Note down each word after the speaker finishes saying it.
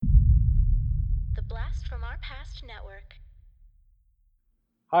The Blast from Our Past Network.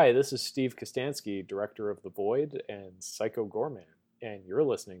 Hi, this is Steve Kostansky, director of The Void and Psycho Gorman, and you're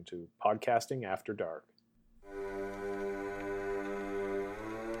listening to Podcasting After Dark.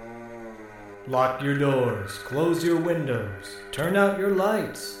 Lock your doors, close your windows, turn out your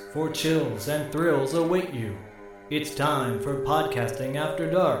lights, for chills and thrills await you. It's time for Podcasting After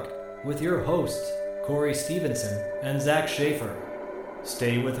Dark with your hosts, Corey Stevenson and Zach Schaefer.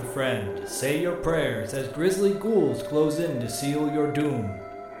 Stay with a friend, say your prayers as grisly ghouls close in to seal your doom.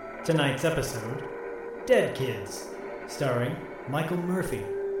 Tonight's episode, Dead Kids, starring Michael Murphy,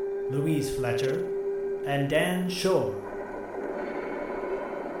 Louise Fletcher, and Dan Shore.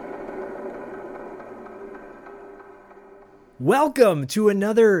 Welcome to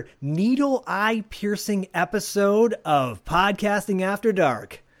another needle-eye-piercing episode of Podcasting After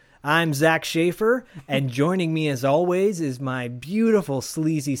Dark. I'm Zach Schaefer, and joining me as always is my beautiful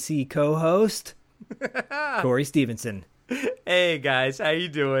Sleazy C co-host, Corey Stevenson. Hey guys, how you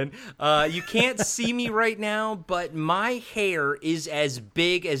doing? You can't see me right now, but my hair is as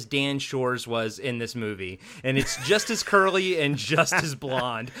big as Dan Shore's was in this movie, and it's just as curly and just as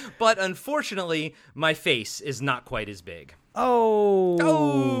blonde. But unfortunately, my face is not quite as big.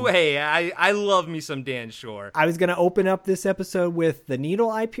 Oh, hey, I love me some Dan Shore. I was going to open up this episode with the needle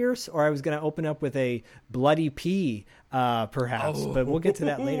eye pierce, or I was going to open up with a bloody pee, perhaps, but we'll get to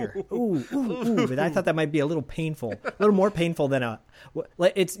that later. Ooh, but I thought that might be a little painful, a little more painful than you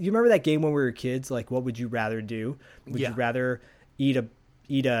remember that game when we were kids, like what would you rather do? Would you rather eat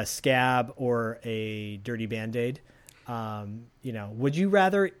a scab or a dirty Band-Aid? Would you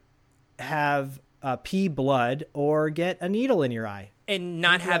rather have pee blood or get a needle in your eye and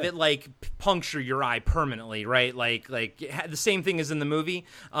not have it like puncture your eye permanently, right? Like the same thing as in the movie.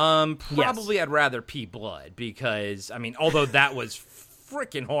 Probably yes. I'd rather pee blood because, I mean, although that was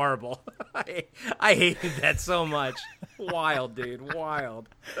freaking horrible. I hated that so much. Wild, dude. Wild.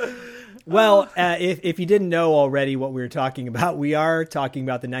 Well, if you didn't know already what we were talking about, we are talking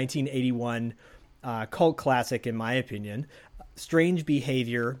about the 1981 cult classic, in my opinion, Strange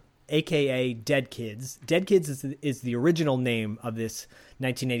Behavior, a.k.a. Dead Kids. Dead Kids is the original name of this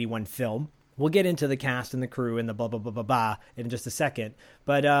 1981 film. We'll get into the cast and the crew and the blah, blah, blah, blah, blah in just a second.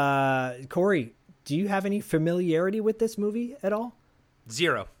 But, Corey, do you have any familiarity with this movie at all?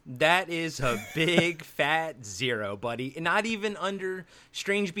 Zero. That is a big fat zero, buddy. Not even under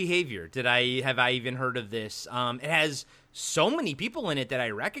Strange Behavior have I even heard of this. It has so many people in it that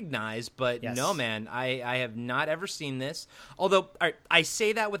I recognize, but yes. No, man, I have not ever seen this. Although I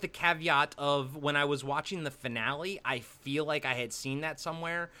say that with the caveat of when I was watching the finale, I feel like I had seen that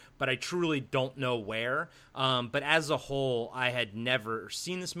somewhere, but I truly don't know where. But as a whole, I had never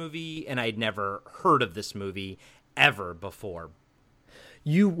seen this movie, and I'd never heard of this movie ever before.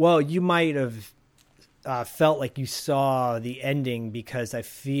 You might have felt like you saw the ending because I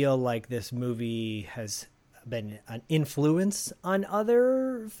feel like this movie has been an influence on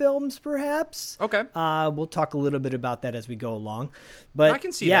other films, perhaps. Okay. We'll talk a little bit about that as we go along. But I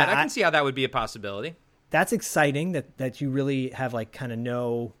can see that. I can see how that would be a possibility. That's exciting that you really have like kind of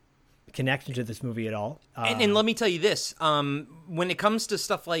no connection to this movie at all. And let me tell you this, when it comes to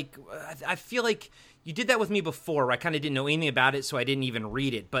stuff like, I feel like you did that with me before where I kind of didn't know anything about it, so I didn't even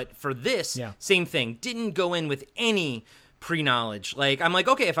read it. But for this, Same thing. Didn't go in with any pre-knowledge. Like, I'm like,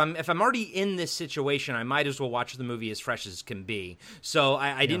 okay, if I'm already in this situation, I might as well watch the movie as fresh as can be. So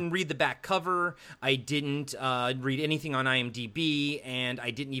I didn't read the back cover. I didn't read anything on IMDb, and I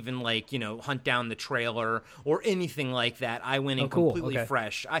didn't even hunt down the trailer or anything like that. I went in completely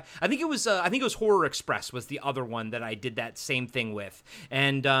fresh. I think it was Horror Express was the other one that I did that same thing with.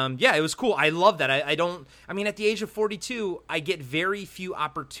 And it was cool. I love that. I mean, at the age of 42, I get very few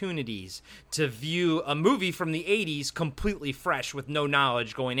opportunities to view a movie from the 80s completely fresh with no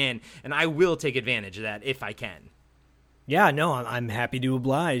knowledge going in, and I will take advantage of that if I can. Yeah, no, I'm happy to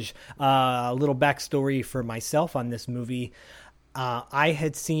oblige. A little backstory for myself on this movie. I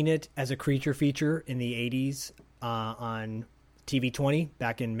had seen it as a creature feature in the 80s on TV 20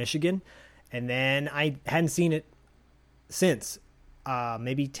 back in Michigan, and then I hadn't seen it since.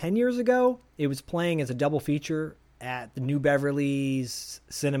 Maybe 10 years ago, it was playing as a double feature at the New Beverly's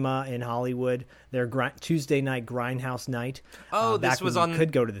Cinema in Hollywood, their Tuesday night Grindhouse night. Oh, this was on.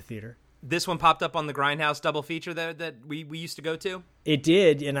 Could go to the theater. This one popped up on the Grindhouse double feature that we used to go to. It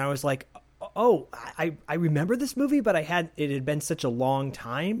did, and I was like, oh, I remember this movie, but it had been such a long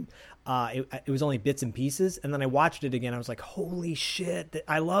time. It was only bits and pieces, and then I watched it again. I was like, holy shit,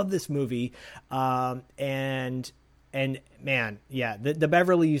 I love this movie. And man, yeah, the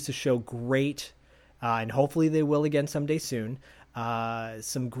Beverly used to show great. And hopefully they will again someday soon.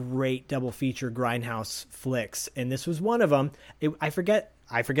 some great double feature Grindhouse flicks, and this was one of them. I forget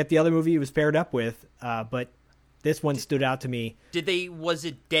the other movie it was paired up with, but this one stood out to me. Was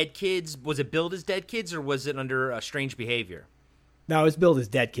it Dead Kids? Was it billed as Dead Kids, or was it under Strange Behavior? No, it was billed as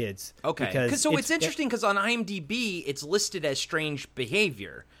Dead Kids. Okay. So it's interesting because on IMDb, it's listed as Strange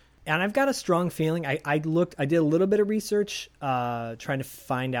Behavior. And I've got a strong feeling. I did a little bit of research trying to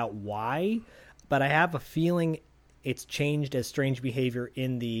find out why, but I have a feeling it's changed as Strange Behavior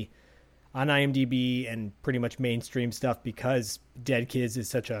on IMDb and pretty much mainstream stuff because Dead Kids has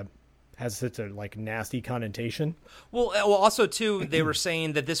such a like nasty connotation. Well, also too, they were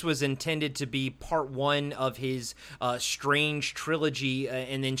saying that this was intended to be part one of his Strange trilogy,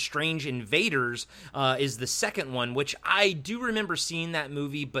 and then Strange Invaders is the second one, which I do remember seeing that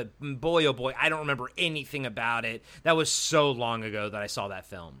movie, but boy, oh boy, I don't remember anything about it. That was so long ago that I saw that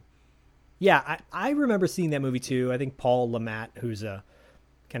film. Yeah, I remember seeing that movie too. I think Paul Le Mat, who's a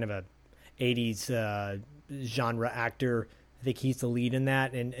kind of a 80s genre actor, I think he's the lead in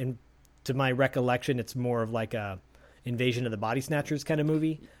that, and to my recollection, it's more of like a Invasion of the Body Snatchers kind of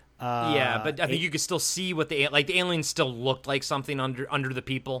movie. Yeah, but I think you could still see what the aliens still looked like something under the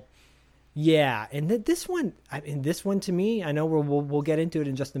people. Yeah, and this one to me, I know we'll get into it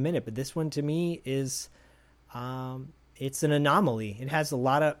in just a minute, but this one to me is, it's an anomaly. It has a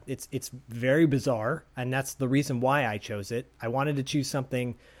lot of it's very bizarre, and that's the reason why I chose it. I wanted to choose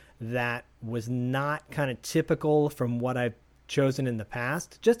something that was not kind of typical from what I've chosen in the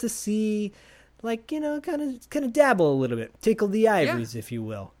past, just to see, like, kind of dabble a little bit, tickle the ivories, if you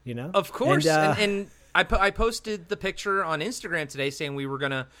will, Of course, and I posted the picture on Instagram today saying we were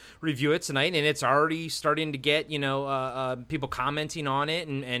going to review it tonight, and it's already starting to get, people commenting on it.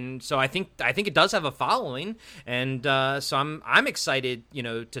 And so I think it does have a following. And so I'm excited,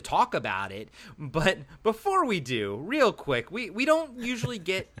 to talk about it. But before we do, real quick, we don't usually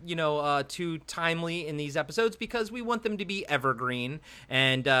get, too timely in these episodes because we want them to be evergreen.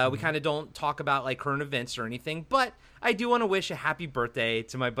 And we kind of don't talk about like current events or anything. But I do want to wish a happy birthday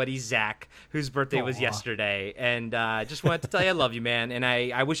to my buddy Zach, whose birthday was yesterday, and just wanted to tell you I love you, man, and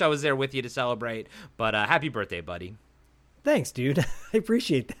I wish I was there with you to celebrate, but happy birthday, buddy. Thanks, dude. I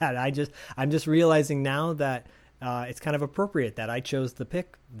appreciate that. I'm just realizing now that it's kind of appropriate that I chose to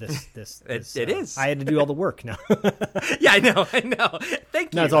pick this. It is. I had to do all the work now. Yeah, I know.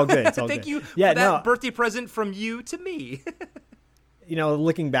 Thank you. No, it's all good. Thank you for that birthday present from you to me.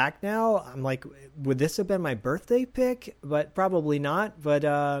 Looking back now, I'm like, would this have been my birthday pick? But probably not. But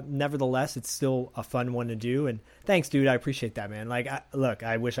nevertheless, it's still a fun one to do. And thanks, dude. I appreciate that, man. Like,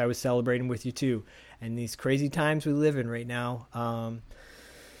 I wish I was celebrating with you too. And these crazy times we live in right now,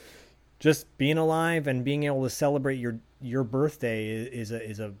 just being alive and being able to celebrate your birthday is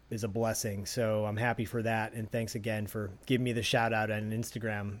a blessing. So I'm happy for that. And thanks again for giving me the shout out on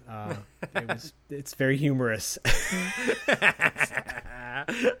Instagram. It's very humorous.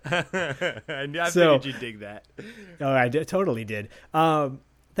 I figured you'd dig that. Oh, I totally did.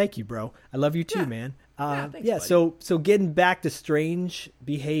 Thank you, bro. I love you too, man. Thanks, so getting back to Strange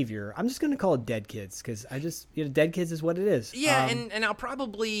Behavior, I'm just going to call it Dead Kids because Dead Kids is what it is. Yeah, and I'll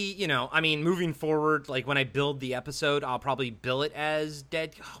probably, moving forward, like when I build the episode, I'll probably bill it as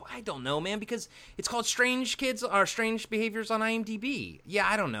Dead. Oh, I don't know, man, because it's called Strange Kids or Strange Behaviors on IMDb. Yeah,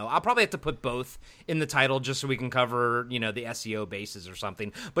 I don't know. I'll probably have to put both in the title just so we can cover, the SEO bases or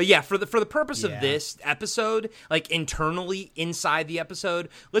something. But yeah, for the purpose of this episode, like internally inside the episode,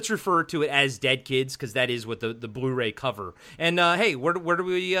 let's refer to it as Dead Kids because that is what the Blu-ray cover. And hey, where do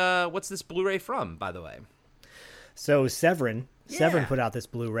we? What's this Blu-ray from, by the way? So Severin put out this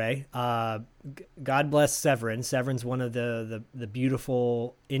Blu-ray. God bless Severin. Severin's one of the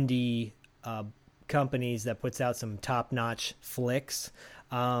beautiful indie companies that puts out some top-notch flicks.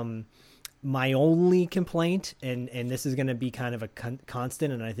 My only complaint, and this is going to be kind of a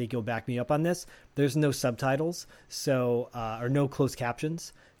constant, and I think you'll back me up on this, there's no subtitles, so or no closed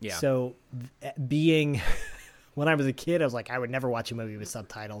captions. Yeah. So being when I was a kid, I was like, I would never watch a movie with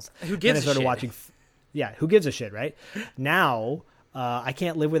subtitles. Who gives a shit? Who gives a shit, right? Now, I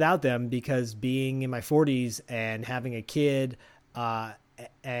can't live without them because being in my 40s and having a kid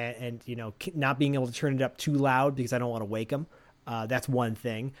and not being able to turn it up too loud because I don't want to wake them. That's one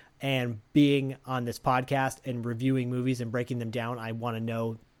thing. And being on this podcast and reviewing movies and breaking them down, I want to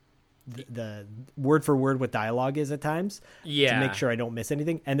know the word for word what dialogue is at times to make sure I don't miss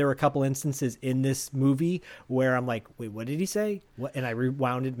anything. And there were a couple instances in this movie where I'm like, wait, what did he say? What? And I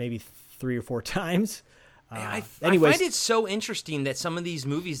rewound it maybe 3 or 4 times I anyways, find it so interesting that some of these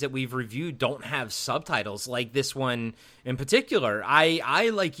movies that we've reviewed don't have subtitles, like this one in particular.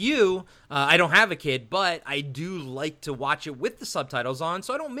 I like you, I don't have a kid, but I do like to watch it with the subtitles on,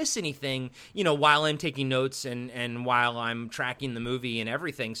 so I don't miss anything, while I'm taking notes and while I'm tracking the movie and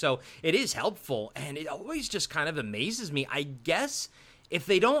everything. So it is helpful, and it always just kind of amazes me. I guess if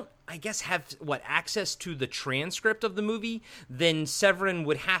they don't, have access to the transcript of the movie, then Severin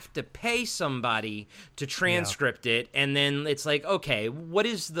would have to pay somebody to transcript it, and then it's like, okay, what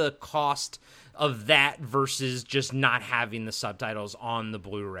is the cost of that versus just not having the subtitles on the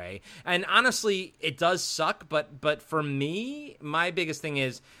Blu-ray? And honestly, it does suck, but for me, my biggest thing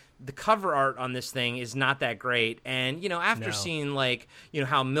is the cover art on this thing is not that great. And, after seeing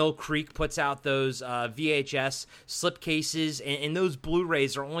how Mill Creek puts out those VHS slipcases and those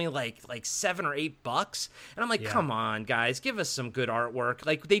Blu-rays are only like $7 or $8. And I'm like, come on, guys, give us some good artwork.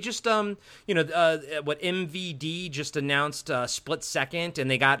 Like they just, MVD just announced Split Second,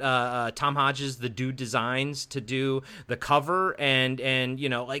 and they got Tom Hodges, the Dude Designs, to do the cover and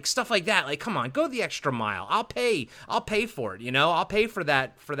stuff like that. Like, come on, go the extra mile. I'll pay for it. I'll pay for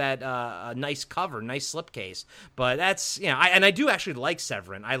that a nice cover, nice slipcase. But that's, I do actually like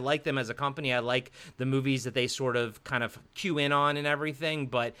Severin. I like them as a company. I like the movies that they sort of kind of cue in on and everything,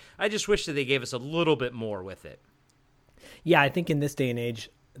 but I just wish that they gave us a little bit more with it. Yeah, I think in this day and age,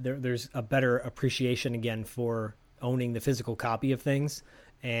 there's a better appreciation again for owning the physical copy of things.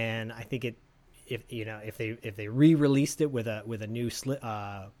 And I think if they re-released it with a new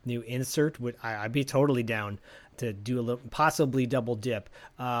insert, I'd be totally down to do a little, possibly double dip.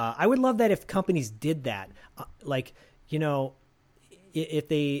 I would love that if companies did that. If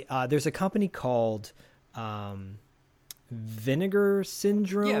they there's a company called Vinegar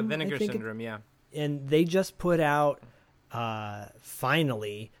Syndrome. Yeah, Vinegar Syndrome. And they just put out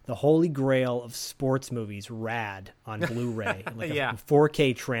finally the holy grail of sports movies, Rad, on Blu-ray, like a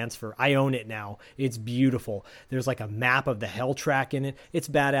 4K transfer. I own it now. It's beautiful. There's like a map of the hell track in it. It's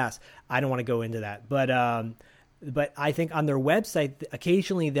badass. I don't want to go into that, but I think on their website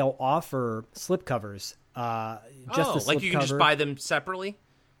occasionally they'll offer slipcovers. Just the slip you can just buy them separately.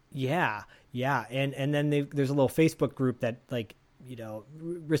 Yeah, and then there's a little Facebook group that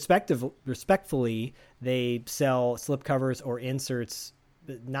respectfully, they sell slipcovers or inserts,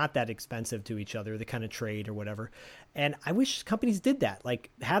 not that expensive to each other. They kind of trade or whatever. And I wish companies did that. Like,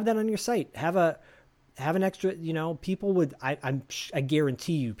 have that on your site. Have an extra. People would. I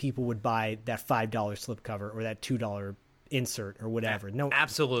guarantee you, people would buy that $5 slipcover or that $2 insert or whatever. No,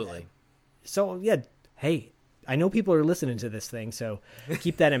 absolutely. So yeah, hey, I know people are listening to this thing, so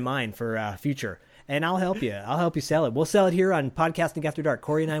keep that in mind for future. And I'll help you. I'll help you sell it. We'll sell it here on Podcasting After Dark.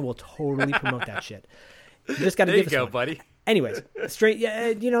 Corey and I will totally promote that shit. You just got to give us one. Buddy. Anyways,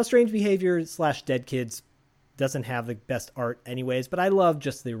 Strange Behavior / Dead Kids doesn't have the best art anyways, but I love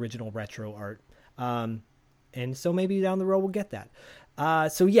just the original retro art. And so maybe down the road we'll get that.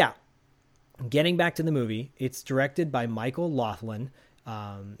 So yeah, getting back to the movie, it's directed by Michael Laughlin.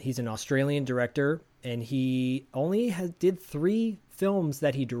 He's an Australian director, and he only did 3 films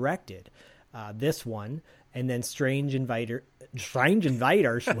that he directed. This one, and then Strange Inviters.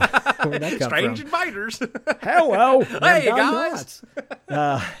 Where'd that come Strange from? Inviters. Hello. Hey, guys.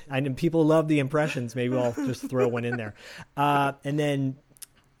 I know people love the impressions. Maybe I'll just throw one in there. And then,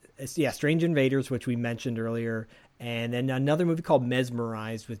 Strange Invaders, which we mentioned earlier. And then another movie called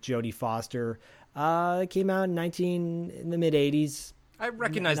Mesmerized with Jodie Foster. It came out in the mid-'80s. I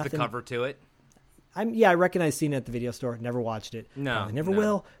recognize the cover to it. I recognize seeing it at the video store. Never watched it. No, probably never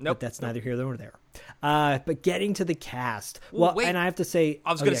will. Nope. But that's neither here nor there. But getting to the cast. Well, wait. And I have to say,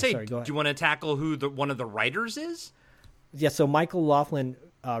 I was going to say, sorry, do you want to tackle who one of the writers is? Yeah. So Michael Laughlin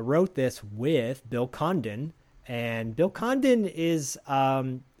wrote this with Bill Condon, and Bill Condon is,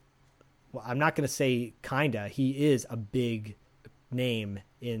 I'm not going to say kinda. He is a big name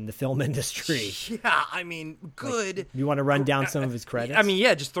in the film industry. Yeah, I mean, good. Like, you want to run down some of his credits? I mean,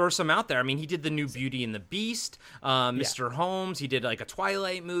 yeah, just throw some out there. I mean, he did the new Beauty and the Beast, Mr. Holmes. He did like a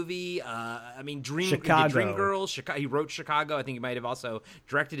Twilight movie. Chicago. Dreamgirls. He wrote Chicago. I think he might have also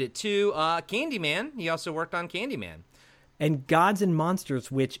directed it too. Candyman. He also worked on Candyman. And Gods and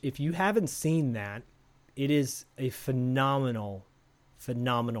Monsters, which if you haven't seen that, it is a phenomenal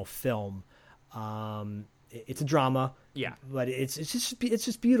film. It's a drama. Yeah, but it's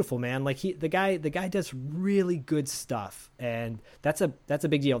just beautiful, man. Like the guy does really good stuff, and that's a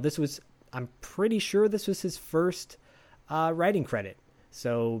big deal. I'm pretty sure this was his first writing credit.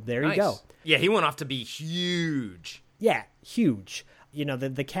 So there you go. Yeah, he went off to be huge. Yeah, huge.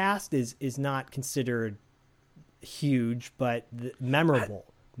 The cast is not considered huge, but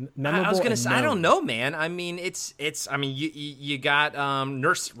memorable. memorable. I was gonna say, I known. don't know, man. I mean, it's. I mean, you got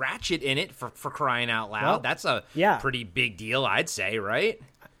Nurse Ratched in it for crying out loud. Well, That's a pretty big deal, I'd say, right?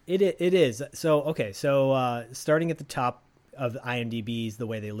 It is. So okay. So starting at the top of IMDb's, the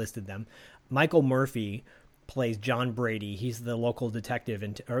way they listed them, Michael Murphy plays John Brady. He's the local detective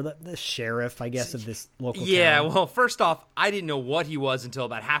or the sheriff, I guess, of this local town. Yeah, well, first off, I didn't know what he was until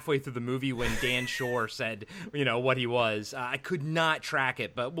about halfway through the movie when Dan Shore said, what he was. I could not track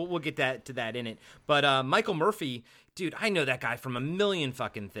it, but we'll get to that in it. But Michael Murphy, dude, I know that guy from a million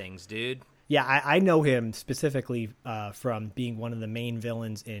fucking things, dude. Yeah, I know him specifically from being one of the main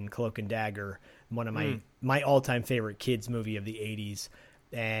villains in Cloak and Dagger, one of my all-time favorite kids movie of the 80s.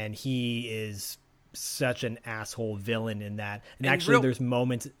 And he is such an asshole villain in that. And actually, there's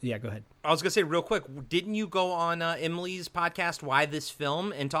moments. Yeah, go ahead. I was gonna say real quick. Didn't you go on Emily's podcast, Why This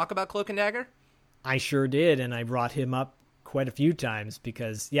Film, and talk about Cloak and Dagger? I sure did, and I brought him up quite a few times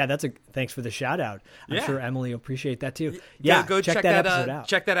because thanks for the shout out. I'm sure Emily will appreciate that too. Yeah, go check that episode out.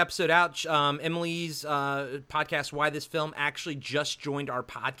 Check that episode out. Emily's podcast, Why This Film, actually just joined our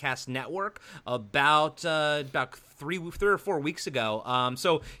podcast network about 3 or 4 weeks ago.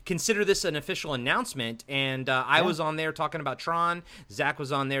 So consider this an official announcement. And I was on there talking about Tron. Zach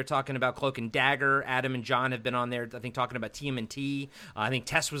was on there talking about Cloak and Dagger. Adam and John have been on there, I think, talking about TMNT. I think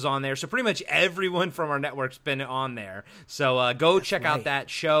Tess was on there. So pretty much everyone from our network's been on there. So go check out that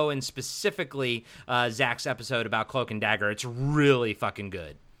show, and specifically Zach's episode about Cloak and Dagger. It's really fucking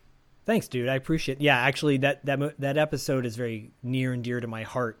good. Thanks, dude. I appreciate it. Yeah, actually, that episode is very near and dear to my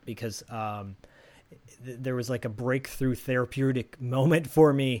heart because there was like a breakthrough therapeutic moment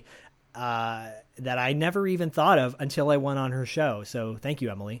for me that I never even thought of until I went on her show. So thank you,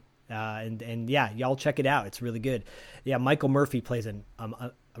 Emily. And yeah, y'all check it out. It's really good. Yeah, Michael Murphy plays a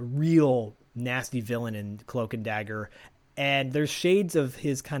real nasty villain in Cloak and Dagger. And there's shades of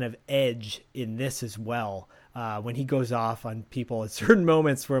his kind of edge in this as well. When he goes off on people at certain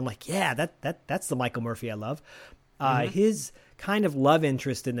moments where I'm like, yeah, that's the Michael Murphy I love. His kind of love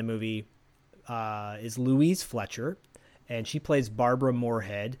interest in the movie is Louise Fletcher, and she plays Barbara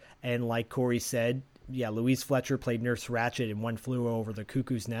Moorhead. And like Corey said, Louise Fletcher played Nurse Ratched in One Flew Over the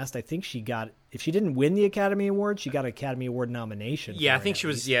Cuckoo's Nest. I think if she didn't win the Academy Award, she got an Academy Award nomination. Yeah, I think she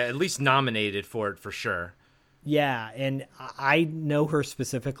was at least nominated for it for sure. Yeah, and I know her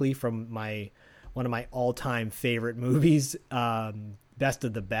specifically from one of my all-time favorite movies, Best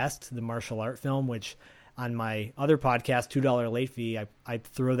of the Best, the martial art film, which on my other podcast, $2 Late Fee, I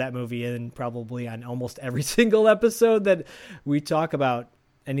throw that movie in probably on almost every single episode that we talk about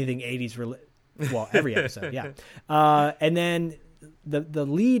anything 80s well, every episode, yeah. And then the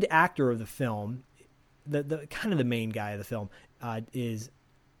lead actor of the film, the kind of the main guy of the film, is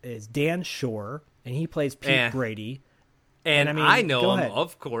Dan Shore, and he plays Pete Brady. And I know him,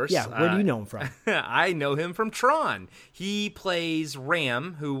 of course. Yeah, where do you know him from? I know him from Tron. He plays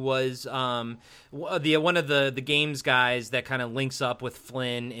Ram, who was one of the games guys that kind of links up with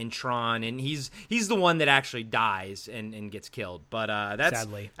Flynn in Tron, and he's the one that actually dies and gets killed. But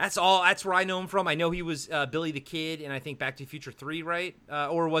sadly, that's where I know him from. I know he was Billy the Kid, and I think Back to the Future 3, right?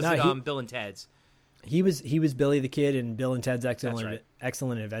 Or was it Bill and Ted's? He was Billy the Kid in Bill and Ted's Excellent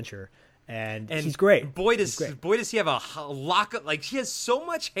Adventure. And he's great. Boy, does he have a lock of, like, he has so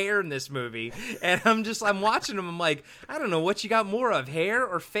much hair in this movie. And I'm watching him. I'm like, I don't know what you got more of, hair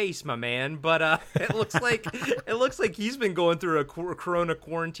or face, my man. But it looks like he's been going through a Corona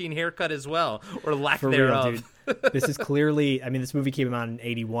quarantine haircut as well, or lack thereof. Real, dude. This is clearly, I mean, this movie came out in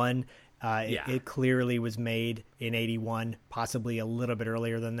 81. It clearly was made in 81, possibly a little bit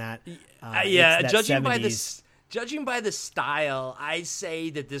earlier than that. Judging by the style, I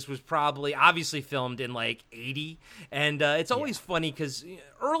say that this was probably obviously filmed in like 80. And it's always funny because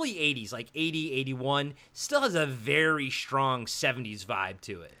early 80s, like 80, 81, still has a very strong 70s vibe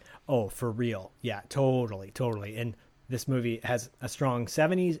to it. Oh, for real. Yeah, totally. And this movie has a strong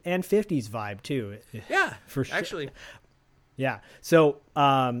 70s and 50s vibe too. Yeah, for sure. Actually. Yeah. So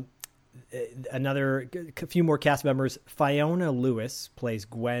a few more cast members. Fiona Lewis plays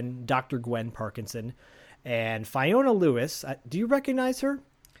Dr. Gwen Parkinson. And Fiona Lewis, do you recognize her?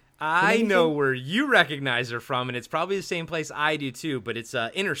 I know where you recognize her from, and it's probably the same place I do too, but it's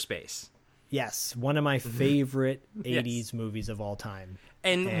Inner Space. Yes, one of my favorite 80s movies of all time.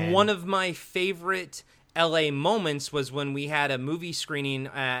 And one of my favorite LA moments was when we had a movie screening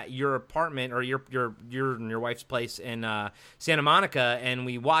at your apartment or your and your wife's place in Santa Monica, and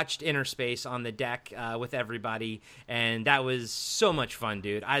we watched Inner Space on the deck with everybody, and that was so much fun,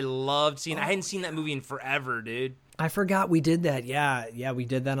 dude. I loved seeing. I hadn't seen that movie in forever, dude. I forgot we did that. Yeah, we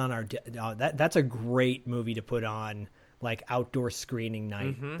did that on our. That's a great movie to put on like outdoor screening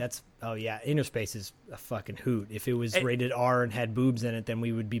night. That's Inner Space is a fucking hoot. If it was rated R and had boobs in it, then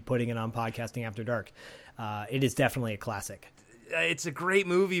we would be putting it on Podcasting After Dark. It is definitely a classic. It's a great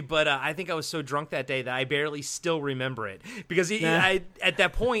movie, but I think I was so drunk that day that I barely still remember it because at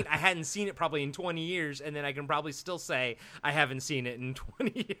that point I hadn't seen it probably in 20 years, and then I can probably still say I haven't seen it in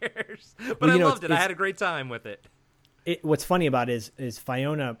 20 years. But I loved it. I had a great time with it. What's funny about it is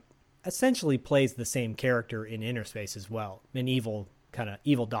Fiona essentially plays the same character in Inner Space as well, an evil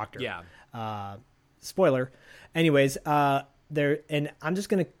doctor. Yeah. Spoiler. Anyways, and I'm just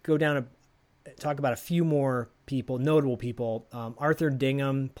gonna go down and talk about a few more people, notable people. Arthur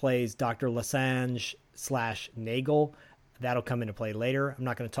Dingham plays Dr. Lessange / Nagel. That'll come into play later. I'm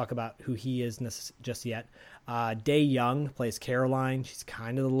not going to talk about who he is just yet. Day Young plays Caroline. She's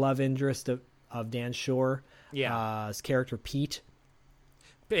kind of the love interest of Dan Shore. Yeah. His character Pete.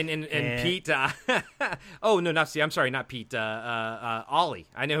 And Pete. I'm sorry, not Pete. Ollie.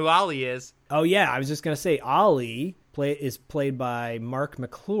 I know who Ollie is. Oh yeah, I was just gonna say Ollie is played by Mark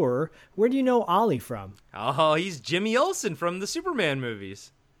McClure. Where do you know Ollie from? Oh, he's Jimmy Olsen from the Superman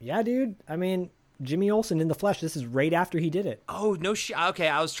movies. Yeah, dude. I mean, Jimmy Olsen in the flesh. This is right after he did it. Oh no shit. Okay,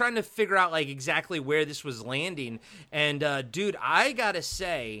 I was trying to figure out like exactly where this was landing, and dude, I gotta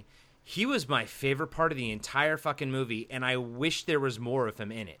say, he was my favorite part of the entire fucking movie, and I wish there was more of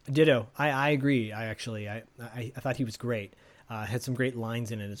him in it. Ditto. I agree. I thought he was great. Had some great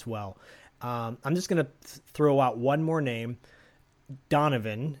lines in it as well. I'm just going to throw out one more name,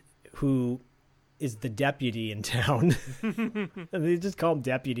 Donovan, who is the deputy in town. They just call him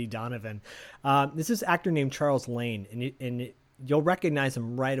Deputy Donovan. This is an actor named Charles Lane, and you'll recognize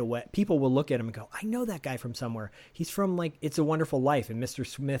him right away. People will look at him and go, I know that guy from somewhere. He's from, like, It's a Wonderful Life and Mr.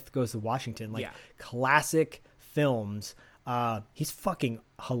 Smith Goes to Washington. Like, classic films. He's fucking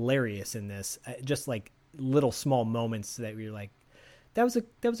hilarious in this. Just, like, little small moments that you're like, that was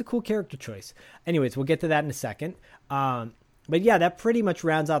a cool character choice. Anyways, we'll get to that in a second. But yeah, that pretty much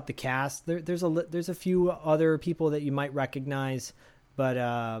rounds out the cast. There's a few other people that you might recognize,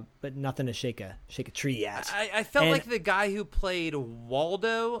 but nothing to shake a tree at. I felt like the guy who played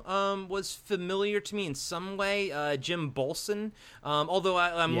Waldo was familiar to me in some way, Jim Bolson. Although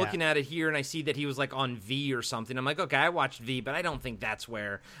I'm looking at it here and I see that he was like on V or something. I'm like, okay, I watched V, but I don't think that's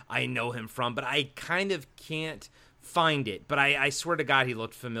where I know him from. But I kind of can't find it. But I swear to God, he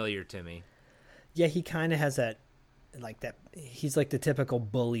looked familiar to me. Yeah, he kind of has that. Like that, he's like the typical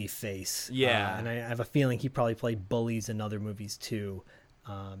bully face. Yeah, and I have a feeling he probably played bullies in other movies too.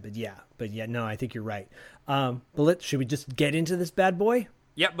 But yeah, no, I think you're right. But should we just get into this bad boy?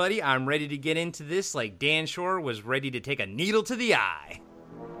 Yep, buddy, I'm ready to get into this like Dan Shore was ready to take a needle to the eye.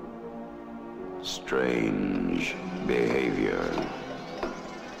 Strange Behavior,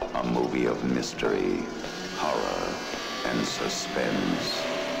 a movie of mystery, horror, and suspense.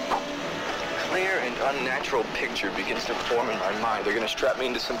 Clear and unnatural picture begins to form in my mind. They're going to strap me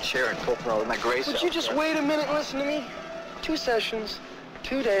into some chair and pull me out with my gray cell. Would you just wait a minute and listen to me? 2 sessions,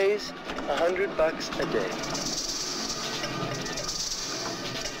 2 days, $100 a day.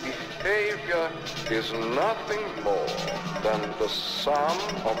 Behavior is nothing more than the sum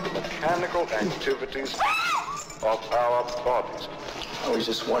of the mechanical activities of our bodies. I was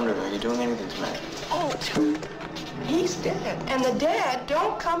just wondering, are you doing anything tonight? Oh, he's dead. And the dead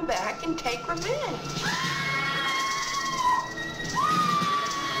don't come back and take revenge.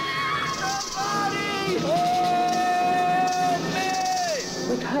 Somebody hold me!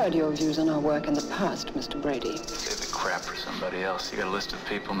 We've heard your views on our work in the past, Mr. Brady. Save the crap for somebody else. You got a list of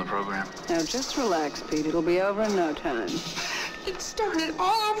people in the program? Now just relax, Pete. It'll be over in no time. It started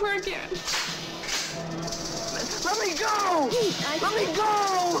all over again. Let me go! Let me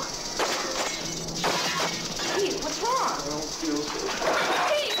go! Pete, what's wrong? I don't feel so.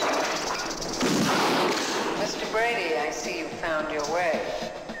 Pete! Mr. Brady, I see you found your way.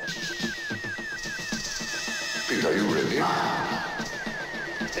 Pete, are you ready?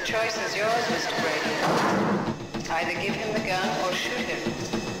 The choice is yours, Mr. Brady. Either give him the gun or shoot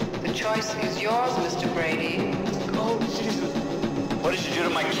him. The choice is yours, Mr. Brady. Oh, Jesus. What did you do to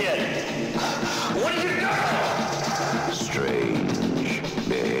my kid? What did you do? Strange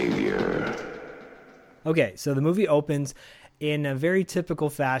Behavior. Okay, so the movie opens in a very typical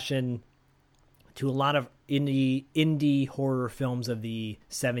fashion to a lot of indie horror films of the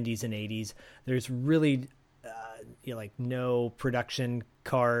 70s and 80s. There's really like no production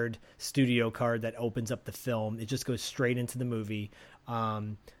card, studio card that opens up the film. It just goes straight into the movie.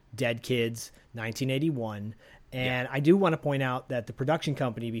 Dead Kids, 1981. And I do want to point out that the production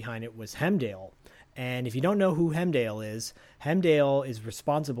company behind it was Hemdale. And if you don't know who Hemdale is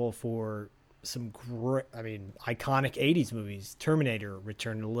responsible for great, iconic 80s movies: Terminator,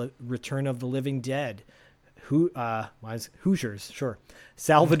 Return of the Living Dead, Hoosiers, sure,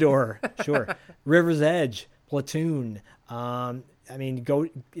 Salvador, sure, River's Edge, Platoon. Go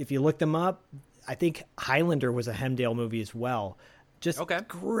if you look them up. I think Highlander was a Hemdale movie as well. Just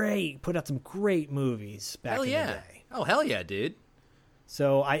great. Put out some great movies back in the day. Oh, hell yeah, dude.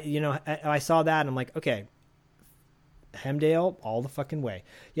 So I saw that and I'm like, okay, Hemdale all the fucking way.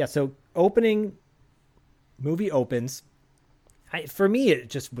 Yeah. So movie opens. For me, it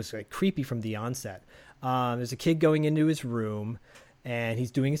just was like creepy from the onset. There's a kid going into his room and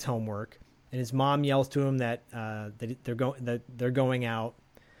he's doing his homework and his mom yells to him that they're going out.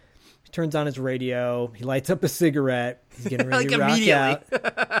 He turns on his radio. He lights up a cigarette. He's getting ready to rock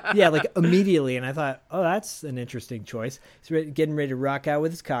out. Yeah, like immediately. And I thought, oh, that's an interesting choice. He's getting ready to rock out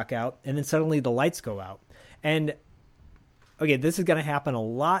with his cock out. And then suddenly the lights go out. And, okay, this is going to happen a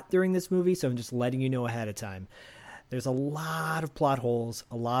lot during this movie, so I'm just letting you know ahead of time. There's a lot of plot holes,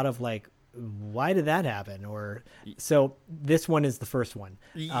 a lot of like, why did that happen? So this one is the first one.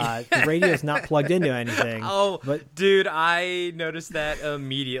 The radio is not plugged into anything. Dude, I noticed that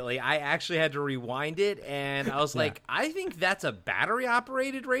immediately. I actually had to rewind it, and I was like, I think that's a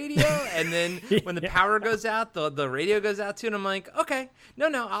battery-operated radio. And then when the power goes out, the radio goes out too, and I'm like, okay, no,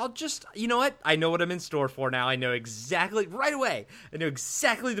 I'll just, you know what? I know what I'm in store for now. I know exactly, right away, I know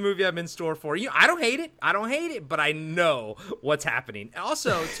exactly the movie I'm in store for. I don't hate it, but I know what's happening.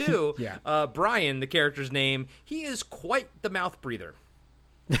 Also, too, Brian, the character's name, he is quite the mouth breather.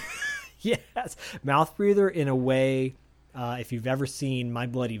 Yes, mouth breather in a way. If you've ever seen My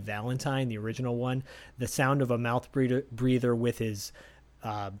Bloody Valentine, the original one, the sound of a mouth breather with his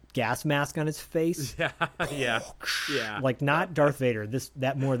gas mask on his face. Yeah. Like not Darth Vader.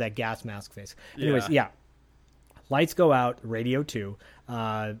 That gas mask face. Anyways, lights go out. Radio too.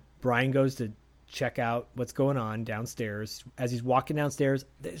 Brian goes to check out what's going on downstairs. As he's walking downstairs,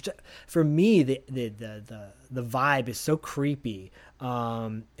 for me, the vibe is so creepy.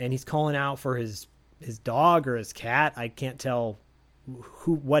 And he's calling out for his dog or his cat. I can't tell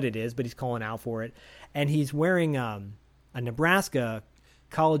what it is, but he's calling out for it. And he's wearing a Nebraska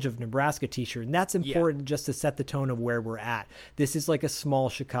College of Nebraska t-shirt, and that's important just to set the tone of where we're at. This is like a small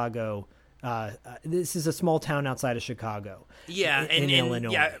Chicago. This is a small town outside of Chicago. Yeah, in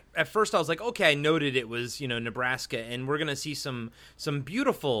Illinois. Yeah, at first I was like, okay, I noted it was Nebraska, and we're gonna see some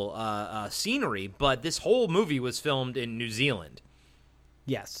beautiful scenery. But this whole movie was filmed in New Zealand.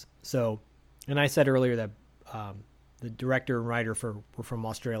 Yes. So, and I said earlier that the director and writer were from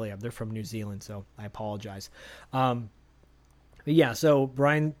Australia. They're from New Zealand, so I apologize. Yeah. So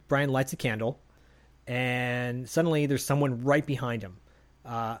Brian lights a candle, and suddenly there's someone right behind him.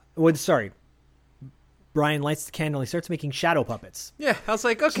 Brian lights the candle. He starts making shadow puppets. Yeah, I was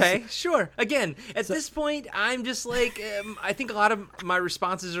like, okay, sure. Again, at this point, I'm just like, I think a lot of my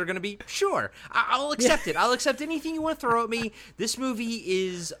responses are going to be, sure, I'll accept it. I'll accept anything you want to throw at me. This movie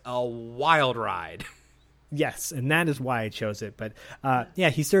is a wild ride. Yes, and that is why I chose it. But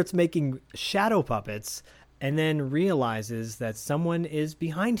he starts making shadow puppets and then realizes that someone is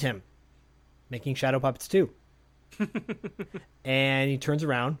behind him making shadow puppets too. And he turns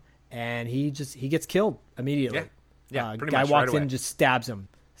around and he gets killed immediately. Yeah, pretty guy much walks right in and just stabs him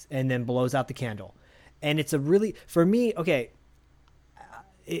and then blows out the candle. And it's a really, for me, okay,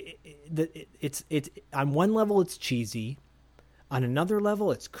 it's on one level it's cheesy, on another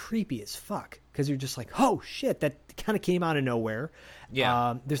level it's creepy as fuck because you're just like, oh shit, that kind of came out of nowhere.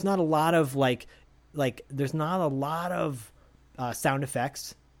 Yeah, there's not a lot of there's not a lot of sound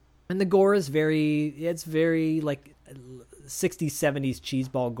effects. And the gore is very like 60s, 70s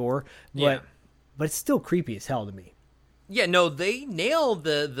cheeseball gore, but it's still creepy as hell to me. Yeah, no, they nailed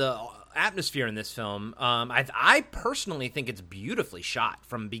the atmosphere in this film. I personally think it's beautifully shot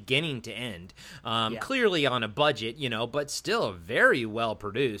from beginning to end. Clearly on a budget, but still very well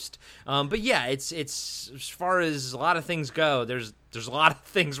produced. But yeah, it's as far as a lot of things go, there's a lot of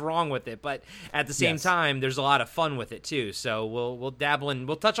things wrong with it, but at the same time, there's a lot of fun with it too. So we'll dabble in,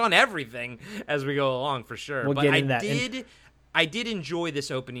 we'll touch on everything as we go along for sure. We'll get into that. I did enjoy this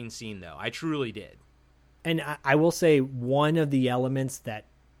opening scene though. I truly did. And I will say one of the elements that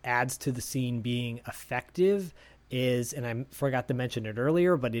adds to the scene being effective is, and I forgot to mention it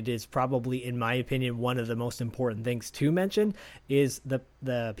earlier, but it is probably, in my opinion, one of the most important things to mention, is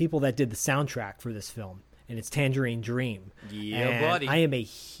the people that did the soundtrack for this film. And it's Tangerine Dream. Yeah, buddy. I am a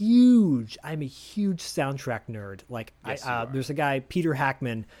huge soundtrack nerd. Like, yes, there's a guy, Peter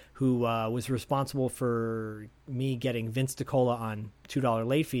Hackman, who was responsible for me getting Vince DiCola on $2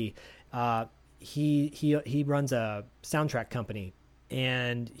 Late Fee. He runs a soundtrack company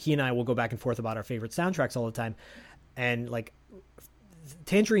and he and I will go back and forth about our favorite soundtracks all the time. And like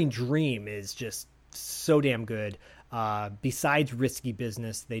Tangerine Dream is just so damn good. Besides Risky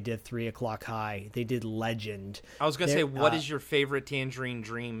Business, they did 3 O'Clock High. They did Legend. I was going to say, what is your favorite Tangerine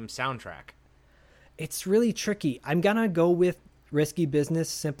Dream soundtrack? It's really tricky. I'm going to go with Risky Business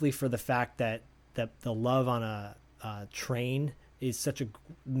simply for the fact that the Love on a Train is such a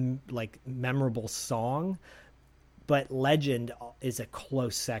memorable song. But Legend is a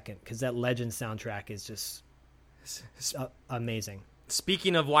close second because that Legend soundtrack is just amazing.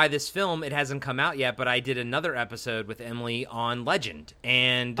 Speaking of why this film, it hasn't come out yet, but I did another episode with Emily on Legend,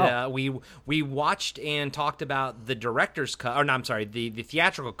 and we watched and talked about the director's cut, or no, I'm sorry, the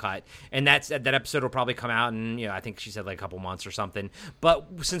theatrical cut, and that episode will probably come out in, I think she said like a couple months or something. But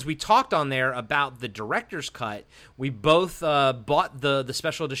since we talked on there about the director's cut, we both bought the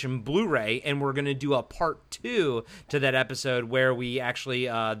special edition Blu-ray, and we're going to do a part 2 to that episode where we actually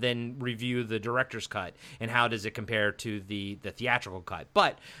then review the director's cut and how does it compare to the theatrical cut.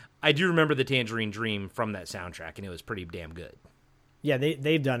 But I do remember the Tangerine Dream from that soundtrack, and it was pretty damn good. Yeah,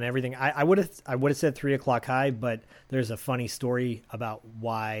 they've done everything. I would have said 3 O'Clock High, but there's a funny story about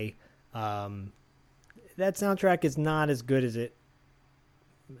why that soundtrack is not as good as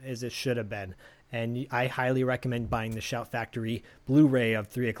it should have been. And I highly recommend buying the Shout Factory Blu-ray of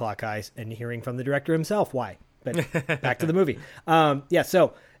 3 O'Clock High and hearing from the director himself why. But back to the movie.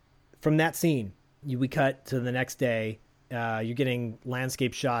 So from that scene, we cut to the next day. You're getting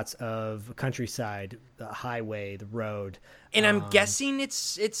landscape shots of countryside, the highway, the road. And I'm guessing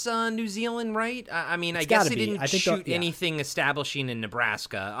it's New Zealand, right? I mean, I guess they didn't shoot anything establishing in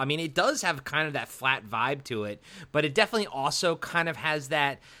Nebraska. I mean, it does have kind of that flat vibe to it, but it definitely also kind of has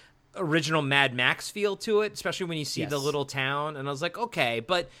that original Mad Max feel to it, especially when you see the little town. And I was like, okay,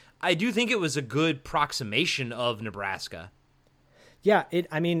 but I do think it was a good approximation of Nebraska. Yeah,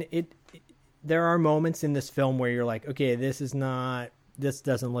 there are moments in this film where you're like, okay, this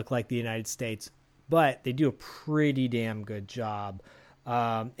doesn't look like the United States, but they do a pretty damn good job.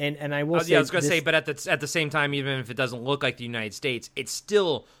 And I will say, I was going to say, but at the same time, even if it doesn't look like the United States, it's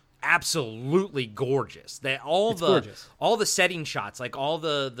still absolutely gorgeous. Gorgeous. All the setting shots, like all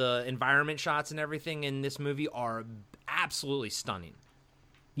the environment shots and everything in this movie are absolutely stunning.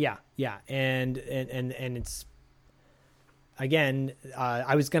 Yeah, and it's. Again,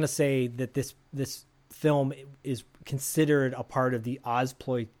 I was going to say that this film is considered a part of the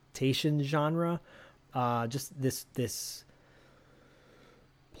Ozploitation genre. Just this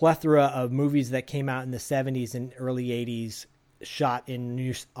plethora of movies that came out in the 70s and early 80s, shot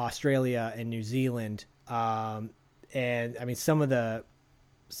in Australia and New Zealand. And I mean, some of the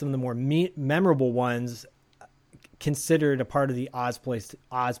more memorable ones considered a part of the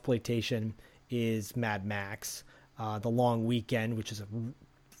Ozploitation is Mad Max. The Long Weekend, which is a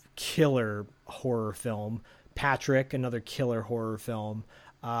killer horror film. Patrick, another killer horror film.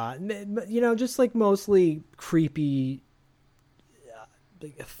 Just like mostly creepy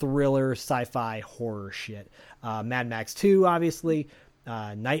thriller, sci-fi horror shit. Mad Max 2, obviously.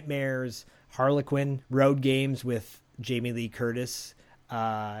 Nightmares, Harlequin, Road Games with Jamie Lee Curtis.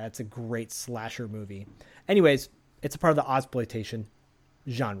 That's a great slasher movie. Anyways, it's a part of the Ozploitation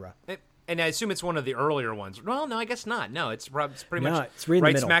genre. And I assume it's one of the earlier ones. Well, no, I guess not. No, it's pretty much it's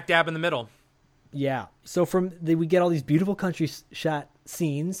right smack dab in the middle. Yeah. So we get all these beautiful country shot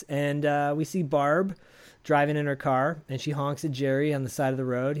scenes, and we see Barb driving in her car, and she honks at Jerry on the side of the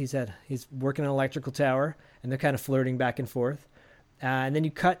road. He's working an electrical tower, and they're kind of flirting back and forth. And then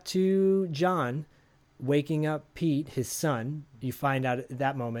you cut to John waking up Pete, his son. You find out at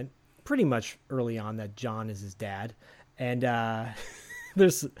that moment, pretty much early on, that John is his dad. And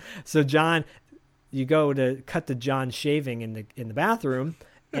so John, you go to cut to John shaving in the bathroom,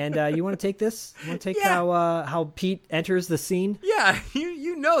 and you want to take this? You want to take how Pete enters the scene? Yeah,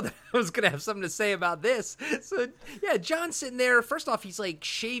 you know that I was gonna have something to say about this. So yeah, John's sitting there. First off, he's like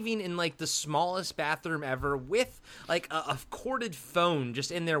shaving in like the smallest bathroom ever with like a corded phone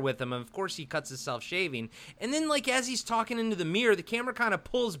just in there with him. And of course, he cuts himself shaving, and then like as he's talking into the mirror, the camera kind of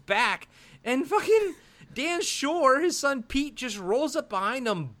pulls back, and fucking Dan Shore, his son Pete, just rolls up behind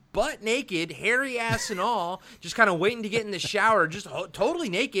him, butt naked, hairy ass and all, just kind of waiting to get in the shower, just totally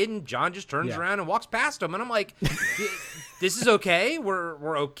naked, and John just turns around and walks past him, and I'm like, this is okay?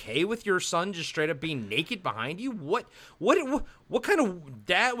 We're okay with your son just straight up being naked behind you? What kind of...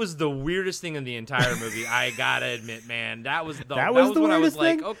 That was the weirdest thing in the entire movie, I gotta admit, man. That was when I was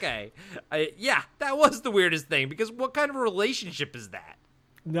like, okay. That was the weirdest thing, because what kind of relationship is that?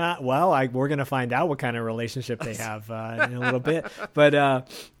 We're gonna find out what kind of relationship they have in a little bit, but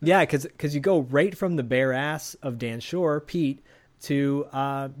because you go right from the bare ass of Dan Shore, Pete,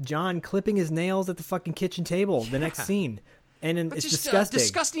 to John clipping his nails at the fucking kitchen table. The next scene. And then it's just disgusting.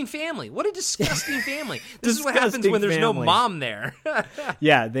 Disgusting family. What a disgusting family. This is what happens when there's no mom there.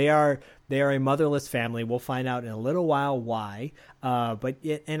 Yeah, they are a motherless family. We'll find out in a little while why.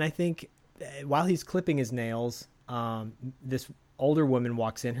 And I think while he's clipping his nails, this older woman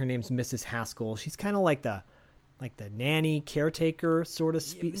walks in. Her name's Mrs. Haskell. She's kind of like the nanny caretaker sort of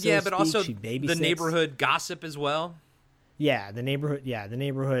but also she babysits. The neighborhood gossip as well. Yeah, the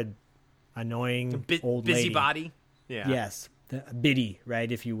neighborhood annoying old lady. Busybody. Yeah. Yes, the biddy, right,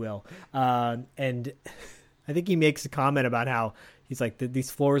 if you will. And I think he makes a comment about how he's like,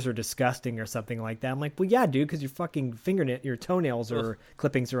 these floors are disgusting or something like that. I'm like, well, yeah, dude, because your fucking your toenails or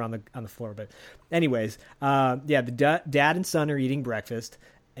clippings are on the floor. But anyways, the dad and son are eating breakfast,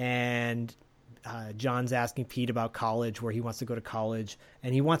 and John's asking Pete about college, where he wants to go to college,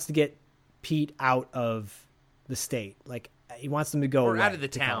 and he wants to get Pete out of the state. Like, he wants them to go out of the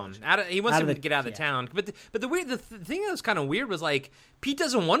town. He wants them to get out of the town. But the thing that was kind of weird was, like, Pete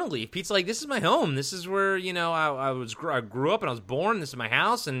doesn't want to leave. Pete's like, this is my home. This is where, I grew up and I was born. This is my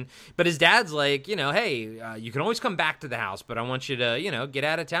house. But his dad's like, hey, you can always come back to the house, but I want you to, get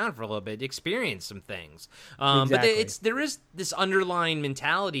out of town for a little bit, experience some things. Exactly. But there is this underlying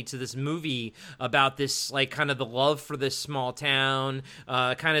mentality to this movie about this, like, kind of the love for this small town,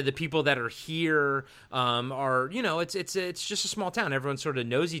 kind of the people that are here are, it's just a small town. Everyone sort of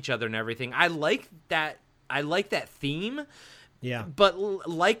knows each other and everything. I like that theme. Yeah. But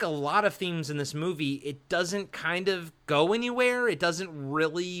like a lot of themes in this movie, it doesn't kind of go anywhere. It doesn't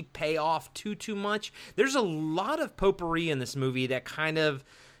really pay off too much. There's a lot of potpourri in this movie that kind of,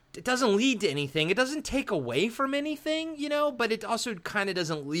 it doesn't lead to anything. It doesn't take away from anything, but it also kind of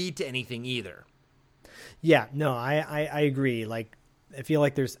doesn't lead to anything either. Yeah, no, I agree. Like, I feel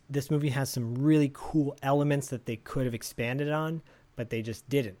like this movie has some really cool elements that they could have expanded on, but they just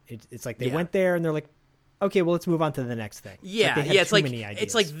didn't. It's like they went there and they're like, okay, well, let's move on to the next thing. Yeah, like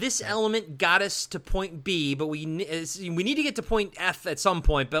it's like this element got us to point B, but we need to get to point F at some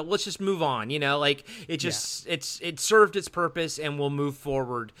point. But let's just move on. Like it just it served its purpose, and we'll move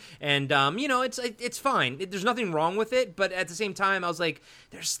forward. And it's fine. There's nothing wrong with it. But at the same time, I was like,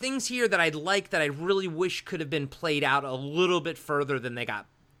 there's things here that I'd like that I really wish could have been played out a little bit further than they got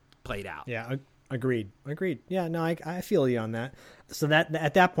played out. Yeah. Agreed. Yeah, no, I feel you on that. So that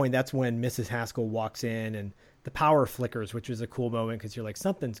at that point, that's when Mrs. Haskell walks in and the power flickers, which was a cool moment because you're like,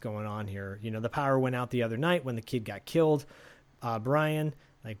 something's going on here. The power went out the other night when the kid got killed. Brian,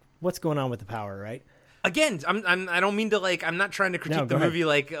 like, what's going on with the power, right? Again, I don't mean to, like, I'm not trying to critique the movie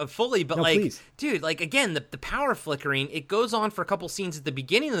like fully, but please. Dude, like, again, the power flickering, it goes on for a couple scenes at the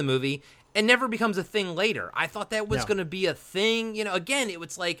beginning of the movie and never becomes a thing later. I thought that was going to be a thing. Again, it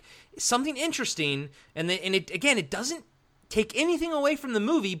was like something interesting, and it doesn't take anything away from the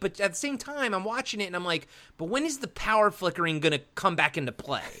movie, but at the same time, I'm watching it and I'm like, but when is the power flickering going to come back into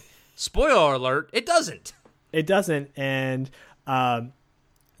play? Spoiler alert, it doesn't. It doesn't, and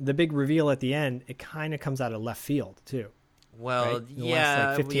the big reveal at the end, it kind of comes out of left field too. Well, right?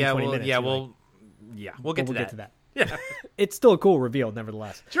 Last, 15, 20 minutes. We'll get to that. Yeah, it's still a cool reveal,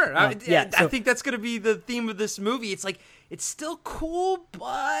 nevertheless. Sure. I think that's going to be the theme of this movie. It's like, it's still cool,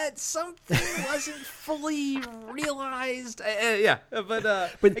 but something wasn't fully realized.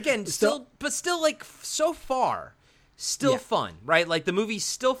 But again, still like so far, still fun, right? Like the movie's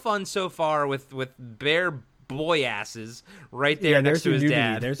still fun so far with bare boy asses right there next to his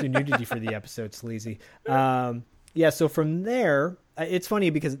dad. There's your nudity for the episode, Sleazy. So from there, it's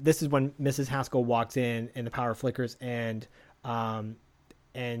funny because this is when Mrs. Haskell walks in and the power flickers and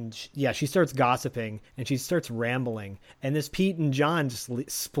she starts gossiping and she starts rambling, and this Pete and John just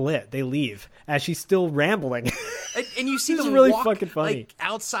split. They leave as she's still rambling. And you see them really walk, fucking funny, like,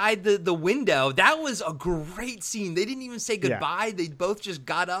 outside the window. That was a great scene. They didn't even say goodbye. Yeah. They both just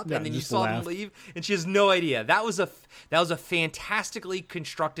got up and then you saw them leave, and she has no idea. That was a fantastically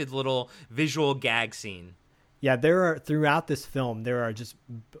constructed little visual gag scene. Yeah, throughout this film, there are just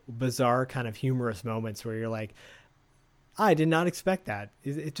bizarre kind of humorous moments where you're like, I did not expect that.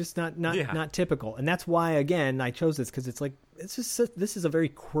 It's just not typical. And that's why, again, I chose this because it's like, this is a very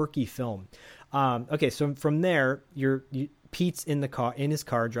quirky film. Okay, so from there, Pete's in his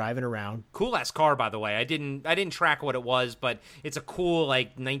car driving around. Cool ass car, by the way. I didn't track what it was, but it's a cool,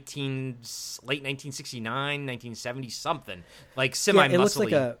 like, late 1969, 1970 something, like semi-muscly.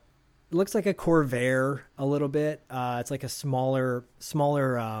 Yeah, it looks like a Corvair a little bit. It's like a smaller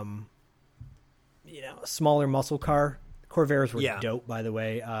muscle car. Corvairs were dope, by the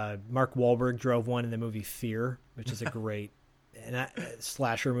way. Mark Wahlberg drove one in the movie Fear, which is a great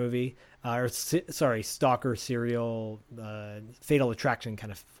slasher movie, stalker serial, Fatal Attraction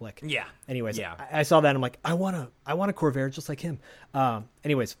kind of flick. Yeah. Anyways, yeah. I saw that and I'm like, I want a Corvair just like him.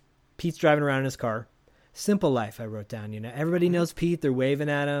 Anyways, Pete's driving around in his car. Simple life, I wrote down. Everybody knows Pete. They're waving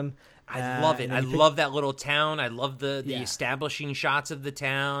at him. I love it. I love that little town. I love the establishing shots of the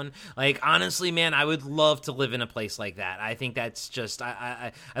town. Like, honestly, man, I would love to live in a place like that. I think that's just,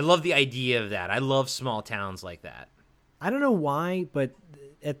 I love the idea of that. I love small towns like that. I don't know why, but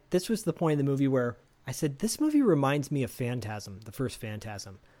this was the point in the movie where I said, this movie reminds me of Phantasm, the first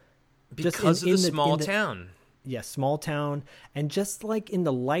Phantasm. Because of the small town. Yeah, small town. And just like in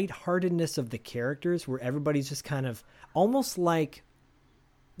the lightheartedness of the characters where everybody's just kind of almost like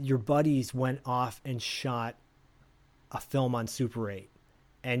your buddies went off and shot a film on Super 8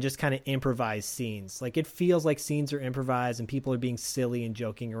 and just kind of improvised scenes. Like, it feels like scenes are improvised and people are being silly and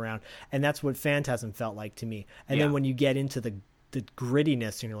joking around. And that's what Phantasm felt like to me. And then when you get into the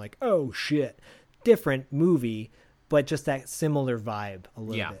grittiness and you're like, oh shit, different movie, but just that similar vibe a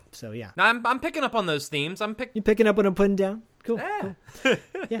little bit. So yeah. Now, I'm picking up on those themes. You picking up what I'm putting down? Cool. Cool.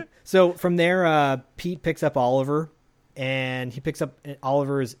 Yeah. So from there, Pete picks up Oliver. And he picks up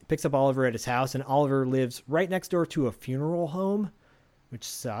Oliver at his house, and Oliver lives right next door to a funeral home, which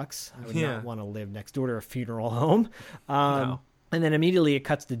sucks. I would not want to live next door to a funeral home. No. And then immediately it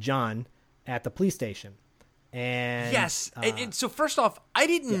cuts to John at the police station. And yes. And so first off, I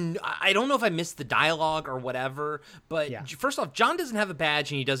don't know if I missed the dialogue or whatever, but first off, John doesn't have a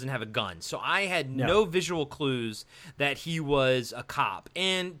badge and he doesn't have a gun. So I had no visual clues that he was a cop.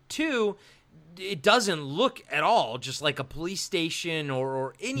 And two, it doesn't look at all just like a police station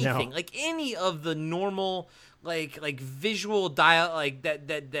or anything. No. Like any of the normal like visual dial like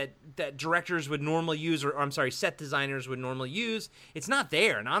that directors would normally use, or I'm sorry, set designers would normally use. It's not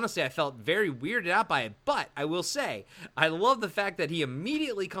there, and honestly I felt very weirded out by it. But I will say I love the fact that he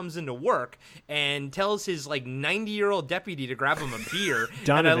immediately comes into work and tells his like 90-year-old deputy to grab him a beer.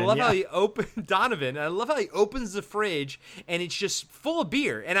 Donovan, and I love how he Donovan. I love how he opens the fridge and it's just full of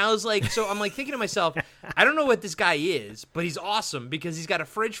beer. And I was like, so I'm like thinking to myself, I don't know what this guy is, but he's awesome because he's got a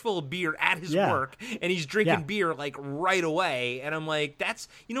fridge full of beer at his work and he's drinking beer like right away. And I'm like, that's,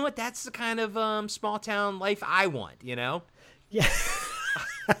 you know what, that's the kind of small town life I want, you know? Yeah.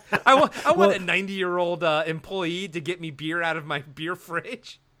 I want a 90-year-old employee to get me beer out of my beer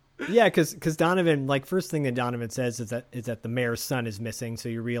fridge. Yeah, because Donovan, like, first thing that Donovan says is that the mayor's son is missing. So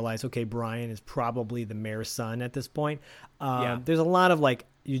you realize, okay, Brian is probably the mayor's son at this point. There's a lot of like,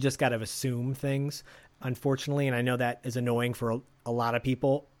 you just got to assume things, unfortunately, and I know that is annoying for a lot of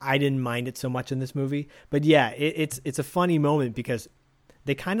people. I didn't mind it so much in this movie, but yeah, it's a funny moment because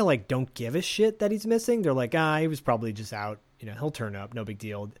they kind of like don't give a shit that he's missing. They're like, he was probably just out. You know, he'll turn up, no big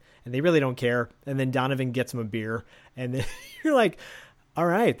deal. And they really don't care. And then Donovan gets him a beer, and then you're like, all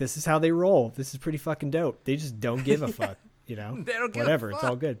right, this is how they roll. This is pretty fucking dope. They just don't give a fuck, you know? They don't give Whatever, a fuck. It's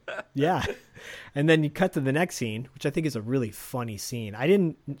all good. Yeah. And then you cut to the next scene, which I think is a really funny scene. I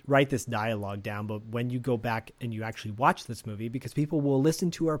didn't write this dialogue down, but when you go back and you actually watch this movie, because people will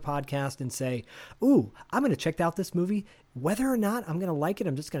listen to our podcast and say, ooh, I'm going to check out this movie. Whether or not I'm going to like it,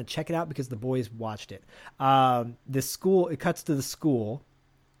 I'm just going to check it out because the boys watched it. It cuts to the school.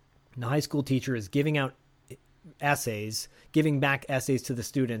 The high school teacher is giving out essays, giving back essays to the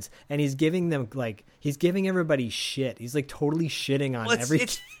students, and he's giving them he's giving everybody shit. He's like totally shitting on everything.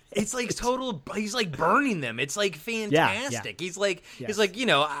 It's like he's like burning them. It's like fantastic. Yeah. He's like, you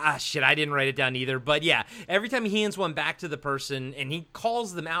know, shit, I didn't write it down either. But yeah, every time he hands one back to the person and he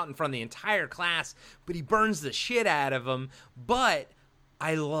calls them out in front of the entire class, but he burns the shit out of them. But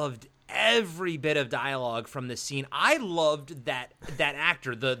I loved every bit of dialogue from this scene. I loved that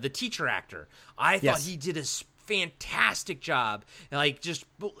actor, the teacher actor. I thought he did a fantastic job. Like, just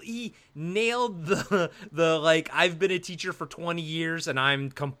he nailed the like, I've been a teacher for 20 years and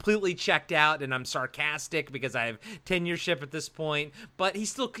I'm completely checked out and I'm sarcastic because I have tenureship at this point, but he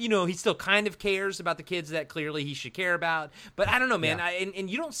still, you know, he still kind of cares about the kids that clearly he should care about. But I don't know, man. And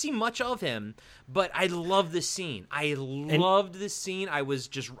you don't see much of him, but I love this scene. I loved this scene. I was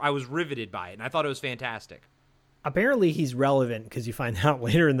riveted by it and I thought it was fantastic. Apparently he's relevant because you find out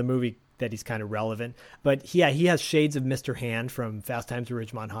later in the movie that he's kind of relevant, but he has shades of Mr. Hand from Fast Times at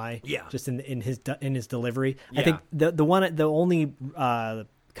Ridgemont High. Yeah, just in his delivery. Yeah. I think the only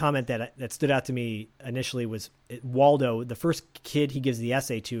comment that stood out to me initially was Waldo. The first kid he gives the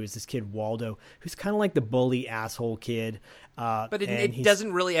essay to is this kid Waldo, who's kind of like the bully asshole kid. But it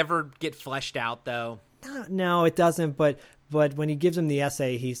doesn't really ever get fleshed out, though. No, it doesn't. But when he gives him the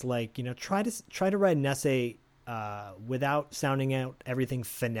essay, he's like, you know, try to write an essay without sounding out everything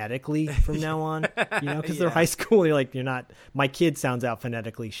phonetically from now on, because they're high school. You're not, my kid sounds out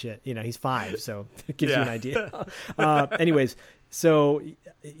phonetically shit. He's 5, so it gives you an idea. Anyways, so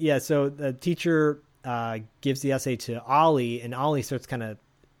the teacher gives the essay to Ollie, and Ollie starts kind of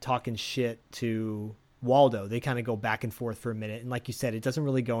talking shit to Waldo. They kind of go back and forth for a minute. And like you said, it doesn't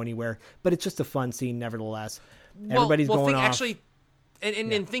really go anywhere, but it's just a fun scene nevertheless. Everybody's going off. Actually,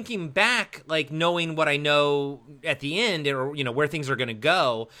 And thinking back, like knowing what I know at the end, or where things are going to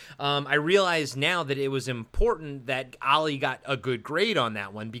go, I realize now that it was important that Ollie got a good grade on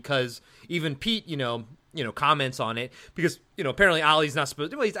that one, because even Pete, comments on it, because apparently Ollie's not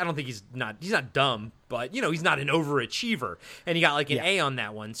supposed. Well, I don't think he's not dumb, but he's not an overachiever, and he got like an A on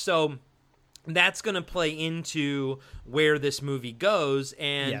that one. So that's going to play into where this movie goes.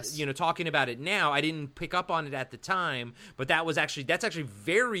 And, talking about it now, I didn't pick up on it at the time, but that's actually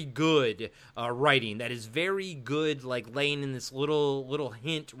very good writing. That is very good, like laying in this little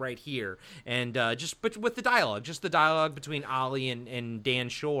hint right here. And but with the dialogue, just the dialogue between Ollie and Dan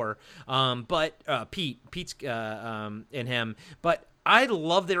Shore, but Pete's and him. But I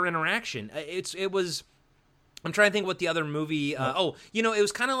love their interaction. I'm trying to think what the other movie. It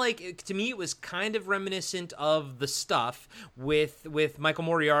was kind of like, to me, it was kind of reminiscent of The Stuff with Michael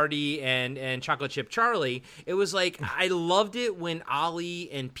Moriarty and Chocolate Chip Charlie. It was like, I loved it when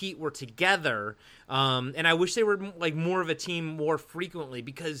Ollie and Pete were together. And I wish they were like more of a team more frequently,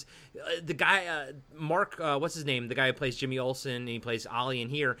 because the guy, Mark, what's his name? The guy who plays Jimmy Olsen, and he plays Ollie in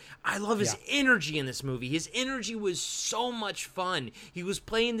here. I love his energy in this movie. His energy was so much fun. He was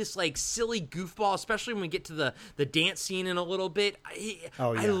playing this like silly goofball, especially when we get to the dance scene in a little bit.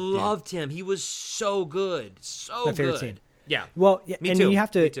 I loved him. He was so good. So my favorite good. Scene. Yeah. Well, Me and too.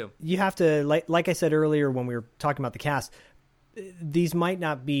 you have to like I said earlier when we were talking about the cast, these might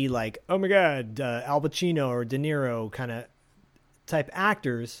not be like, oh my God, Al Pacino or De Niro kind of type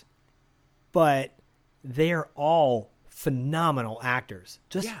actors, but they're all phenomenal actors.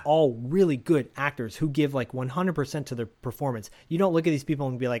 All really good actors who give like 100% to their performance. You don't look at these people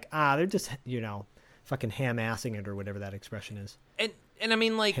and be like, they're just, fucking ham-assing it, or whatever that expression is. And I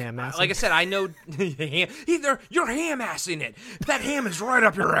mean, like I said, I know either you're ham-assing it. That ham is right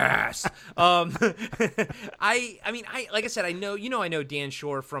up your ass. I mean, like I said, I know I know Dan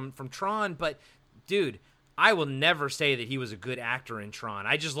Shore from Tron, but dude, I will never say that he was a good actor in Tron.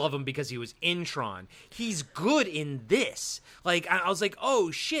 I just love him because he was in Tron. He's good in this. Like, I was like,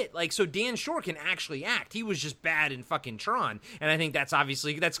 oh shit. Like, so Dan Shore can actually act. He was just bad in fucking Tron. And I think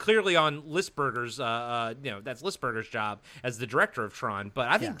that's clearly on Listberger's, that's Listberger's job as the director of Tron. But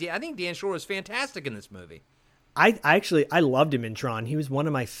I think Dan Shore was fantastic in this movie. I loved him in Tron. He was one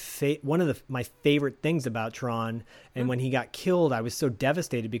of my my favorite things about Tron. And when he got killed, I was so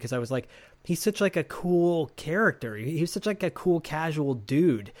devastated, because I was like, he's such like a cool character. He's such like a cool casual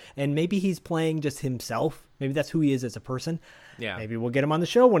dude. And maybe he's playing just himself. Maybe that's who he is as a person. Yeah. Maybe we'll get him on the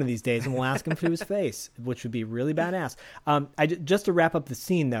show one of these days and we'll ask him to his face, which would be really badass. Just to wrap up the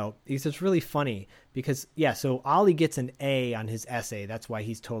scene though, it's really funny because so Ollie gets an A on his essay. That's why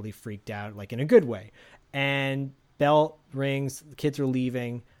he's totally freaked out, like in a good way. And bell rings, the kids are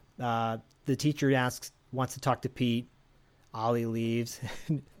leaving. The teacher wants to talk to Pete. Ollie leaves.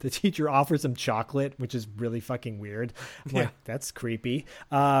 The teacher offers him chocolate, which is really fucking weird. I'm like, that's creepy.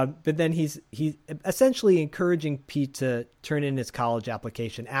 But then he's essentially encouraging Pete to turn in his college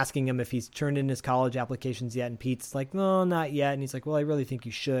application, asking him if he's turned in his college applications yet. And Pete's like, no, not yet. And he's like, well, I really think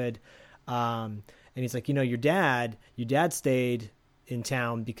you should. And he's like, your dad stayed in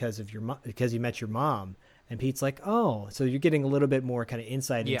town because he met your mom. And Pete's like, oh, so you're getting a little bit more kind of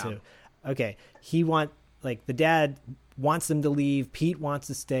insight into, okay, the dad wants them to leave. Pete wants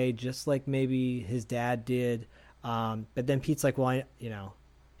to stay, just like maybe his dad did. But then Pete's like, well,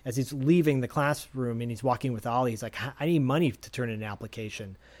 as he's leaving the classroom and he's walking with Ollie, he's like, I need money to turn in an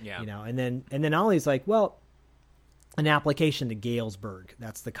application. Yeah. And then Ollie's like, well, an application to Galesburg.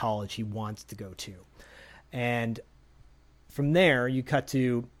 That's the college he wants to go to. And from there, you cut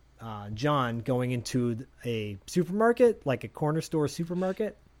to John going into a supermarket, like a corner store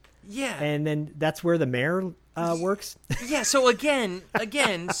supermarket. Yeah. And then that's where the mayor works. Yeah. So again,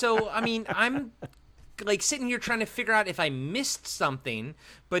 so, I mean, I'm like sitting here trying to figure out if I missed something,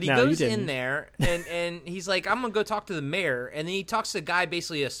 but he goes in there and he's like, I'm going to go talk to the mayor. And then he talks to a guy,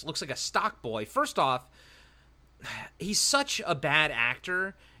 basically looks like a stock boy. First off, he's such a bad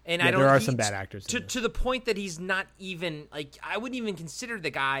actor. And there are some bad actors to the point that he's not even like, I wouldn't even consider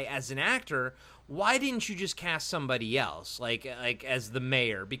the guy as an actor. Why didn't you just cast somebody else like as the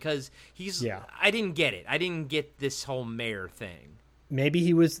mayor? Because I didn't get it. I didn't get this whole mayor thing. maybe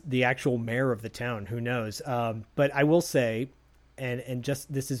he was the actual mayor of the town. Who knows? But I will say, and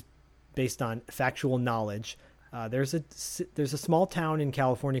just this is based on factual knowledge. There's a small town in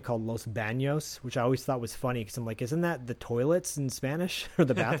California called Los Baños, which I always thought was funny because I'm like, isn't that the toilets in Spanish or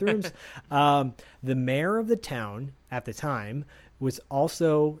the bathrooms? The mayor of the town at the time was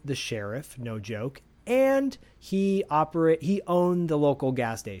also the sheriff, no joke, and he owned the local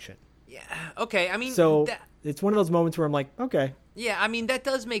gas station. Yeah. Okay. I mean, so it's one of those moments where I'm like, okay. Yeah. I mean, that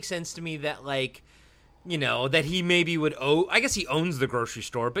does make sense to me that like, you know, that he maybe would owe, I guess he owns the grocery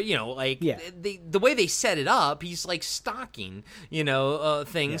store, but, you know, like, the way they set it up, he's, like, stocking, you know,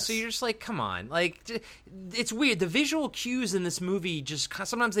 things, yes. So you're just like, come on, like, it's weird, the visual cues in this movie just,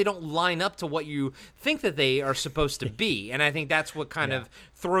 sometimes they don't line up to what you think that they are supposed to be, and I think that's what kind of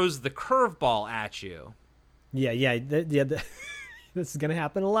throws the curveball at you. This is going to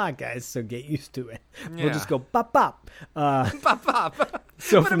happen a lot, guys, so get used to it. Yeah. We'll just go bop, bop. Bop, bop.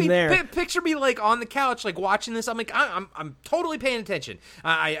 So from there... Picture me, like, on the couch, like, watching this. I'm like, I'm totally paying attention.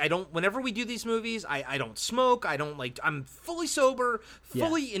 I don't... Whenever we do these movies, I don't smoke. I don't, like... I'm fully sober,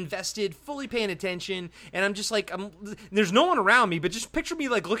 fully invested, fully paying attention, and I'm just, like... There's no one around me, but just picture me,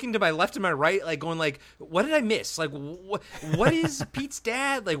 like, looking to my left and my right, like, going, like, what did I miss? Like, what is Pete's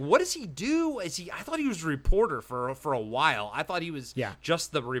dad? Like, what does he do? I thought he was a reporter for a while. I thought he was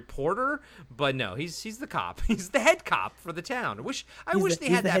just the reporter, but no, he's the cop. He's the head cop for the town. I wish they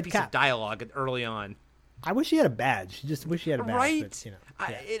had that piece of dialogue early on. I wish he had a badge. Just wish he had a badge. Right? But, you know,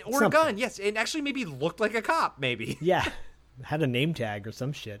 or a gun, yes. It actually maybe looked like a cop, maybe. Yeah. Had a name tag or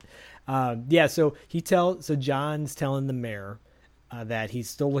some shit. So John's telling the mayor that he's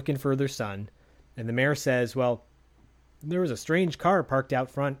still looking for their son. And the mayor says, well, there was a strange car parked out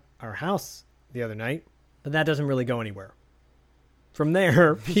front our house the other night, but that doesn't really go anywhere. From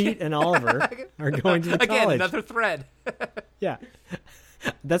there, Pete and Oliver are going to the college. Again, another thread. Yeah.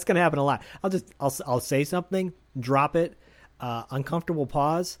 That's going to happen a lot. I'll say something, drop it, uncomfortable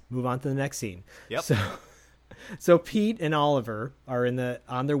pause, move on to the next scene. Yep. So Pete and Oliver are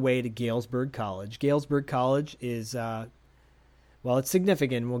on their way to Galesburg College. Galesburg College is it's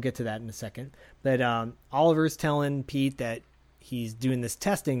significant. We'll get to that in a second. But Oliver's telling Pete that he's doing this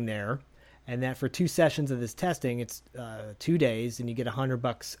testing there, and that for 2 sessions of this testing, it's 2 days, and you get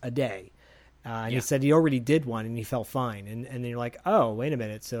 $100 a day. And he said he already did one, and he felt fine. And then you're like, oh, wait a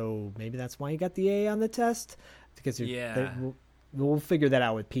minute. So maybe that's why you got the A on the test? Because we'll figure that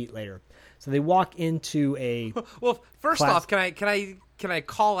out with Pete later. So they walk into a well. First off, can I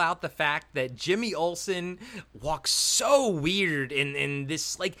call out the fact that Jimmy Olsen walks so weird in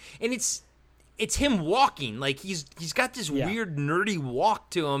this, like, and it's him walking, like he's got this weird nerdy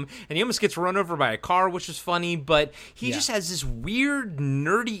walk to him, and he almost gets run over by a car, which is funny, but he just has this weird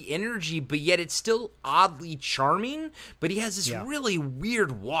nerdy energy, but yet it's still oddly charming, but he has this really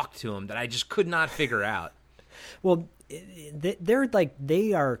weird walk to him that I just could not figure out. Well,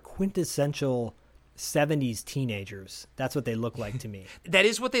 they are quintessential 70s teenagers. That's what they look like to me. That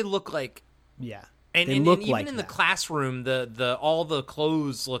is what they look like. Yeah. And even like in the classroom, all the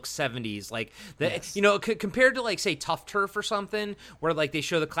clothes look 70s, like you know, compared to like say Tough Turf or something, where like they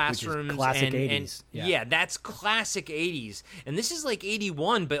show the classrooms, classic 80s. Yeah, that's classic 80s. And this is like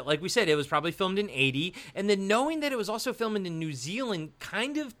 81, but like we said, it was probably filmed in 80. And then knowing that it was also filmed in New Zealand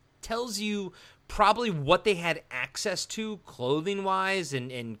kind of tells you probably what they had access to clothing wise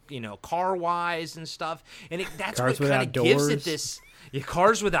and you know, car wise and stuff. And that's Cars what kind of gives it this. Yeah,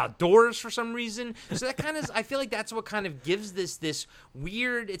 cars without doors for some reason. So that kind of, I feel like that's what kind of gives this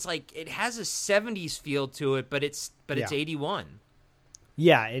weird. It's like it has a 70s feel to it, but it's 81.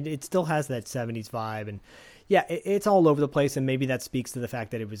 Yeah, it still has that 70s vibe, and it's all over the place. And maybe that speaks to the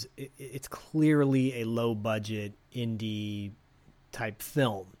fact that it's clearly a low budget indie type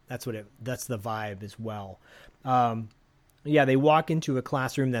film. That's the vibe as well. They walk into a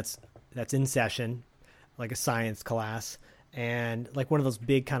classroom that's in session, like a science class. And like one of those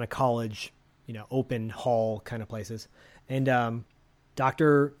big kind of college, you know, open hall kind of places. And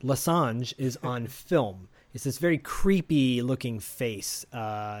Dr. Lessange is on film. It's this very creepy looking face.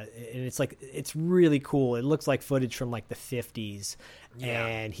 And it's really cool. It looks like footage from like the 50s. Yeah.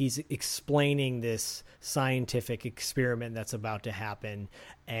 And he's explaining this scientific experiment that's about to happen.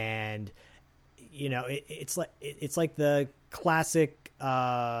 And, you know, it's like the classic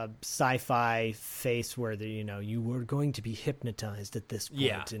sci-fi face where you were going to be hypnotized at this point.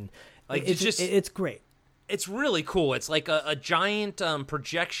 Yeah. And like it's great. It's really cool. It's like a giant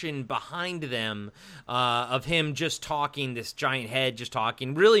projection behind them of him just talking, this giant head just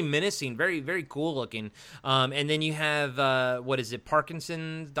talking, really menacing, very, very cool looking. And then you have, Dr.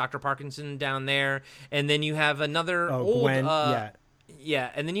 Parkinson down there. And then you have another Gwen,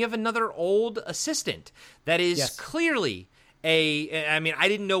 Yeah, and then you have another old assistant that is clearly I mean, I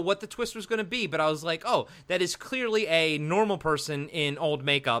didn't know what the twist was going to be, but I was like, oh, that is clearly a normal person in old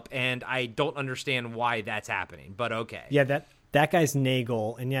makeup, and I don't understand why that's happening, but okay. Yeah, that guy's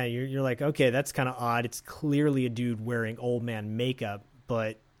Nagel, and yeah, you're like, okay, that's kind of odd. It's clearly a dude wearing old man makeup,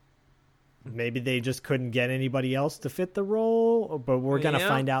 but maybe they just couldn't get anybody else to fit the role, but we're going to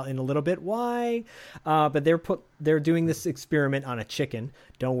find out in a little bit why. But they're doing this experiment on a chicken.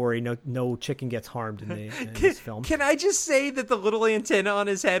 Don't worry, no chicken gets harmed in this film. Can I just say that the little antenna on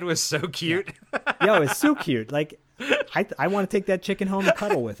his head was so cute? Yeah, it was so cute. Like, I want to take that chicken home and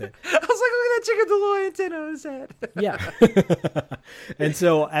cuddle with it. I was like, look at that chicken with the little antenna on his head. Yeah. And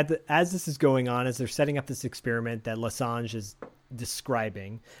so as this is going on, as they're setting up this experiment that Lessange is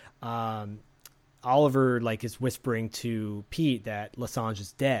describing, Oliver like is whispering to Pete that Lessange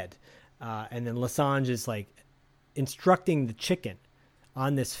is dead, and then Lessange is like instructing the chicken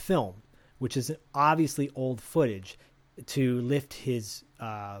on this film, which is obviously old footage, to lift his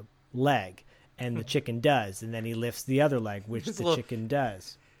leg, and the chicken does, and then he lifts the other leg, which the chicken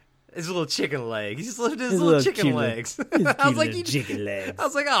does. His little chicken leg. He just lifted his little chicken legs. I was like, chicken legs. I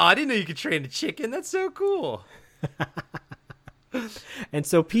was like, oh, I didn't know you could train a chicken. That's so cool. And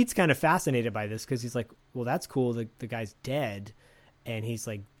so Pete's kind of fascinated by this because he's like, well, that's cool. The guy's dead, and he's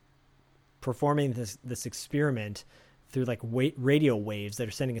like performing this experiment through like radio waves that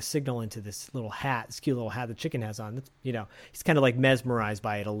are sending a signal into this cute little hat the chicken has on. He's kind of like mesmerized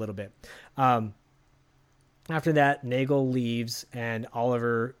by it a little bit. After that, Nagel leaves, and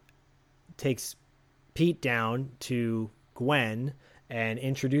Oliver takes Pete down to Gwen and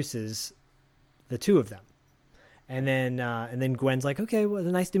introduces the two of them. And then Gwen's like, okay, well,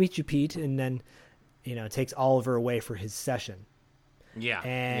 nice to meet you, Pete. And then, takes Oliver away for his session. Yeah.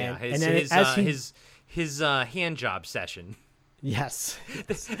 His hand job session. Yes.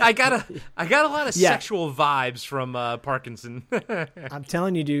 I got a lot of sexual vibes from Parkinson. I'm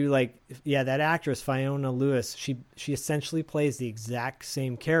telling you, dude, that actress, Fiona Lewis, she essentially plays the exact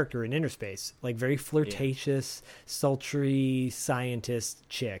same character in Interspace, like very flirtatious, sultry scientist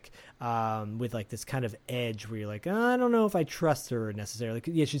chick, with like this kind of edge where you're like, oh, I don't know if I trust her necessarily.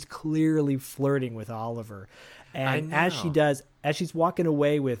 Yeah, she's clearly flirting with Oliver. And as she's walking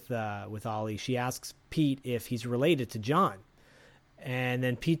away with Ollie, she asks Pete if he's related to John. And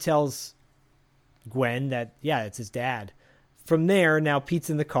then Pete tells Gwen that, it's his dad. From there, now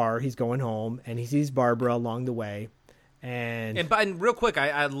Pete's in the car. He's going home, and he sees Barbara along the way. And real quick,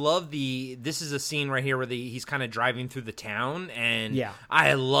 I love this is a scene right here where he's kind of driving through the town, and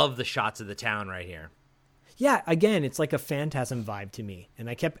I love the shots of the town right here. Yeah, again, it's like a Phantasm vibe to me. And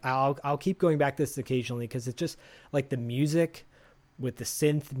I'll keep going back to this occasionally because it's just like the music with the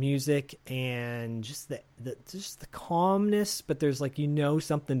synth music and just the calmness, but there's like,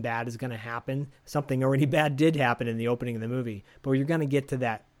 something bad is going to happen. Something already bad did happen in the opening of the movie, but you're going to get to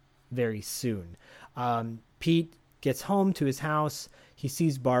that very soon. Pete gets home to his house. He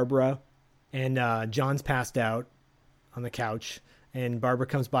sees Barbara, and John's passed out on the couch, and Barbara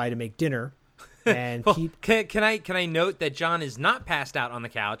comes by to make dinner. And can I note that John is not passed out on the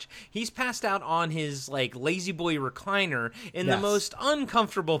couch? He's passed out on his like lazy boy recliner in the most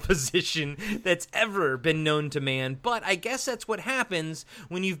uncomfortable position that's ever been known to man. But I guess that's what happens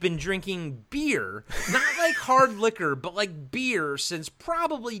when you've been drinking beer, not like hard liquor, but like beer since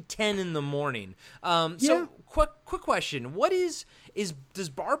probably 10 in the morning. So quick question: does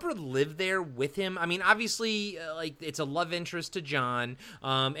Barbara live there with him? I mean, obviously, it's a love interest to John,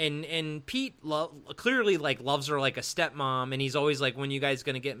 and Pete clearly loves her like a stepmom, and he's always like, when you guys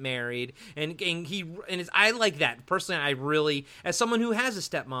gonna get married? I like that personally. I really, as someone who has a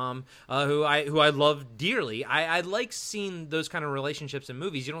stepmom, who I love dearly, I like seeing those kind of relationships in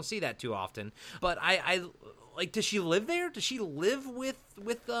movies. You don't see that too often, but I does she live there? Does she live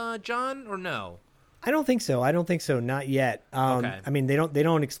with John or no? I don't think so. Not yet. Okay. I mean, they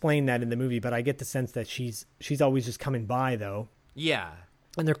don't explain that in the movie, but I get the sense that she's always just coming by though. Yeah.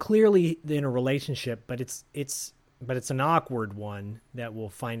 And they're clearly in a relationship, but it's an awkward one that we'll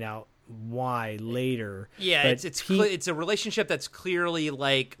find out why later. Yeah, but it's a relationship that's clearly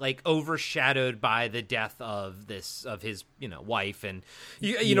like overshadowed by the death of his wife, and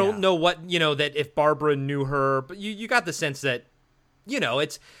you don't know what that if Barbara knew her, but you got the sense that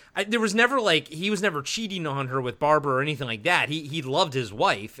there was never he was never cheating on her with Barbara or anything like that. He loved his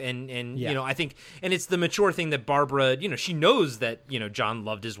wife, and I think, and it's the mature thing that Barbara, she knows that John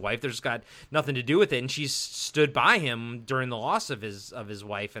loved his wife. There's got nothing to do with it, and she's stood by him during the loss of his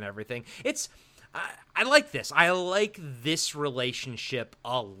wife and everything. I like this. I like this relationship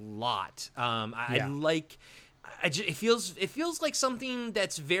a lot. I like it feels like something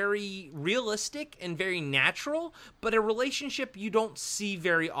that's very realistic and very natural, but a relationship you don't see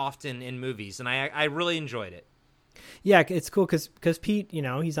very often in movies, and I really enjoyed it. Yeah, it's cool because Pete,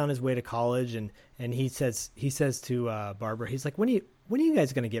 he's on his way to college, and he says to Barbara, he's like, when are you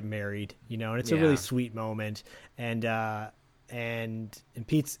guys going to get married? And it's a really sweet moment, and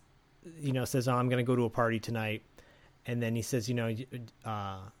Pete's says, oh, I'm going to go to a party tonight, and then he says,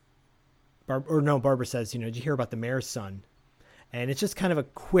 Barbara says, did you hear about the mayor's son? And it's just kind of a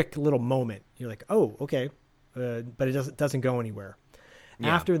quick little moment. You're like, oh, okay. But it doesn't go anywhere.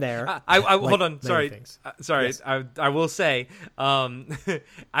 Yeah. After there, hold on. Sorry. Yes. I will say,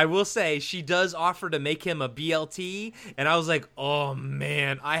 she does offer to make him a BLT. And I was like, oh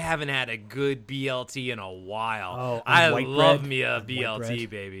man, I haven't had a good BLT in a while. Oh, I love me a BLT,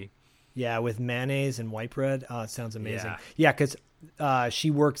 baby. Yeah. With mayonnaise and white bread. Oh, it sounds amazing. Yeah. Cause she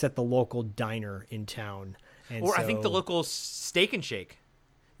works at the local diner in town. And I think the local Steak and Shake.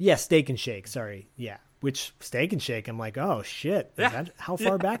 Yeah, Steak and Shake. Sorry. Yeah. Which Steak and Shake, I'm like, oh shit. Is that how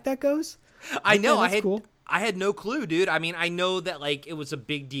far back that goes? I know. Cool. I had no clue, dude. I mean, I know that it was a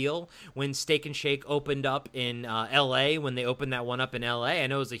big deal when Steak and Shake opened up in LA, when they opened that one up in LA. I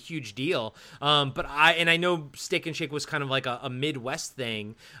know it was a huge deal. But I know Steak and Shake was kind of like a Midwest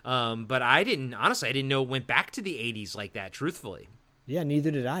thing. But I didn't know it went back to the 80s like that, truthfully. Yeah, neither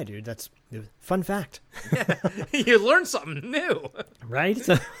did I, dude. That's a fun fact. You learned something new. Right?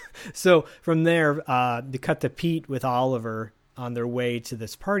 So from there, they cut to Pete with Oliver on their way to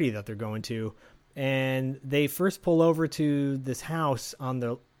this party that they're going to. And they first pull over to this house on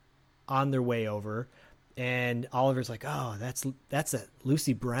their way over. And Oliver's like, oh, that's a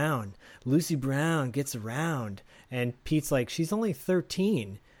Lucy Brown. Lucy Brown gets around. And Pete's like, she's only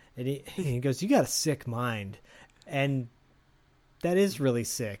 13. And he goes, you got a sick mind. And that is really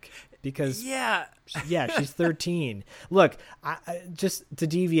sick because she's 13. Look, I just to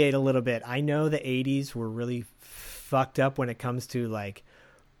deviate a little bit, I know the 80s were really fucked up when it comes to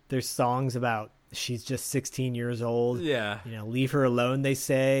there's songs about she's just 16 years old. Yeah. Leave her alone, they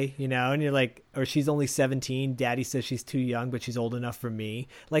say, and you're like, or she's only 17. Daddy says she's too young, but she's old enough for me.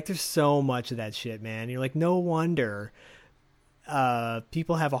 There's so much of that shit, man. You're like, no wonder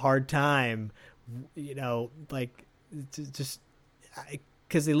people have a hard time, just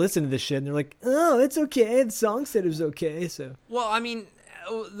because they listen to this shit and they're like, oh, it's okay. The song said it was okay. So, well, I mean,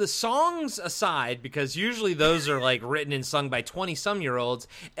 the songs aside, because usually those are written and sung by 20-some-year-olds,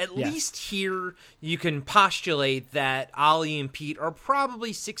 at least here you can postulate that Ollie and Pete are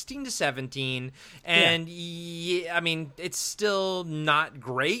probably 16 to 17. And I mean, it's still not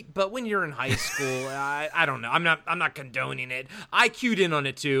great, but when you're in high school, I don't know. I'm not condoning it. I cued in on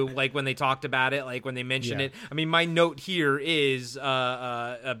it too, when they talked about it, when they mentioned it. I mean, my note here is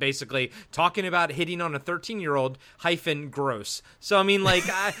basically talking about hitting on a 13-year-old - gross. So, I mean,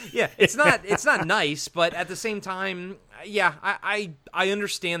 it's not nice, but at the same time, I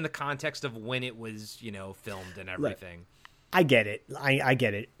understand the context of when it was, filmed and everything. I get it. I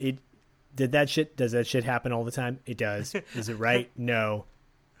get it. Does that shit happen all the time? It does. Is it right? No.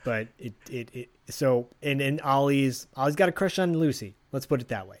 But so Ollie's got a crush on Lucy. Let's put it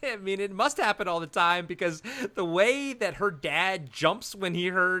that way. I mean, it must happen all the time because the way that her dad jumps when he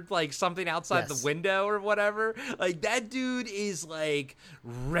heard something outside the window or whatever, that dude is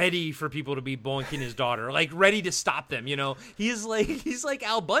ready for people to be boinking his daughter, ready to stop them. He's like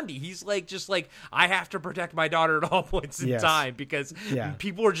Al Bundy. He's I have to protect my daughter at all points in time because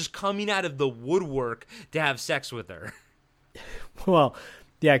people are just coming out of the woodwork to have sex with her. Well,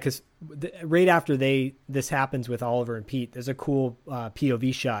 yeah, because right after this happens with Oliver and Pete, there's a cool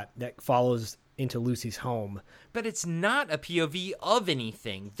POV shot that follows into Lucy's home. But it's not a POV of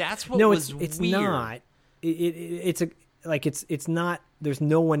anything. That's what was weird. No, it's not. It's not. There's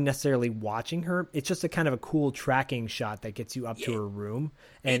no one necessarily watching her. It's just a kind of a cool tracking shot that gets you up to her room,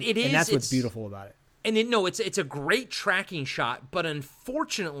 and that's what's beautiful about it. And it's a great tracking shot, but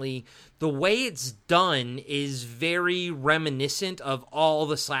unfortunately, the way it's done is very reminiscent of all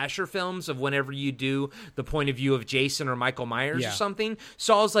the slasher films of whenever you do the point of view of Jason or Michael Myers or something.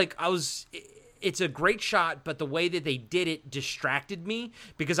 So I was it's a great shot, but the way that they did it distracted me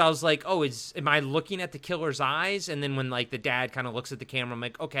because I was like, oh, am I looking at the killer's eyes? And then when the dad kind of looks at the camera, I'm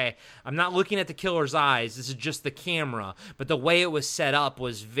like, okay, I'm not looking at the killer's eyes. This is just the camera. But the way it was set up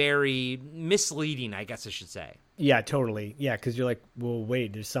was very misleading, I guess I should say. Yeah, totally. Yeah, because you're like, well,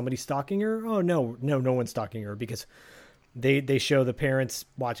 wait, is somebody stalking her? Oh, no one's stalking her because they show the parents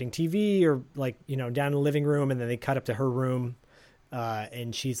watching TV or down in the living room, and then they cut up to her room.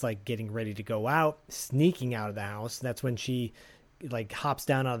 And she's getting ready to go out, sneaking out of the house. That's when she like hops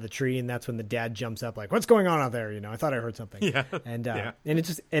down out of the tree, and that's when the dad jumps up like, what's going on out there? I thought I heard something. Yeah. And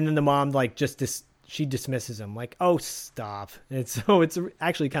and then the mom like she dismisses him like, oh, stop. And it's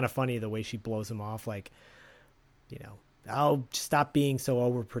actually kind of funny the way she blows him off, like, I'll stop being so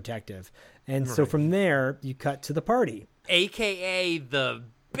overprotective. And so from there you cut to the party, AKA the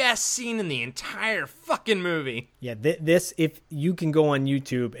best scene in the entire fucking movie. Yeah, this, if you can go on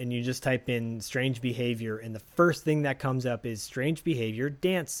YouTube and you just type in strange behavior, and the first thing that comes up is strange behavior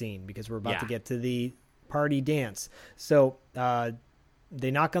dance scene, because we're about to get to the party dance. So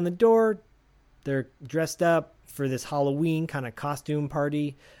they knock on the door. They're dressed up for this Halloween kind of costume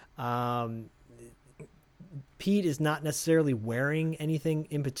party. Pete is not necessarily wearing anything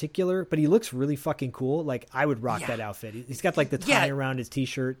in particular, but he looks really fucking cool. Like, I would rock that outfit. He's got like the tie around his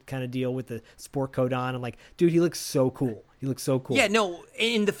t-shirt kind of deal with the sport coat on. I'm like, dude, he looks so cool. Yeah, no,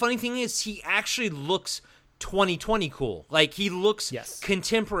 and the funny thing is he actually looks 2020 cool. Like, he looks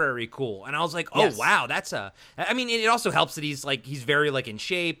contemporary cool. And I was like, oh, wow, I mean, it also helps that he's very like in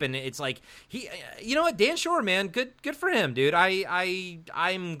shape, and it's like you know what, Dan Shore, man, good for him, dude. I'm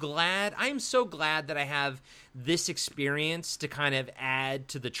so glad that I have this experience to kind of add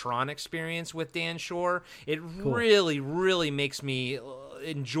to the Tron experience with Dan Shore. It really, really makes me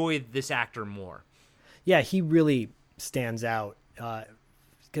enjoy this actor more. Yeah, he really stands out.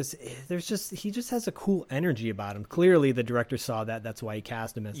 Because he just has a cool energy about him. Clearly, the director saw that. That's why he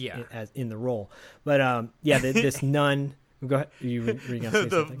cast him as in the role. But this nun. Go ahead. You were gonna say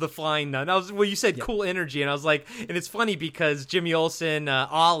something? The flying nun. You said cool energy, and I was like, and it's funny because Jimmy Olsen,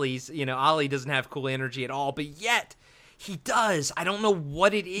 Ollie doesn't have cool energy at all, but yet he does. I don't know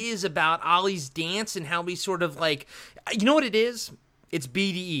what it is about Ollie's dance and how he sort of like, you know what it is? It's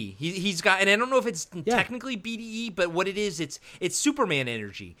BDE. He's got, and I don't know if it's technically BDE, but what it is, it's Superman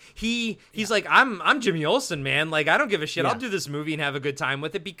energy. He's like, I'm Jimmy Olsen, man. Like, I don't give a shit. I'll do this movie and have a good time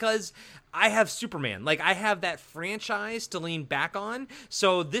with it because I have Superman. Like, I have that franchise to lean back on.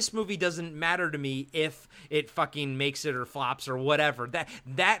 So this movie doesn't matter to me if it fucking makes it or flops or whatever.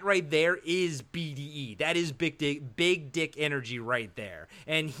 That right there is BDE. That is big dick energy right there.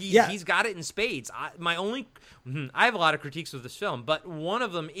 And he's got it in spades. I have a lot of critiques of this film, but one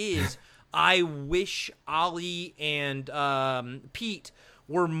of them is I wish Ollie and Pete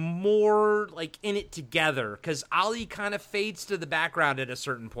were more like in it together, because Ollie kind of fades to the background at a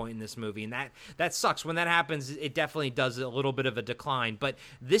certain point in this movie, and that sucks. When that happens, it definitely does a little bit of a decline. But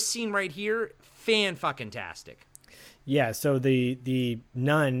this scene right here, fan-fucking-tastic. Yeah, so the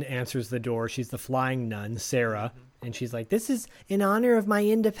nun answers the door. She's the flying nun, Sarah, and she's like, "This is in honor of my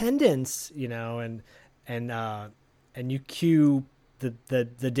independence," and you cue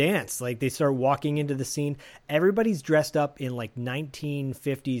the dance. Like, they start walking into the scene. Everybody's dressed up in like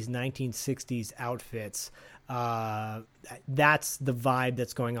 1950s, 1960s outfits. That's the vibe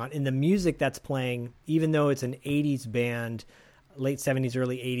that's going on. And the music that's playing, even though it's an 80s band, late 70s,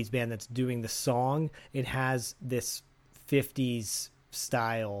 early 80s band that's doing the song, it has this 50s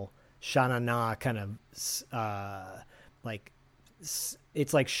style Sha-Na Na kind of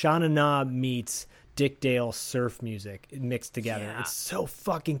it's like Sha-Na Na meets Dick Dale surf music mixed together. Yeah. It's so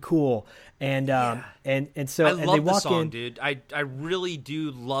fucking cool. And so I love the song, dude. I really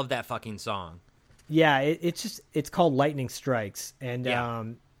do love that fucking song. Yeah, it's called Lightning Strikes,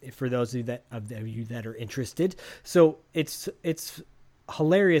 and for those of you that are interested, so it's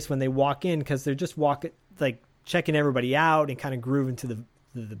hilarious when they walk in, because they're just like checking everybody out and kind of grooving to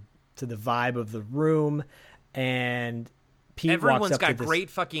the vibe of the room, and Pete everyone's got great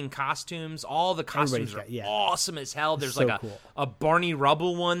fucking costumes. All the costumes are awesome as hell. There's so like a Barney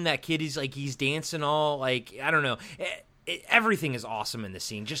Rubble one. That kid is like, he's dancing all like, I don't know. Everything is awesome in the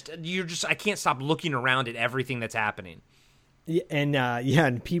scene. I can't stop looking around at everything that's happening. Yeah,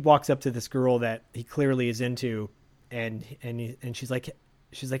 and Pete walks up to this girl that he clearly is into, and she's like,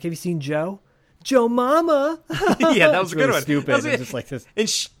 have you seen Joe Mama? Yeah, that was a good one. Stupid. It's just like this. And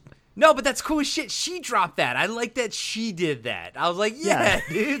no, but that's cool as shit. She dropped that. I like that she did that. I was like,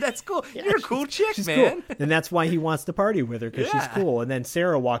 dude, that's cool. Yeah, you're a cool chick, man. Cool. And that's why he wants to party with her, because she's cool. And then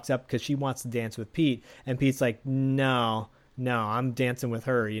Sarah walks up because she wants to dance with Pete. And Pete's like, no, I'm dancing with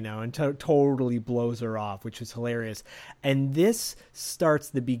her, and totally blows her off, which was hilarious. And this starts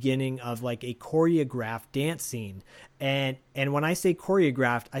the beginning of like a choreographed dance scene. And when I say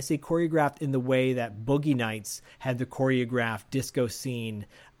choreographed, I say choreographed in the way that Boogie Nights had the choreographed disco scene,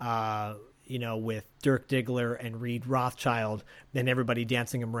 with Dirk Diggler and Reed Rothschild and everybody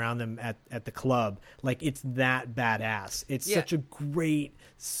dancing around them at the club. Like, it's that badass. It's such a great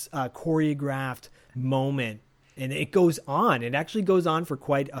choreographed moment. And it goes on. It actually goes on for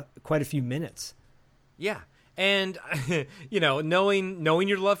quite a few minutes. Yeah. And, knowing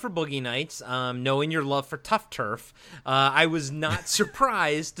your love for Boogie Nights, knowing your love for Tough Turf, I was not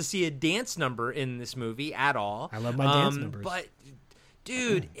surprised to see a dance number in this movie at all. I love my dance numbers. But,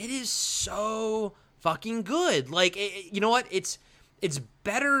 dude, it is so fucking good. Like, you know what? It's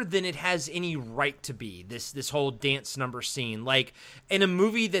better than it has any right to be, this whole dance number scene. Like, in a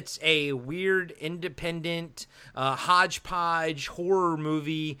movie that's a weird, independent, hodgepodge horror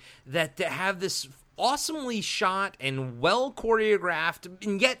movie that have this awesomely shot and well choreographed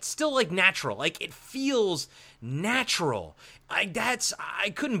and yet still like natural. Like, it feels natural.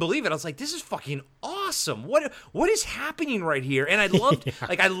 I couldn't believe it. I was like, this is fucking awesome. What is happening right here? And I loved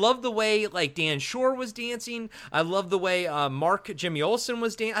I loved the way like Dan Shore was dancing. I loved the way Mark Jimmy Olsen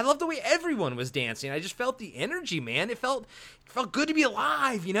was dancing. I loved the way everyone was dancing. I just felt the energy, man. It felt good to be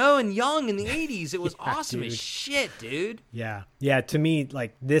alive, and young in the 80s. It was awesome as shit, dude. Yeah. Yeah, to me,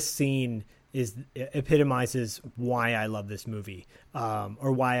 like, this scene epitomizes why I love this movie,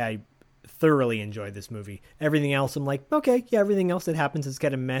 or why I thoroughly enjoy this movie. Everything else, I'm like, okay, yeah, everything else that happens is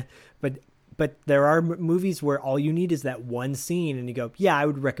kind of meh, but there are movies where all you need is that one scene, and you go, yeah, I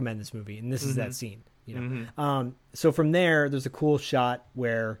would recommend this movie, and this is that scene, So from there's a cool shot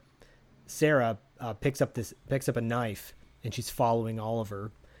where Sarah picks up a knife, and she's following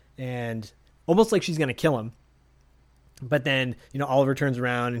Oliver, and almost like she's gonna kill him. But then, Oliver turns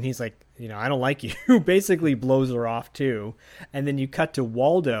around and he's like, I don't like you. Basically blows her off too. And then you cut to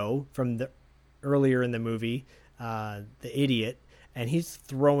Waldo from earlier in the movie, the idiot, and he's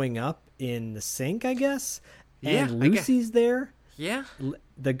throwing up in the sink, I guess. And Lucy's there. Yeah.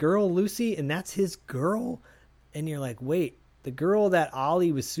 The girl Lucy, and that's his girl. And you're like, wait, the girl that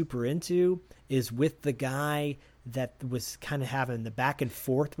Ollie was super into is with the guy that was kind of having the back and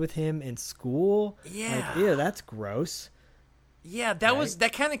forth with him in school. Yeah. Like, that's gross. Yeah,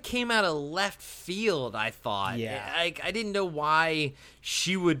 that kind of came out of left field, I thought. Yeah. I didn't know why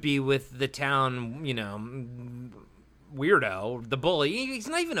she would be with the town, weirdo, the bully. He's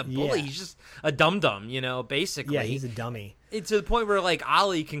not even a bully. Yeah. He's just a dum-dum, basically. Yeah, he's a dummy. It's to the point where, like,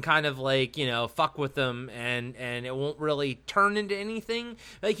 Ollie can kind of, like, fuck with him and it won't really turn into anything.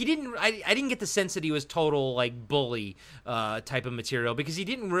 Like, I didn't get the sense that he was total, like, bully type of material, because he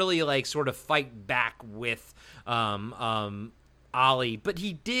didn't really, like, sort of fight back with Ollie, but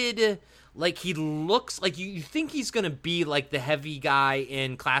he did. Like, he looks like you think he's going to be like the heavy guy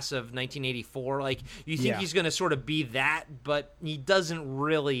in Class of 1984. Like, you think he's going to sort of be that, but he doesn't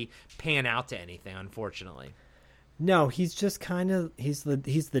really pan out to anything, unfortunately. No, he's just kind of he's the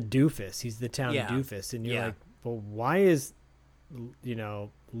doofus. He's the town doofus, and you're like, well, why is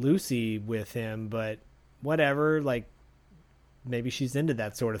Lucy with him? But whatever, like, maybe she's into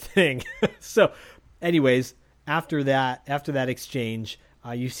that sort of thing. So, anyways, after that exchange,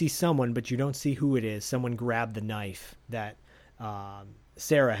 you see someone, but you don't see who it is. Someone grabbed the knife that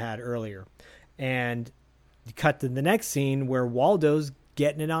Sarah had earlier, and you cut to the next scene where Waldo's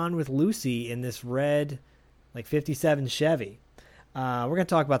getting it on with Lucy in this red, like, 57 Chevy. We're going to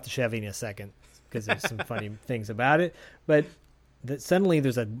talk about the Chevy in a second, because there's some funny things about it. But suddenly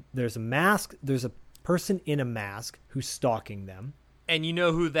there's a mask. There's a person in a mask who's stalking them. And you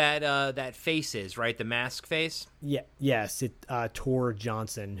know who that face is, right? The mask face? Yeah. Yes. Tor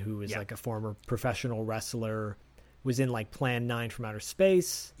Johnson, who is like a former professional wrestler, was in like Plan 9 from Outer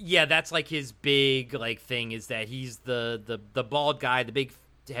Space. Yeah, that's like his big like thing, is that he's the bald guy, the big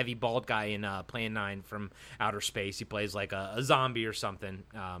heavy bald guy in Plan 9 from Outer Space. He plays like a zombie or something.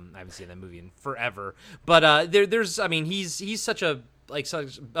 I haven't seen that movie in forever. But he's such a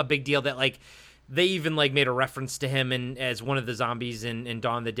big deal that, like, they even like made a reference to him as one of the zombies in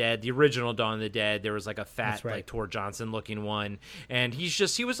Dawn of the Dead, the original Dawn of the Dead. There was like a fat, like, Tor Johnson looking one, and he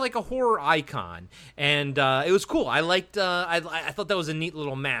was like a horror icon, and it was cool. I liked. I thought that was a neat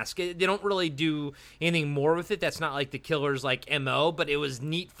little mask. They don't really do anything more with it. That's not like the killer's like MO, but it was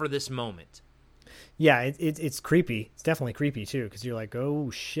neat for this moment. Yeah, it's creepy. It's definitely creepy too, because you're like, oh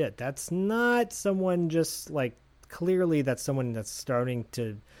shit, that's not someone just like. Clearly that's someone that's starting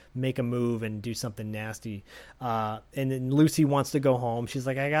to make a move and do something nasty. And then Lucy wants to go home. She's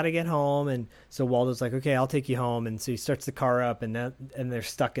like, I got to get home. And so Waldo's like, okay, I'll take you home. And so he starts the car up, and they're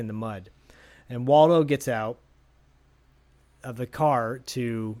stuck in the mud. And Waldo gets out of the car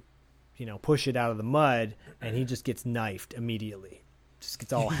to, push it out of the mud, and he just gets knifed immediately. Just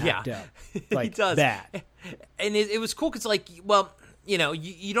gets all hacked up. Like, he does. That. And it was cool because, like, well,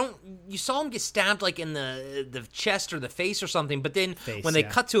 you saw him get stabbed like in the chest or the face or something, but then when they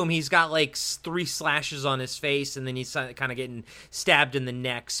cut to him, he's got like 3 slashes on his face, and then he's kind of getting stabbed in the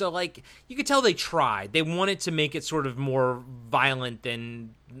neck. So, like, you could tell they tried. They wanted to make it sort of more violent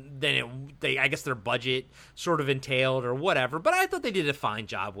than I guess their budget sort of entailed or whatever. But I thought they did a fine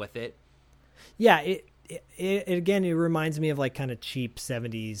job with it. Yeah, it again, it reminds me of like kind of cheap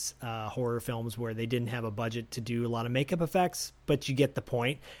 70s horror films where they didn't have a budget to do a lot of makeup effects, but you get the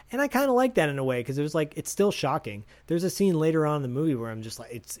point. And I kind of like that in a way, because it was like, it's still shocking. There's a scene later on in the movie where I'm just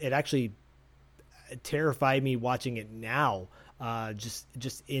like, it actually terrified me watching it now, just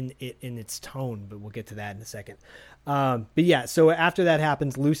in its tone, but we'll get to that in a second. But yeah, so after that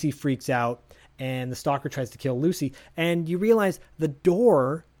happens, Lucy freaks out and the stalker tries to kill Lucy, and you realize the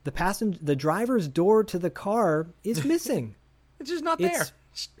driver's door to the car is missing. It's just not there.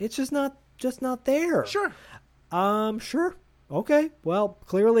 It's just not there. Sure. Sure. Okay. Well,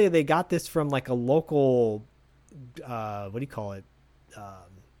 clearly they got this from like a local, what do you call it?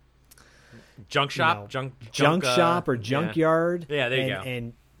 Junk shop, junk shop or junkyard. Yeah, there you go.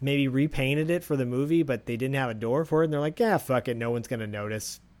 And maybe repainted it for the movie, but they didn't have a door for it. And they're like, yeah, fuck it. No one's going to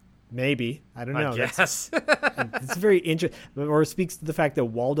notice. Maybe. I don't know. Yes. It's very interesting. Or speaks to the fact that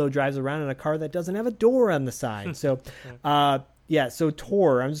Waldo drives around in a car that doesn't have a door on the side. So, yeah. So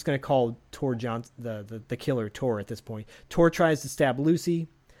Tor, I'm just going to call Tor Johnson, the killer Tor at this point. Tor tries to stab Lucy.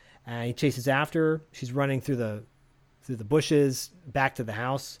 He chases after her. She's running through the bushes back to the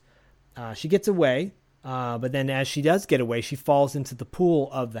house. She gets away. But then as she does get away, she falls into the pool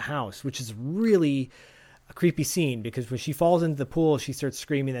of the house, which is really a creepy scene, because when she falls into the pool, she starts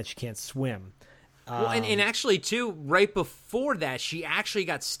screaming that she can't swim. Well, and actually, too, right before that, she actually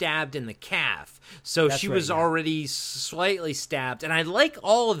got stabbed in the calf. So she was already slightly stabbed. And I like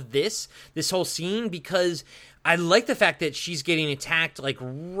all of this whole scene, because I like the fact that she's getting attacked like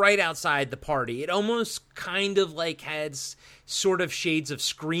right outside the party. It almost kind of like has sort of shades of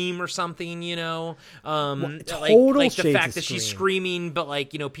Scream or something, you know? Like the fact that she's screaming, but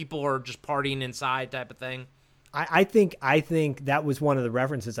like, you know, people are just partying inside type of thing. I think that was one of the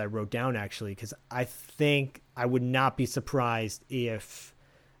references I wrote down, actually, because I think I would not be surprised if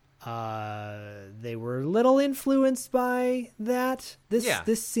they were a little influenced by this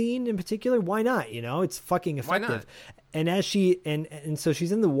scene in particular. Why not? You know, it's fucking effective. Why not? And as she and so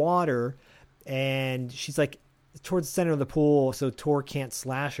she's in the water, and she's like towards the center of the pool, so Tor can't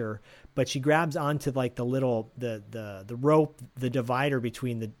slash her. But she grabs onto like the little the rope, the divider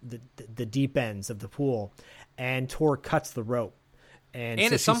between the deep ends of the pool, and Tor cuts the rope. And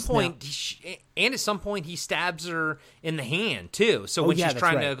so at some point, he stabs her in the hand too. So when she's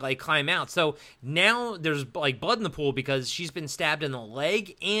trying to like climb out, so now there's like blood in the pool because she's been stabbed in the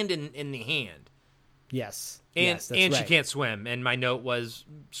leg and in the hand. Yes, and she can't swim. And my note was,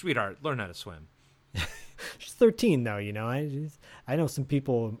 "Sweetheart, learn how to swim." She's 13 though, you know. I know some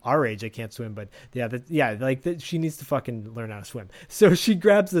people our age that can't swim, but she needs to fucking learn how to swim. So she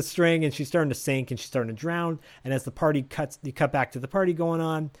grabs the string and she's starting to sink and she's starting to drown. And as the party you cut back to the party going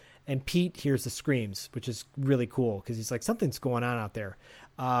on, and Pete hears the screams, which is really cool because he's like, something's going on out there.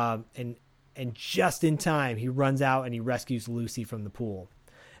 And just in time, he runs out and he rescues Lucy from the pool.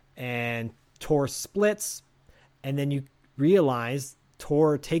 And Tor splits, and then you realize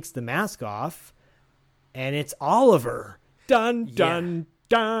Tor takes the mask off. And it's Oliver. Dun, dun,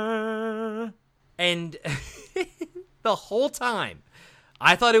 dun. And the whole time,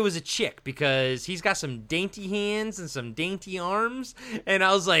 I thought it was a chick because he's got some dainty hands and some dainty arms. And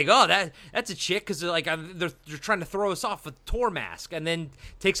I was like, oh, that's a chick, because they're trying to throw us off with Tor mask. And then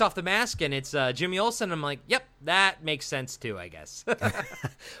takes off the mask, and it's Jimmy Olsen. I'm like, yep, that makes sense too, I guess.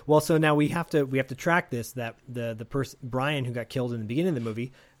 Well, so now we have to track this, that the person, Brian, who got killed in the beginning of the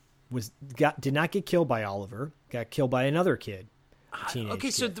movie, did not get killed by Oliver, got killed by another kid.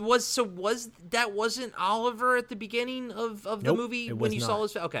 Okay, so that wasn't Oliver at the beginning of the movie when you saw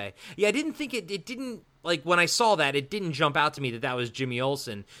his? Okay, yeah, I didn't think it didn't, like, when I saw that, it didn't jump out to me that was Jimmy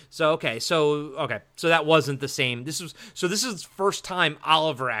Olsen. So so that wasn't the same. This is the first time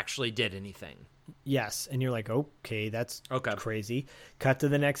Oliver actually did anything. Yes, and you're like, okay, that's crazy. Cut to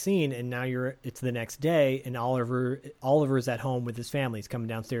the next scene, and now it's the next day, and Oliver's at home with his family. He's coming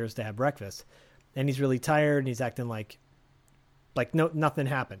downstairs to have breakfast, and he's really tired, and he's acting like no, nothing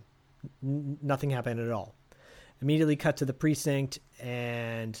happened. Nothing happened at all. Immediately cut to the precinct,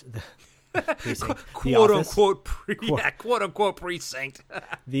 and the precinct, quote unquote precinct.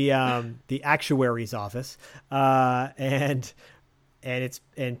 the actuary's office, and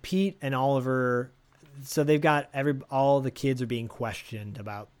Pete and Oliver, so they've got all the kids are being questioned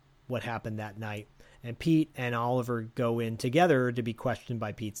about what happened that night. And Pete and Oliver go in together to be questioned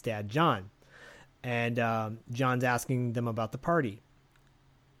by Pete's dad, John. And John's asking them about the party.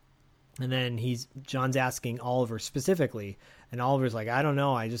 And then John's asking Oliver specifically. And Oliver's like, I don't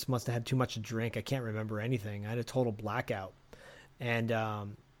know. I just must have had too much to drink. I can't remember anything. I had a total blackout. And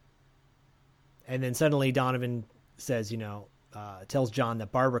then suddenly Donovan says, tells John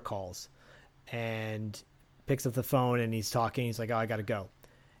that Barbara calls, and picks up the phone, and he's talking. He's like, "Oh, I got to go."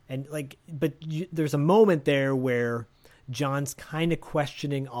 And there's a moment there where John's kind of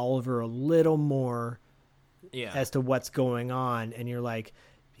questioning Oliver a little more as to what's going on. And you're like,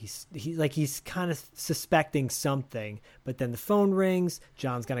 he's kind of suspecting something, but then the phone rings.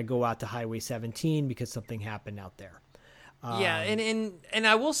 John's going to go out to Highway 17 because something happened out there. And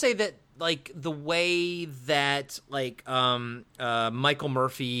I will say that, like, the way that, like, Michael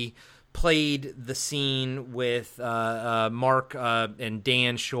Murphy played the scene with Mark and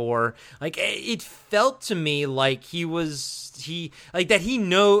Dan Shore, like, it felt to me like he's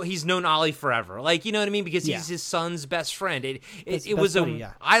known Ollie forever, like, you know what I mean, because he's his son's best friend.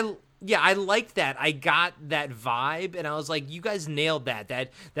 I liked that. I got that vibe, and I was like, you guys nailed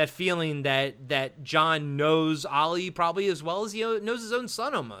that feeling that John knows Ollie probably as well as he knows his own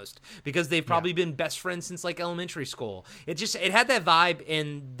son, almost, because they've probably been best friends since, like, elementary school. It had that vibe,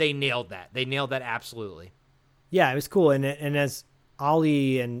 and they nailed that. They nailed that absolutely. Yeah, it was cool. And as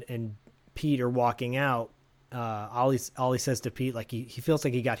Ollie and Pete are walking out, Ollie says to Pete, like, he feels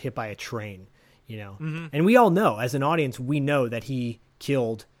like he got hit by a train, Mm-hmm. And we all know, as an audience, we know that he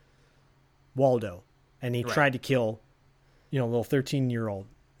killed Waldo, and he tried to kill, little 13-year-old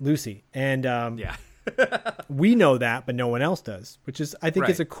Lucy. And we know that, but no one else does, which is, I think,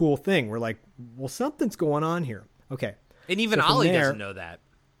 is a cool thing. We're like, well, something's going on here. Okay. And even Ollie doesn't know that.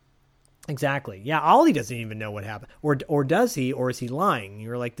 Exactly. Yeah, Ollie doesn't even know what happened. Or does he, or is he lying?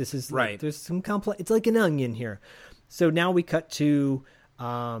 You're like, this is right. There's some complex, it's like an onion here. So now we cut to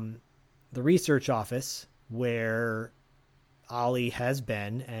the research office where Ollie has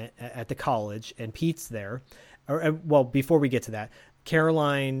been at the college, and Pete's there. Well, before we get to that,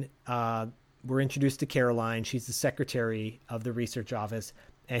 Caroline, we're introduced to Caroline. She's the secretary of the research office,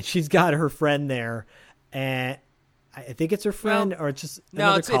 and she's got her friend there. And I think it's her friend, or it's just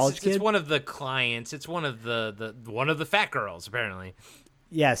another college kid. It's one of the clients. It's one of the fat girls, apparently.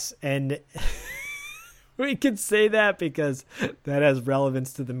 Yes, and we can say that because that has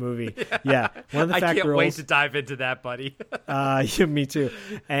relevance to the movie. Yeah, one of the fat girls. I can't wait to dive into that, buddy. Yeah, me too.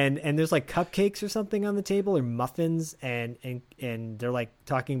 And there's like cupcakes or something on the table, or muffins, and they're like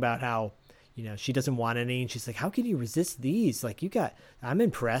talking about how, she doesn't want any, and she's like, "How can you resist these? Like, I'm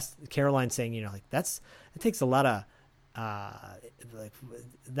impressed." Caroline's saying, it takes a lot of,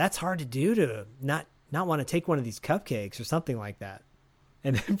 that's hard to do, to not want to take one of these cupcakes or something like that.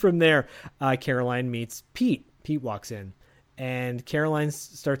 And then from there, Caroline meets Pete. Pete walks in, and Caroline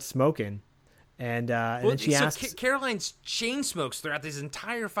starts smoking, and then she asks. Caroline's chain smokes throughout this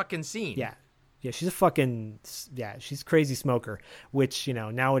entire fucking scene. Yeah, she's she's a crazy smoker. Which,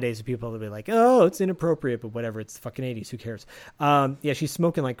 nowadays people will be like, oh, it's inappropriate, but whatever. It's the fucking 80s. Who cares? She's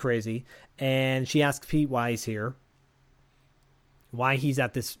smoking like crazy, and she asks Pete why he's here, why he's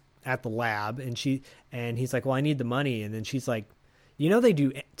at the lab, and he's like, well, I need the money, and then she's like, they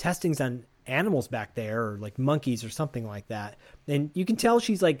do testings on animals back there, or like monkeys or something like that. And you can tell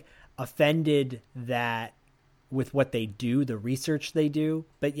she's like offended that with what they do, the research they do,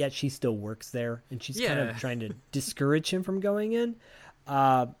 but yet she still works there, and she's kind of trying to discourage him from going in.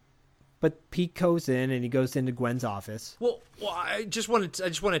 But Pete goes in, and he goes into Gwen's office. Well, I just want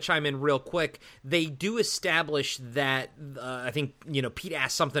to chime in real quick. They do establish that I think Pete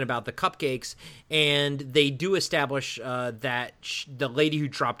asked something about the cupcakes, and they do establish that the lady who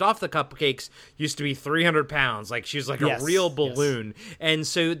dropped off the cupcakes used to be 300 pounds. Like, she was like a real balloon, and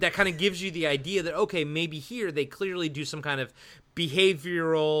so that kind of gives you the idea that, okay, maybe here they clearly do some kind of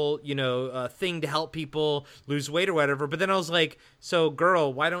behavioral, thing to help people lose weight or whatever. But then I was like, so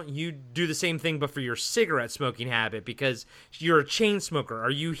girl, why don't you do the same thing but for your cigarette smoking habit, because you're a chain smoker?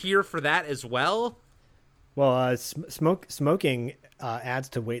 Are you here for that as well? Well, smoking adds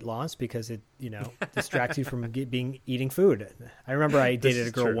to weight loss because it, distracts you from eating food. I remember I dated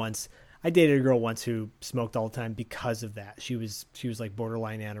a girl once. I dated a girl once who smoked all the time because of that. She was like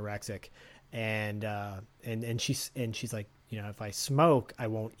borderline anorexic, and she's like, if I smoke, I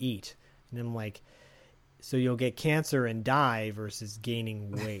won't eat. And I'm like, so you'll get cancer and die versus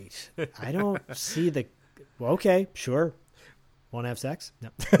gaining weight. I don't see well, okay, sure. Won't have sex? No.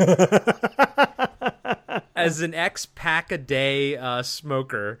 As an ex-pack-a-day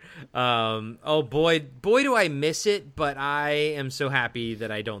smoker, oh boy, do I miss it, but I am so happy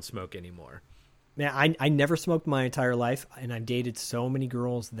that I don't smoke anymore. Yeah, I never smoked my entire life, and I've dated so many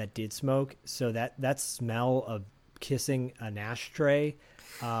girls that did smoke, so that smell of kissing an ashtray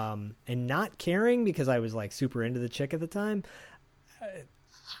and not caring because I was like super into the chick at the time,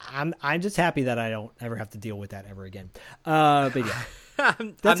 I'm just happy that I don't ever have to deal with that ever again. But yeah, that's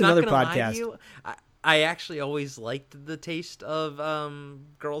I'm another not gonna podcast. lie to you. I actually always liked the taste of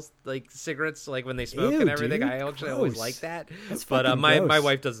girls like cigarettes, like when they smoke and everything. Dude, I actually always like that. That's but my gross.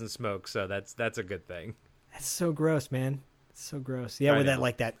 wife doesn't smoke, so that's a good thing. That's so gross, man. It's so gross. Yeah, with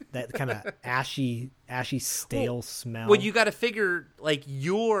that kind of ashy stale smell. Well, you got to figure like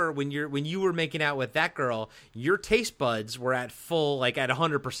when you were making out with that girl, your taste buds were at full, like at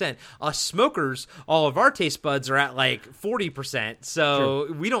 100%. Us smokers, all of our taste buds are at like 40%.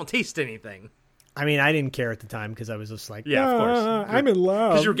 So we don't taste anything. I mean, I didn't care at the time because I was just like, yeah, of course, I'm in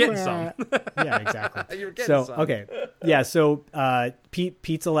love because you're getting some. Yeah, exactly. You're getting some. Okay, yeah. So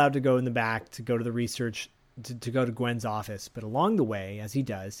Pete's allowed to go in the back to go to the research to go to Gwen's office, but along the way, as he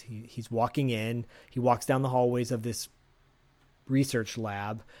does, he's walking in. He walks down the hallways of this research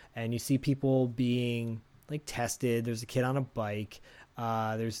lab, and you see people being like tested. There's a kid on a bike.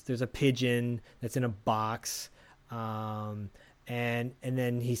 There's a pigeon that's in a box. And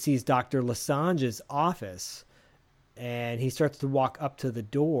then he sees Dr. Lessange's office, and he starts to walk up to the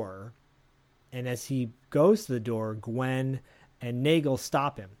door. And as he goes to the door, Gwen and Nagel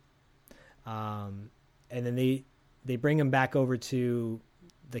stop him. And then they bring him back over to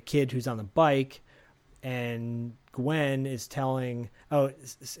the kid who's on the bike, and Gwen is telling,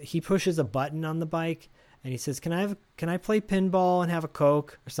 he pushes a button on the bike, and he says, "Can I play pinball and have a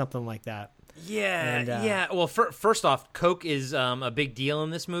Coke?" or something like that. Yeah, yeah. Well, first off, Coke is a big deal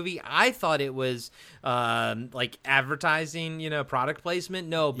in this movie. I thought it was like advertising, product placement.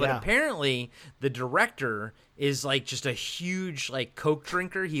 No, but apparently the director is like just a huge like Coke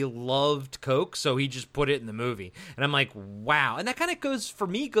drinker. He loved Coke, so he just put it in the movie. And I'm like, wow. And that kind of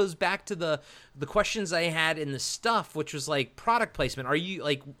goes back to the questions I had in the stuff, which was like product placement. Are you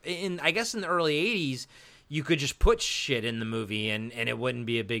like I guess in the early 80s, you could just put shit in the movie and it wouldn't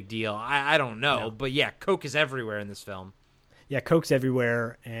be a big deal. I don't know. No. But yeah, Coke is everywhere in this film. Yeah, Coke's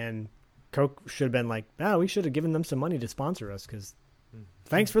everywhere. And Coke should have been like, we should have given them some money to sponsor us because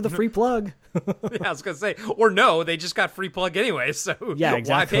thanks for the free plug. Yeah, I was going to say. Or no, they just got free plug anyway. So yeah,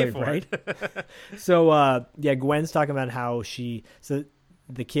 exactly, why pay for right? it? So, Gwen's talking about how so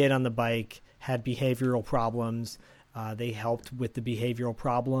the kid on the bike had behavioral problems. They helped with the behavioral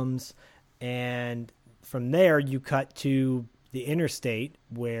problems. And from there, you cut to the interstate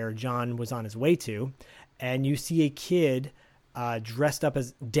where John was on his way to, and you see a kid dressed up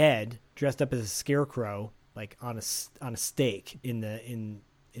as a scarecrow, like on a stake on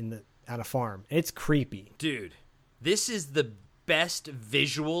a farm. It's creepy, dude. This is the best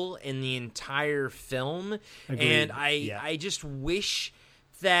visual in the entire film. Agreed. And I just wish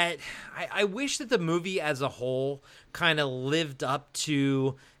that I wish that the movie as a whole kind of lived up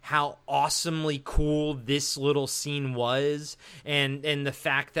to how awesomely cool this little scene was, and the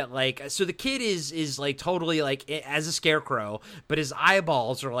fact that like, so the kid is like totally like as a scarecrow, but his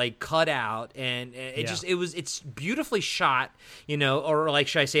eyeballs are like cut out, and it's beautifully shot, or like,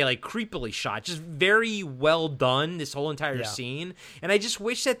 should I say like creepily shot, just very well done, this whole entire scene. And I just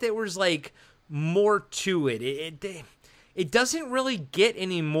wish that there was like more to it. It doesn't really get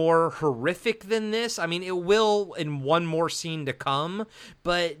any more horrific than this. I mean, it will in one more scene to come,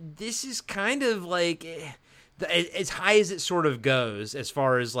 but this is kind of like as high as it sort of goes as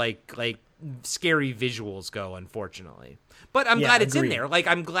far as like scary visuals go, unfortunately. But I'm glad it's in there. Like,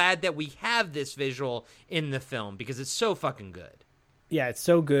 I'm glad that we have this visual in the film because it's so fucking good. Yeah, it's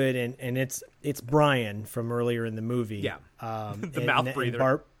so good, and it's Brian from earlier in the movie. Yeah, the mouth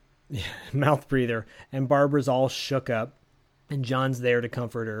breather. Mouth breather. And Barbara's all shook up. And John's there to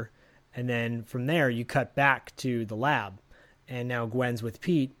comfort her. And then from there, you cut back to the lab. And now Gwen's with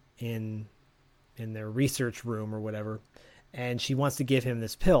Pete in their research room or whatever. And she wants to give him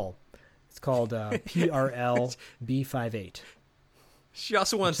this pill. It's called PRL-B58. She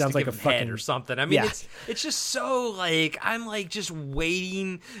also wants to give him head or something. I mean, it's just so like, I'm like just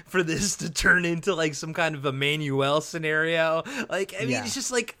waiting for this to turn into like some kind of Emmanuel scenario. Like, I mean, it's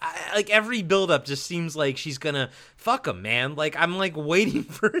just like every buildup just seems like she's gonna fuck him, man. Like, I'm like waiting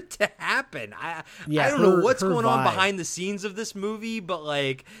for it to happen. I don't know what's going on behind the scenes of this movie, but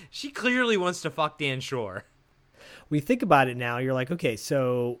like, she clearly wants to fuck Dan Shore. We think about it now. You're like, okay,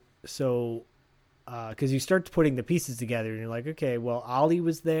 so. Because you start putting the pieces together, and you're like, okay, well, Ollie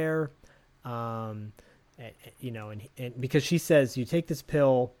was there, and because she says you take this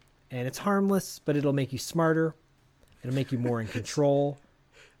pill, and it's harmless, but it'll make you smarter, it'll make you more in control.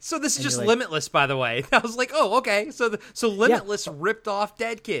 So this is just like, Limitless, by the way. I was like, oh, okay, so Limitless ripped off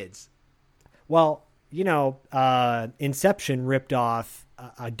Dead Kids. Well, Inception ripped off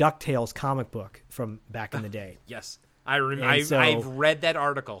a DuckTales comic book from back in the day. Yes. I've read that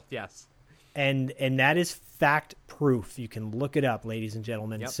article. Yes. And that is fact proof. You can look it up, ladies and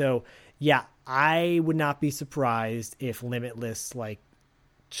gentlemen. Yep. So yeah, I would not be surprised if Limitless like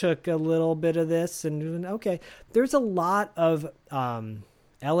took a little bit of this and okay. There's a lot of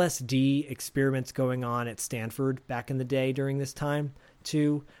LSD experiments going on at Stanford back in the day during this time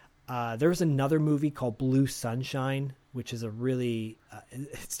too. There was another movie called Blue Sunshine, which is a really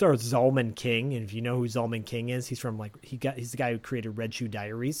it stars Zalman King, and if you know who Zalman King is, he's from like he's the guy who created Red Shoe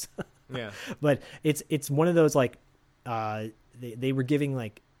Diaries. Yeah, but it's one of those like they were giving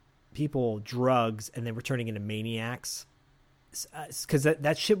like people drugs and they were turning into maniacs because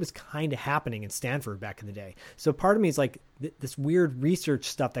that shit was kind of happening in Stanford back in the day. So part of me is like this weird research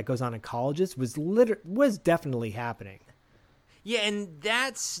stuff that goes on in colleges was definitely happening. Yeah, and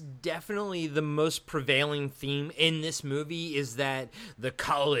that's definitely the most prevailing theme in this movie is that the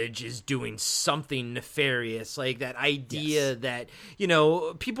college is doing something nefarious. Like that idea that, you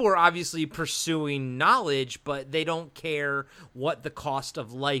know, people are obviously pursuing knowledge, but they don't care what the cost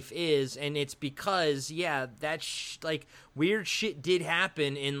of life is. And it's because, yeah, that like weird shit did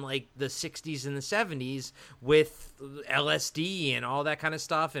happen in like the 60s and the 70s with LSD and all that kind of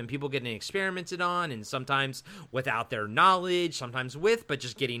stuff, and people getting experimented on, and sometimes without their knowledge, sometimes with, but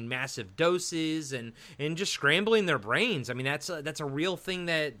just getting massive doses and just scrambling their brains. I mean, that's a real thing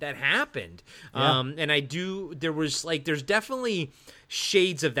that happened. Yeah. And there's definitely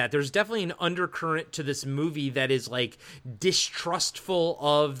shades of that. There's definitely an undercurrent to this movie that is like distrustful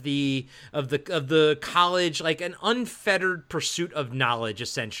of the college, like an unfettered pursuit of knowledge,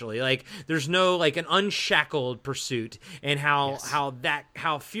 essentially. Like there's no like an unshackled pursuit, and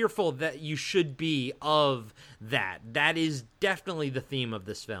how fearful that you should be of that. That is definitely the theme of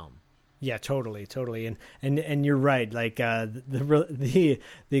this film. Yeah, totally. And you're right. Like the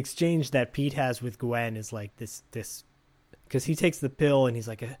exchange that Pete has with Gwen is like this because he takes the pill and he's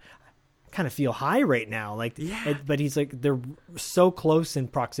like, I kind of feel high right now. Like, yeah. But he's like, they're so close in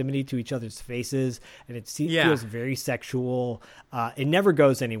proximity to each other's faces, and it feels very sexual. It never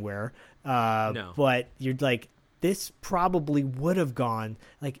goes anywhere. No. But you're like, this probably would have gone.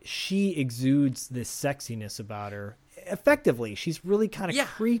 Like, she exudes this sexiness about her. Effectively, she's really kind of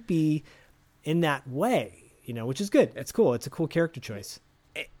creepy in that way, you know, which is good. It's cool. It's a cool character choice.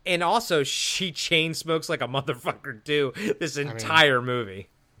 And also, she chain smokes like a motherfucker too. This entire movie.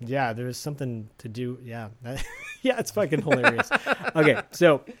 Yeah, there's something to do. Yeah, yeah, it's fucking hilarious. Okay,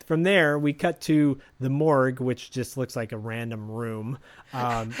 so from there we cut to the morgue, which just looks like a random room.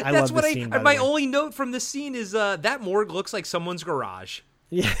 I love this scene. My only note from this scene is that morgue looks like someone's garage.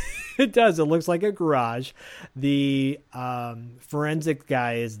 Yeah, it does. It looks like a garage. The forensic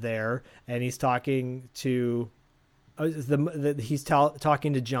guy is there, and he's talking to. He's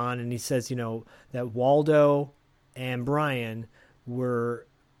talking to John, and he says, you know, that Waldo and Brian were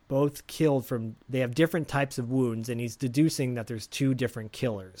both killed they have different types of wounds, and he's deducing that there's two different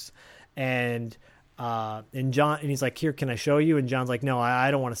killers. And he's like, here, can I show you? And John's like, no,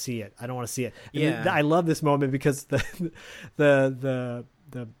 I don't want to see it. I don't want to see it. And I love this moment because the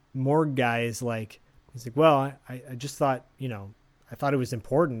morgue guy is like, he's like, well, I just thought, you know, I thought it was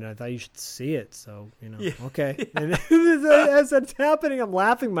important. I thought you should see it. So, you know, okay. And as it's happening, I'm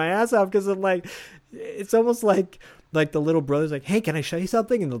laughing my ass off because I'm like, it's almost like the little brother's like, hey, can I show you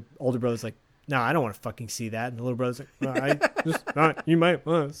something? And the older brother's like, no, I don't want to fucking see that. And the little brother's like, you might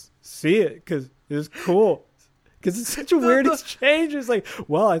want to see it because it's cool. Because it's such a weird exchange. It's like,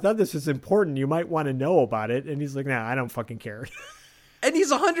 well, I thought this was important. You might want to know about it. And he's like, nah, I don't fucking care. And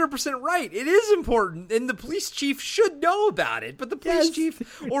he's 100% right. It is important, and the police chief should know about it. But the police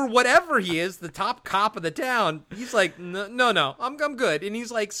chief, or whatever he is, the top cop of the town, he's like, no, I'm good. And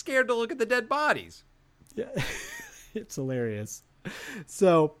he's like scared to look at the dead bodies. Yeah, it's hilarious.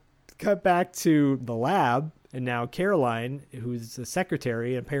 So, cut back to the lab, and now Caroline, who's the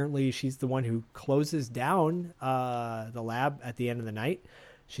secretary, apparently she's the one who closes down the lab at the end of the night.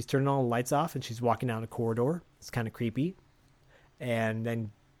 She's turning all the lights off, and she's walking down a corridor. It's kind of creepy. And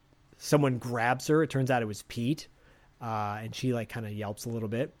then someone grabs her. It turns out it was Pete. And she like kind of yelps a little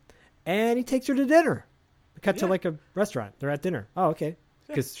bit. And he takes her to dinner. We cut to like a restaurant. They're at dinner. Oh, okay.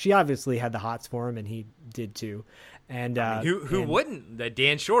 Because she obviously had the hots for him, and he did too. And who wouldn't? The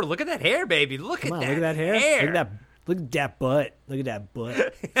Dan Shore. Look at that hair, baby. Look at that hair. Look Look at that butt. Look at that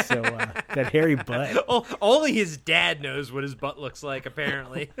butt. So that hairy butt. Only his dad knows what his butt looks like,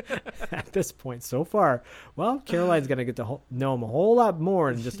 apparently. At this point, so far. Well, Caroline's going to get to know him a whole lot more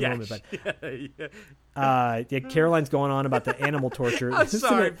in just a moment. But Caroline's going on about the animal torture. I'm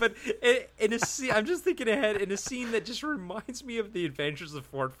sorry, but in a scene, I'm just thinking ahead in a scene that just reminds me of the Adventures of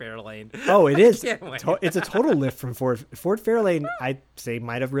Fort Fairlane. Oh, it is. It's a total lift from Fort Fairlane. I'd say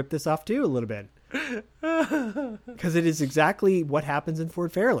might have ripped this off too a little bit. Because it is exactly what happens in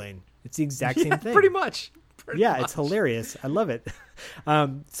Fort Fairlane. It's the exact same thing. Pretty much. It's hilarious. I love it.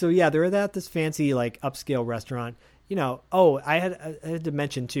 So yeah, they're at this fancy like upscale restaurant. I had to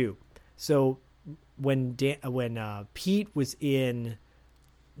mention too. So when Pete was in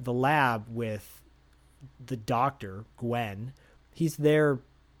the lab with the doctor, Gwen, he's there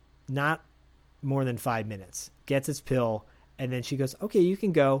not more than 5 minutes, gets his pill, and then she goes, okay, you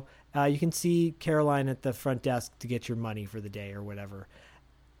can go. You can see Caroline at the front desk to get your money for the day or whatever.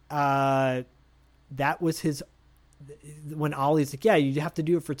 That was when Ollie's like, yeah, you have to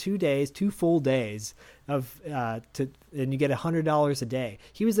do it for 2 days, 2 full days and you get $100 a day.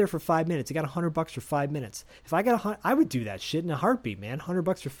 He was there for 5 minutes. He got $100 for 5 minutes. If I got I would do that shit in a heartbeat, man.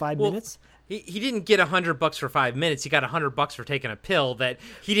 $100 for 5 minutes. He didn't get $100 for 5 minutes. He got $100 for taking a pill that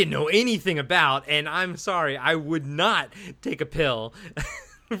he didn't know anything about. And I'm sorry, I would not take a pill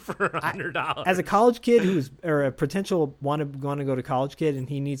for $100. As a college kid or a potential want to go to college kid, and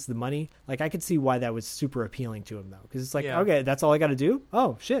he needs the money, like I could see why that was super appeling to him though, because it's like, okay, that's all I got to do.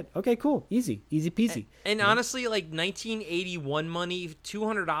 Oh shit, okay, cool, easy peasy. And honestly, like 1981 money,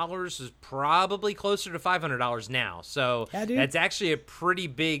 $200 is probably closer to $500 now. So that's actually a pretty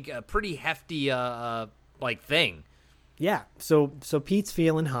big, pretty hefty like thing. Yeah. So Pete's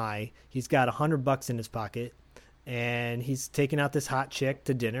feeling high. He's got $100 in his pocket. And he's taking out this hot chick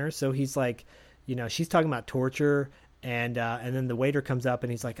to dinner. So he's like, she's talking about torture. And then the waiter comes up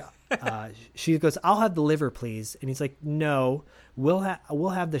and he's like, she goes, I'll have the liver, please. And he's like, no, we'll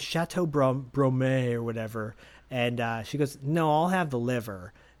have the Chateau Bromet or whatever. And she goes, no, I'll have the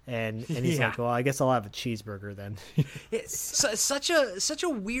liver. And he's like, well, I guess I'll have a cheeseburger then. It's such a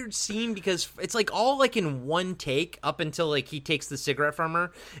weird scene because it's like all like in one take up until like he takes the cigarette from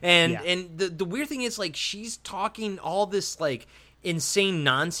her. And the weird thing is like she's talking all this like insane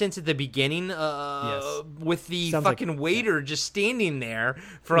nonsense at the beginning with the fucking waiter just standing there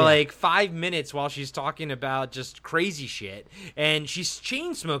for like 5 minutes while she's talking about just crazy shit, and she's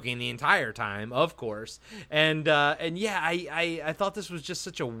chain smoking the entire time, of course. And I thought this was just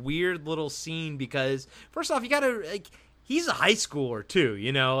such a weird little scene because first off, you gotta like, he's a high schooler too,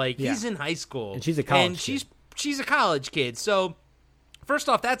 he's in high school and she's a college kid. She's a college kid, so first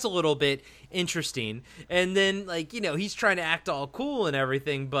off, that's a little bit interesting. And then, like, he's trying to act all cool and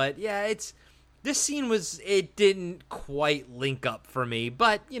everything. But, yeah, this scene it didn't quite link up for me.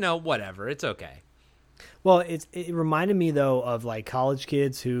 But, whatever. It's okay. Well, it reminded me, though, of, like, college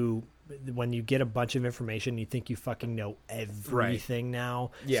kids who, when you get a bunch of information, you think you fucking know everything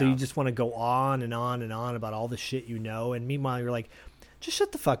now. Yeah. So you just want to go on and on and on about all the shit you know. And meanwhile, you're like, just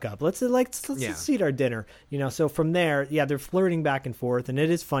shut the fuck up. Let's eat our dinner. So from there, they're flirting back and forth. And it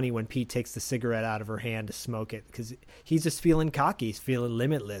is funny when Pete takes the cigarette out of her hand to smoke it because he's just feeling cocky. He's feeling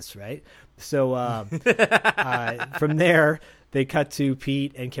limitless, right? So from there, they cut to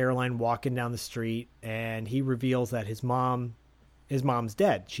Pete and Caroline walking down the street, and he reveals that his mom's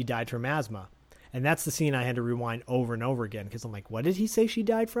dead. She died from asthma. And that's the scene I had to rewind over and over again because I'm like, what did he say she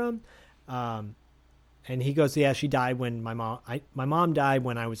died from? And he goes, yeah, she died when my mom died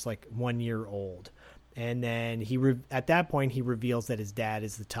when I was like 1 year old. And then at that point, he reveals that his dad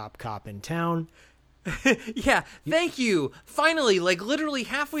is the top cop in town. Yeah, thank you. Finally, like literally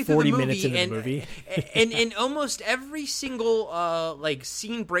halfway through 40 the movie, minutes into the movie. and almost every single like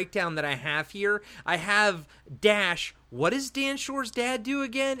scene breakdown that I have here, I have dash. What does Dan Shore's dad do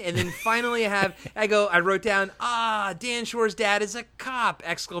again? And then finally I wrote down, Dan Shore's dad is a cop! !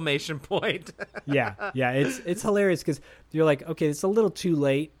 Yeah, it's hilarious because you're like, okay, it's a little too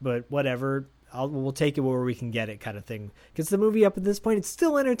late, but whatever. We'll take it where we can get it, kind of thing. Because the movie up at this point, it's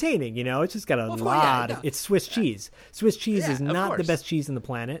still entertaining. It's just got a lot. It's Swiss cheese. Swiss cheese is not the best cheese on the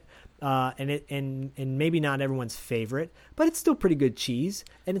planet, and maybe not everyone's favorite, but it's still pretty good cheese,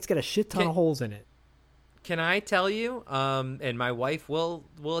 and it's got a shit ton of holes in it. Can I tell you? And my wife will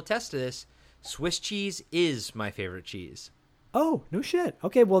attest to this. Swiss cheese is my favorite cheese. Oh, no shit.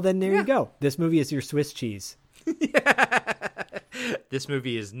 Okay, well then there you go. This movie is your Swiss cheese. This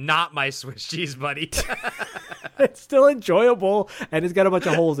movie is not my Swiss cheese, buddy. It's still enjoyable, and it's got a bunch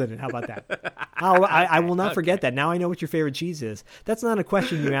of holes in it. How about that? I will not forget that. Now I know what your favorite cheese is. That's not a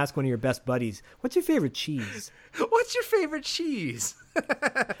question you ask one of your best buddies. What's your favorite cheese? What's your favorite cheese?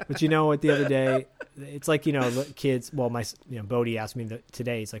 But you know what? The other day, it's like, you know, kids. Well, Bodie asked me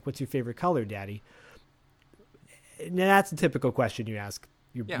today. He's like, "What's your favorite color, Daddy?" And that's a typical question you ask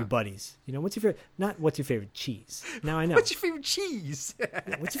your buddies. You know, what's your favorite? Not what's your favorite cheese. Now I know. What's your favorite cheese?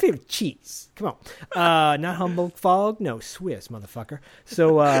 What's your favorite cheese? Come on. Not Humboldt Fog. No, Swiss, motherfucker.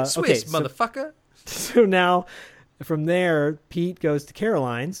 So Swiss, motherfucker. So now, from there, Pete goes to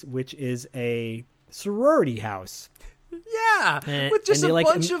Caroline's, which is a sorority house. Yeah, with just a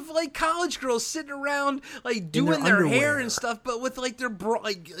bunch of like college girls sitting around like doing their hair and stuff, but with like their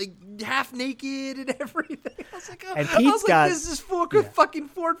like half naked and everything. I was like, this is fucking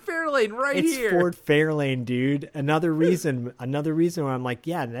Fort Fairlane here. It's Fort Fairlane, dude. Another reason why I'm like,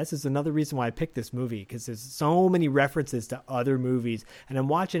 yeah, this is another reason why I picked this movie, because there's so many references to other movies, and I'm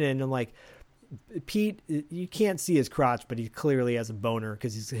watching it and I'm like, Pete, you can't see his crotch, but he clearly has a boner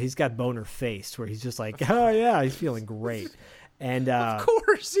because he's got boner face, where he's just like, oh yeah, he's feeling great. And of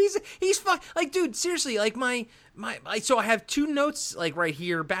course he's like, dude, seriously, like my so I have two notes like right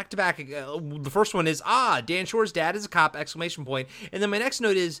here back to back. The first one is Dan Shore's dad is a cop ! And then my next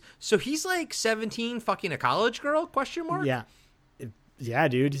note is, so he's like 17 fucking a college girl ? Yeah,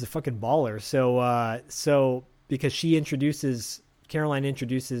 dude, he's a fucking baller. So because Caroline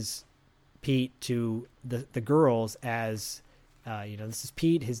introduces Pete to the girls as, this is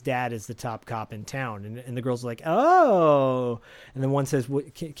Pete, his dad is the top cop in town, and the girls are like, oh, and then one says,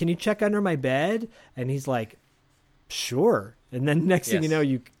 can you check under my bed? And he's like, sure. And then next thing you know,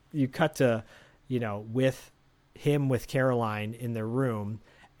 you cut to, with Caroline in their room,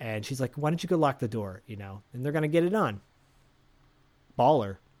 and she's like, why don't you go lock the door, and they're gonna get it on.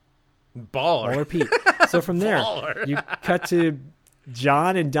 Baller Pete. So from there you cut to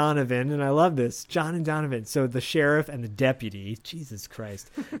John and Donovan, and I love this. John and Donovan. So the sheriff and the deputy. Jesus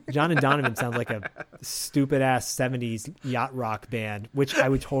Christ. John and Donovan sounds like a stupid-ass 70s yacht rock band, which I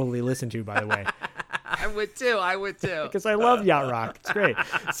would totally listen to, by the way. I would too. Because I love yacht rock. It's great.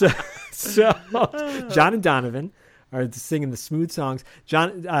 So John and Donovan are singing the smooth songs.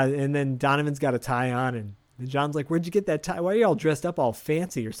 And then Donovan's got a tie on, and John's like, where'd you get that tie? Why are you all dressed up all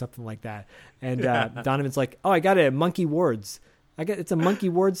fancy or something like that? And Donovan's like, oh, I got it at Monkey Ward's. It's a Monkey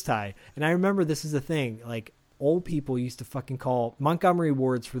Ward's tie. And I remember this is a thing. Like, old people used to fucking call Montgomery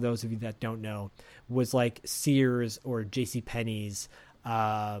Ward's, for those of you that don't know, was like Sears or JCPenney's.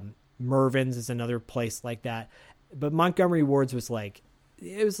 Mervyn's is another place like that. But Montgomery Ward's was like,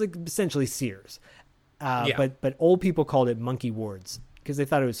 it was like essentially Sears. But old people called it Monkey Ward's because they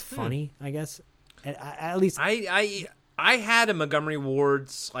thought it was funny, I guess. And at least I had a Montgomery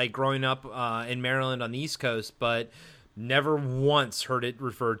Ward's like growing up in Maryland on the East Coast, but never once heard it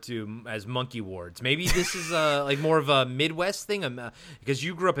referred to as Monkey Ward's. Maybe this is like more of a Midwest thing, because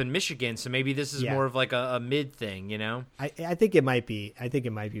you grew up in Michigan, so maybe this is more of like a mid thing, I think it might be.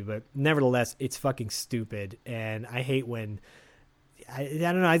 But nevertheless, it's fucking stupid, and I hate when I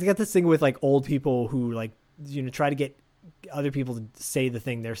don't know. I got this thing with like old people who like try to get other people to say the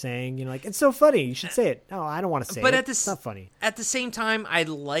thing they're saying, like, it's so funny, you should say it. No, I don't want to say it. It's not funny. At the same time, I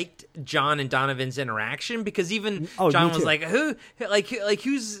liked John and Donovan's interaction, because even John was like,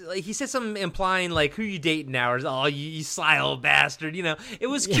 who's like, he said something implying like, who you dating now? Or, you sly old bastard. It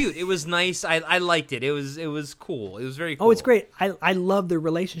was cute. It was nice. I liked it. It was cool. It was very cool. Oh, it's great. I love their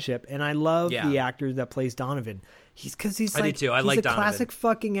relationship, and I love the actor that plays Donovan. He's like, I do too. He's a classic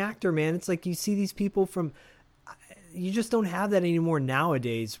fucking actor, man. It's like you see these people from. You just don't have that anymore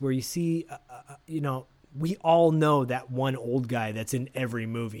nowadays, where you see, we all know that one old guy that's in every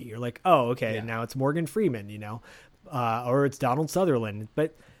movie. You're like, oh, okay, now it's Morgan Freeman, or it's Donald Sutherland.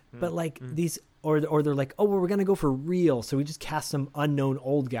 But like these, or they're like, oh, well, we're gonna go for real, so we just cast some unknown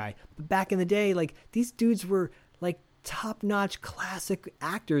old guy. But back in the day, like these dudes were like top-notch classic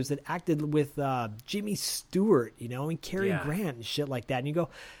actors that acted with Jimmy Stewart, and Cary Grant and shit like that. And you go,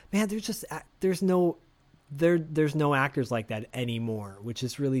 man, there's no actors like that anymore, which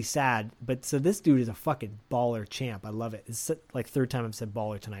is really sad. But so this dude is a fucking baller champ. I love it. It's like third time I've said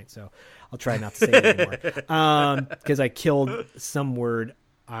baller tonight, so I'll try not to say it anymore. Because I killed some word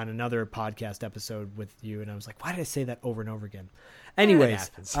on another podcast episode with you, and I was like, why did I say that over and over again?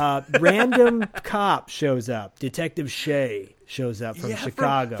 Anyways, random cop shows up. Detective Shea shows up from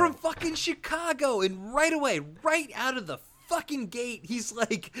Chicago. From fucking Chicago, and right away, right out of the fucking gate, he's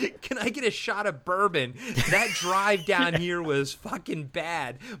like, can I get a shot of bourbon? That drive down here was fucking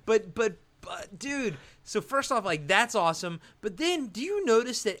bad. But dude, So first off, like, that's awesome. But then, do you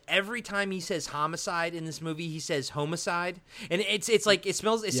notice that every time he says homicide in this movie, he says homicide? And it's like, it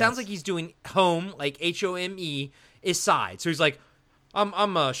sounds like he's doing home, like HOME, is side. So he's like,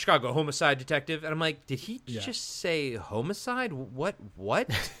 I'm a Chicago homicide detective. And I'm like, did he just say homicide? What?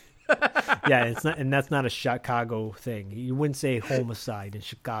 Yeah, it's not, and that's not a Chicago thing. You wouldn't say homicide in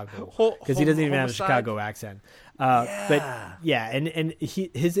Chicago because he doesn't even have a Chicago accent. But yeah, and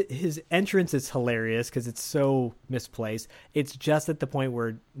his entrance is hilarious because it's so misplaced. It's just at the point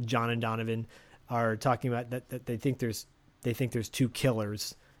where John and Donovan are talking about that they think there's two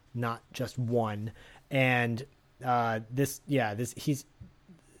killers, not just one. And he's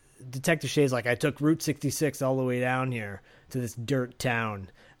Detective Shay's like, I took Route 66 all the way down here to this dirt town.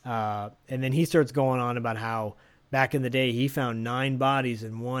 And then he starts going on about how back in the day he found 9 bodies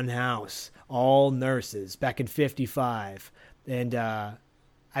in one house, all nurses, back in 55. And I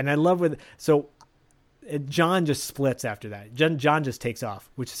love John just splits after that. John just takes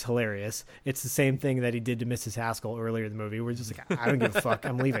off, which is hilarious. It's the same thing that he did to Mrs. Haskell earlier in the movie. We're just like, I don't give a fuck.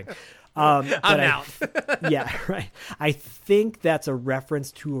 I'm leaving. I'm out. Yeah, right. I think that's a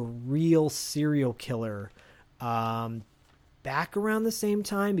reference to a real serial killer back around the same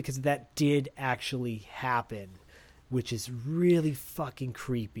time, because that did actually happen, which is really fucking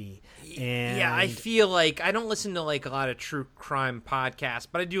creepy. And yeah, I feel like I don't listen to like a lot of true crime podcasts,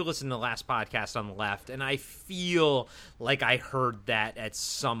 but I do listen to the Last Podcast on the Left, and I feel like I heard that at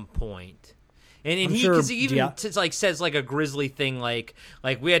some point. And he even says like a grisly thing, like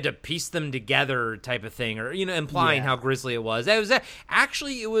we had to piece them together type of thing, or implying how grisly it was. It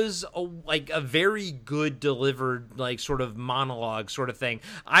was a very good delivered like sort of monologue sort of thing.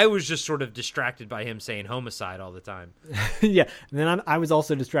 I was just sort of distracted by him saying homicide all the time. Yeah, and then I was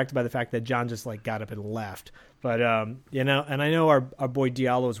also distracted by the fact that John just like got up and left. But and I know our boy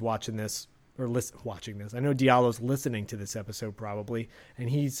Diallo's watching this. Watching this. I know Diallo's listening to this episode probably, and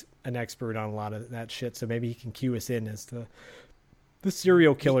he's an expert on a lot of that shit, so maybe he can cue us in as the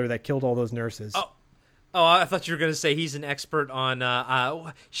serial killer that killed all those nurses. Oh, I thought you were going to say he's an expert on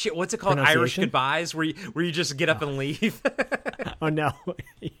what's it called? Irish goodbyes, where you just get up and leave. Oh no.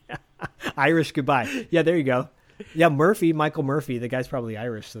 Yeah. Irish goodbye. Yeah, there you go. Yeah, Michael Murphy. The guy's probably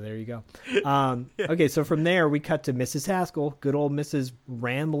Irish, so there you go. Okay, so from there we cut to Mrs. Haskell, good old Mrs.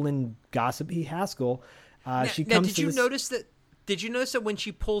 Ramblin' Gossipy Haskell. She comes. Did you notice that? Did you notice that when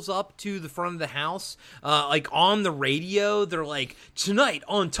she pulls up to the front of the house, like on the radio, they're like, tonight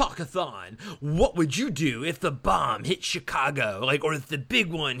on Talkathon, what would you do if the bomb hit Chicago? Like, or if the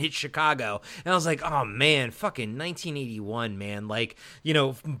big one hit Chicago? And I was like, oh man, fucking 1981, man. Like,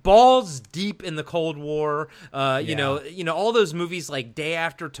 balls deep in the Cold War, you know, all those movies like Day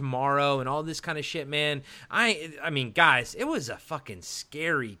After Tomorrow and all this kind of shit, man. I mean, guys, it was a fucking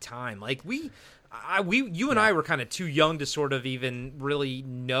scary time. Like you and I were kind of too young to sort of even really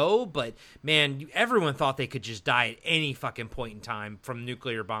know, but man, everyone thought they could just die at any fucking point in time from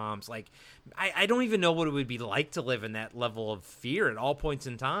nuclear bombs. Like, I don't even know what it would be like to live in that level of fear at all points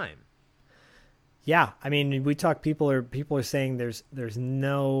in time. Yeah, I mean, we talk. People are saying there's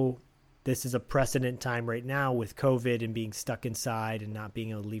no. This is a precedent time right now with COVID and being stuck inside and not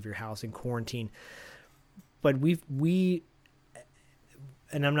being able to leave your house in quarantine. But we.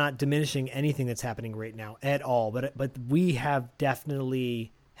 And I'm not diminishing anything that's happening right now at all, but we have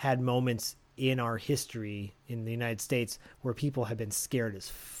definitely had moments in our history in the United States where people have been scared as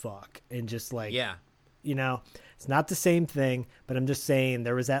fuck and just like, it's not the same thing, but I'm just saying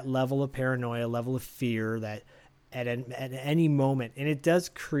there was that level of paranoia, level of fear that at any moment, and it does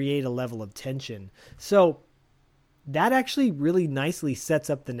create a level of tension. So that actually really nicely sets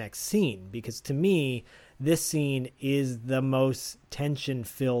up the next scene, because to me, this scene is the most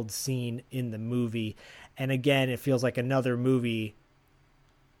tension-filled scene in the movie. And again, it feels like another movie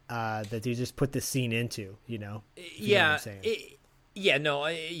that they just put this scene into, you know what I'm saying?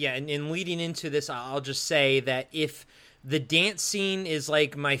 And leading into this, I'll just say that if the dance scene is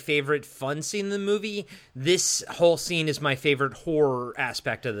like my favorite fun scene in the movie, this whole scene is my favorite horror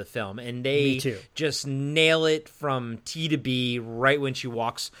aspect of the film. And they just nail it from T to B right when she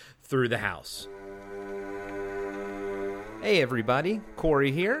walks through the house. Hey everybody,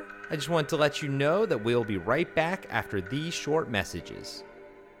 Corey here. I just wanted to let you know that we'll be right back after these short messages.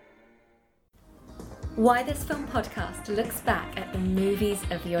 Why This Film Podcast looks back at the movies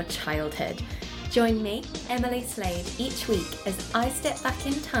of your childhood. Join me, Emily Slade, each week as I step back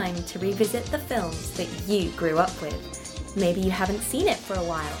in time to revisit the films that you grew up with. Maybe you haven't seen it for a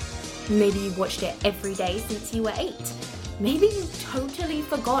while. Maybe you watched it every day since you were 8. Maybe you totally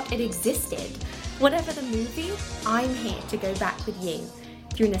forgot it existed. Whatever the movie, I'm here to go back with you.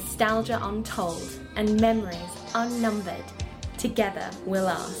 Through nostalgia untold and memories unnumbered, together we'll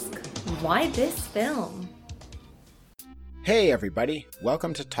ask, why this film? Hey everybody,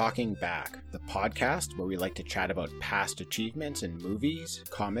 welcome to Talking Back, the podcast where we like to chat about past achievements in movies,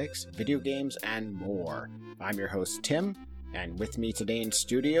 comics, video games, and more. I'm your host Tim, and with me today in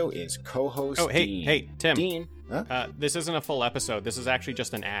studio is co-host Dean. Hey, Tim. Dean, huh? This isn't a full episode. This is actually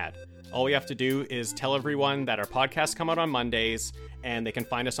just an ad. All we have to do is tell everyone that our podcasts come out on Mondays, and they can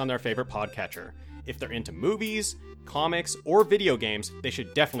find us on their favorite podcatcher. If they're into movies, comics, or video games, they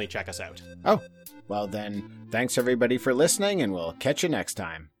should definitely check us out. Oh, well then, thanks everybody for listening, and we'll catch you next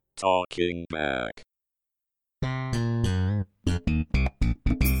time. Talking Back.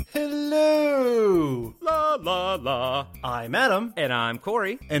 Hello! La la la. I'm Adam. And I'm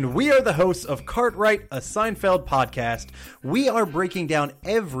Corey. And we are the hosts of Cartwright, a Seinfeld podcast. We are breaking down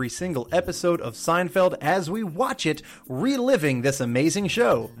every single episode of Seinfeld as we watch it, reliving this amazing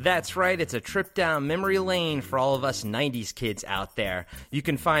show. That's right, it's a trip down memory lane for all of us 90s kids out there. You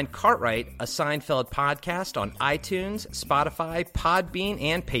can find Cartwright, a Seinfeld podcast on iTunes, Spotify, Podbean,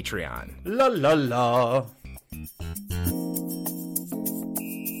 and Patreon. La la la.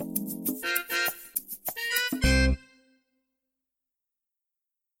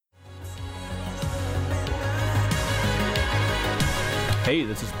 Hey,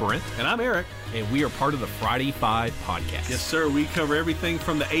 this is Brent. And I'm Eric. And we are part of the Friday Five podcast. Yes, sir. We cover everything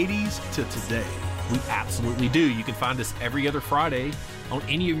from the 80s to today. We absolutely do. You can find us every other Friday on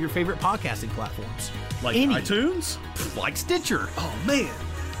any of your favorite podcasting platforms. Like iTunes? Like Stitcher. Oh, man.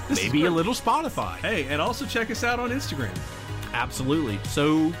 Maybe a little Spotify. Hey, and also check us out on Instagram. Absolutely.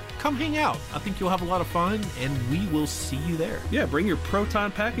 So come hang out. I think you'll have a lot of fun, and we will see you there. Yeah, bring your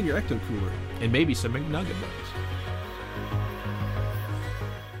Proton Pack and your Ecto Cooler. And maybe some McNugget Bugs.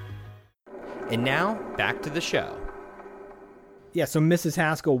 And now, back to the show. Yeah, so Mrs.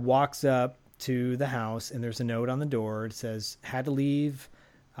 Haskell walks up to the house, and there's a note on the door. It says, had to leave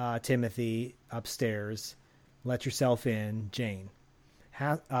Timothy upstairs. Let yourself in, Jane.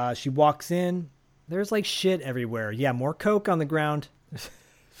 She walks in. There's like shit everywhere. Yeah, more Coke on the ground.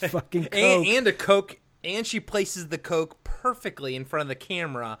 Fucking Coke. And a Coke. And she places the Coke perfectly in front of the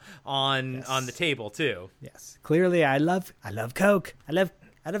camera on the table, too. Yes. Clearly, I love Coke. I love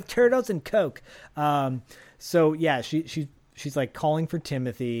turtles and Coke. So yeah, she's like calling for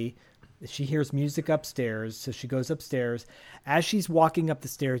Timothy. She hears music upstairs, so she goes upstairs. As she's walking up the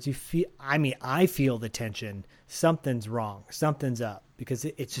stairs, I feel the tension. Something's wrong. Something's up because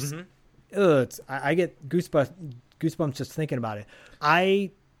it's just, I get goosebumps just thinking about it.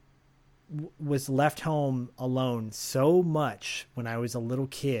 I was left home alone so much when I was a little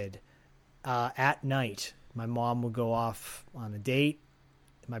kid. At night, my mom would go off on a date.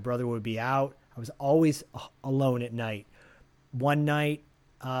 My brother would be out. I was always alone at night. One night,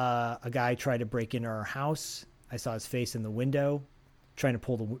 a guy tried to break into our house. I saw his face in the window, trying to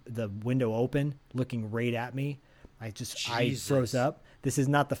pull the window open, looking right at me. I froze up. This is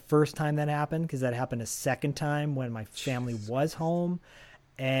not the first time that happened, because that happened a second time when my family was home.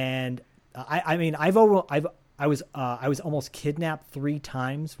 And I was almost kidnapped 3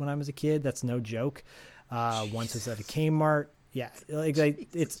 times when I was a kid. That's no joke. Once was at a Kmart. Yeah,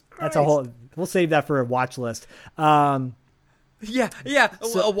 that's a whole. We'll save that for a watch list. Yeah.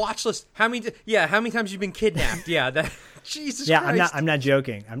 So, a watch list. How many times you've been kidnapped? Yeah, Jesus. Yeah, Christ. I'm not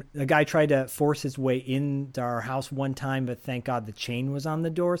joking. A guy tried to force his way into our house one time, but thank God the chain was on the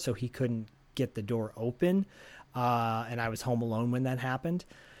door, so he couldn't get the door open. And I was home alone when that happened.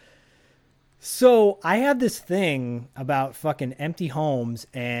 So I have this thing about fucking empty homes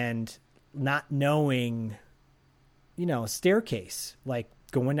and not knowing, a staircase, like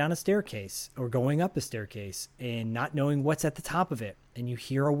going down a staircase or going up a staircase and not knowing what's at the top of it. And you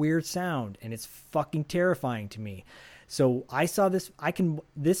hear a weird sound and it's fucking terrifying to me. So I saw this,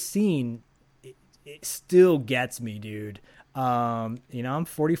 this scene, it still gets me, dude. I'm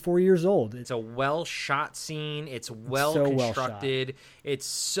 44 years old. It's a well shot scene. It's well constructed. It's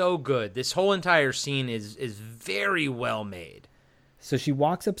so good. This whole entire scene is very well made. So she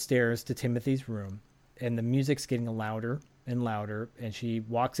walks upstairs to Timothy's room, and the music's getting louder and louder. And she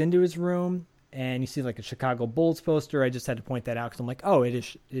walks into his room, and you see like a Chicago Bulls poster. I just had to point that out because I'm like, oh,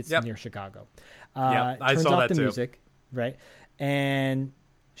 it's near Chicago. I saw that too. Music, right? And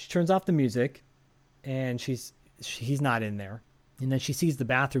she turns off the music, and he's not in there. And then she sees the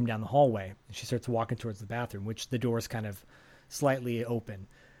bathroom down the hallway, and she starts walking towards the bathroom, which the door is kind of slightly open.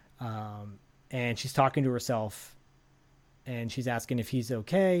 And she's talking to herself, and she's asking if he's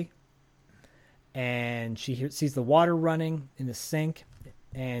okay. And she sees the water running in the sink,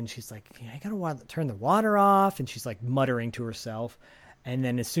 and she's like, I gotta turn the water off. And she's like muttering to herself. And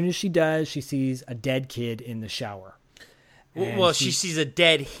then as soon as she does, she sees a dead kid in the shower. Well, she sees a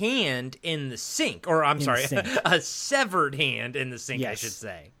dead hand in the sink. Or, I'm sorry, a severed hand in the sink, I should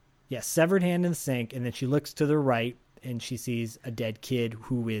say. Yes, severed hand in the sink. And then she looks to the right, and she sees a dead kid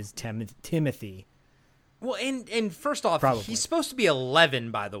who is Timothy. Well, and first off, he's supposed to be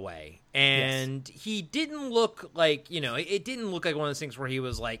 11, by the way. And he didn't look like, it didn't look like one of those things where he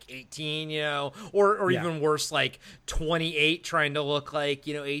was like 18, or even worse, like 28 trying to look like,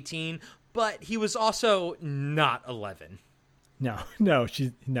 18. But he was also not 11. No,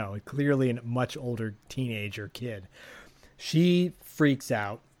 clearly a much older teenager kid. She freaks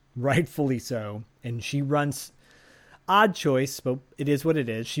out, rightfully so, and she runs, odd choice, but it is what it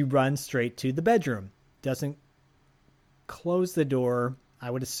is. She runs straight to the bedroom. Doesn't close the door. I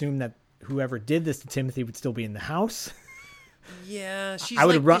would assume that whoever did this to Timothy would still be in the house. Yeah, she's I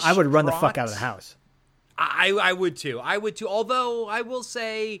would run the fuck out of the house. I would too. Although I will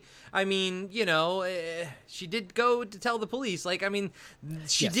say, she did go to tell the police.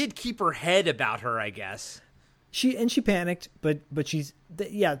 She did keep her head about her, I guess. She panicked, but she's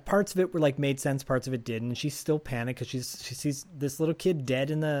parts of it were made sense, parts of it didn't. And she's still panicked because she sees this little kid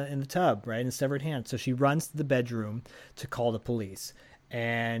dead in the tub, right, in a severed hand. So she runs to the bedroom to call the police.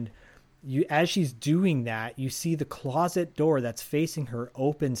 And as she's doing that, you see the closet door that's facing her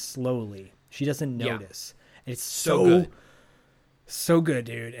open slowly. She doesn't notice. Yeah. It's so good,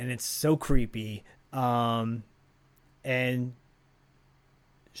 dude, and it's so creepy. And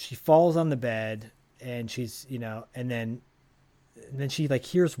she falls on the bed. And she's, and then she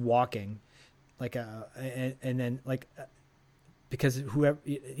hears walking, because whoever,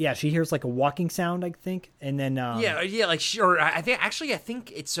 she hears a walking sound, I think, and then I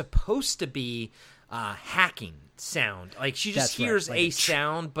think it's supposed to be hacking sound. She just hears a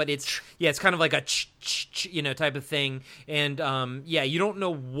sound, but it's kind of like a type of thing, and you don't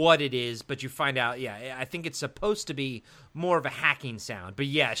know what it is, but you find out. I think it's supposed to be more of a hacking sound, but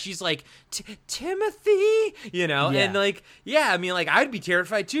she's like Timothy, and I'd be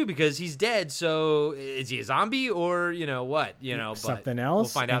terrified too because he's dead. So is he a zombie or what? But something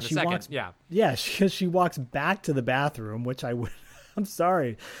else? We'll find out in a second. Because she walks back to the bathroom, which I would. I'm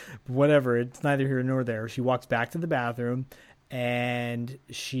sorry, whatever. It's neither here nor there. She walks back to the bathroom and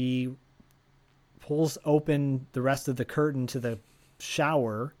she pulls open the rest of the curtain to the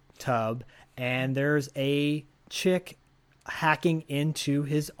shower tub, and there's a chick hacking into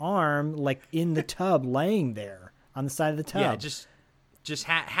his arm, in the tub, laying there on the side of the tub. Yeah, just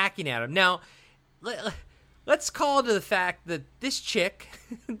hacking at him. Now, let's call to the fact that this chick,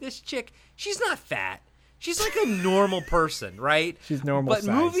 she's not fat. She's like a normal person, right? She's normal size,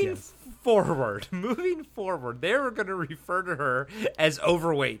 but moving forward, they're going to refer to her as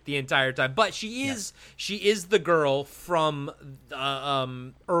overweight the entire time. But she is the girl from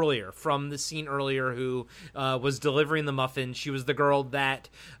earlier, from the scene earlier, who was delivering the muffin. She was the girl that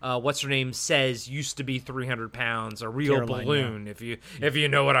what's her name says used to be 300 pounds, a real Caroline, balloon, if you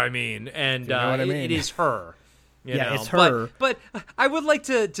know what I mean. And it is her. It's her. But I would like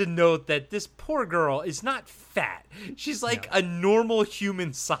to note that this poor girl is not fat. She's a normal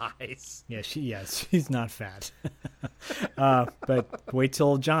human size. Yeah, she's not fat. But wait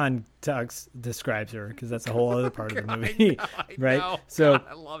till John Tux describes her, because that's a whole other part of the movie. I right? know. So God,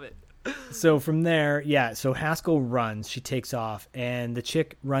 I love it. So from there, so Haskell runs. She takes off, and the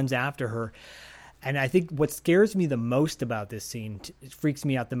chick runs after her. And I think what scares me the most about this scene, it freaks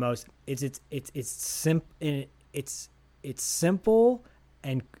me out the most, is it's simple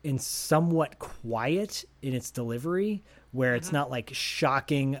and somewhat quiet in its delivery, where it's not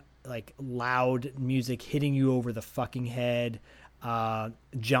shocking, loud music hitting you over the fucking head,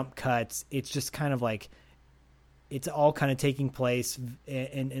 jump cuts. It's just kind of it's all kind of taking place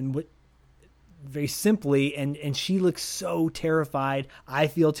and very simply, and she looks so terrified. I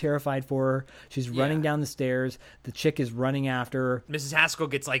feel terrified for her. She's running down the stairs. The chick is running after her. Mrs. Haskell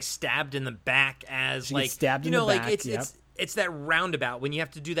gets stabbed in the back as she gets stabbed in the back. It's that roundabout, when you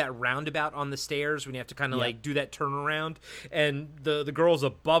have to do that roundabout on the stairs, when you have to kind of do that turnaround, and the girl's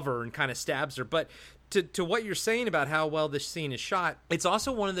above her and kind of stabs her. But to what you're saying about how well this scene is shot, it's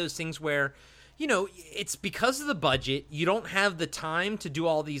also one of those things where, it's because of the budget. You don't have the time to do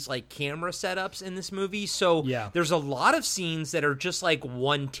all these camera setups in this movie. So there's a lot of scenes that are just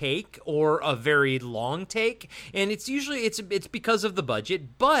one take or a very long take. And it's usually, it's because of the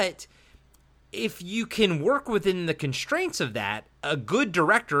budget. But if you can work within the constraints of that, a good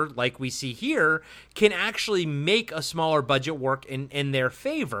director, like we see here, can actually make a smaller budget work in their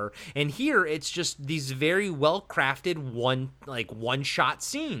favor. And here, it's just these very well-crafted one-shot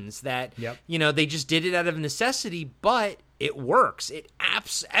scenes that, they just did it out of necessity, but it works.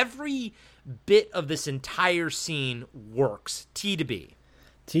 Every bit of this entire scene works. T to B.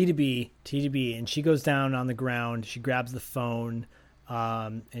 And she goes down on the ground. She grabs the phone,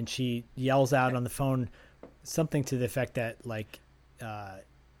 and she yells out on the phone something to the effect that, like,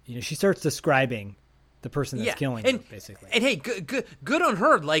 she starts describing the person that's killing her, basically. And hey, good on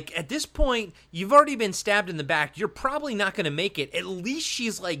her. Like, at this point, you've already been stabbed in the back. You're probably not going to make it. At least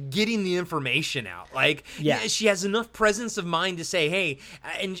she's, like, getting the information out. Like, she has enough presence of mind to say, hey,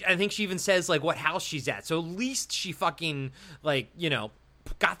 and I think she even says, like, what house she's at. So at least she fucking, like,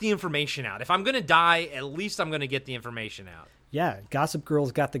 got the information out. If I'm going to die, at least I'm going to get the information out. Yeah, Gossip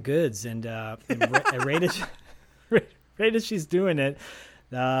Girl's got the goods. And right as she's doing it,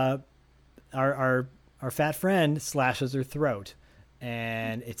 our fat friend slashes her throat,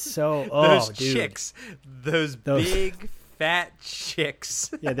 and it's so those big fat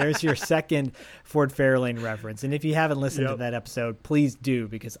chicks. Yeah, there's your second Ford Fairlane reference, and if you haven't listened to that episode, please do,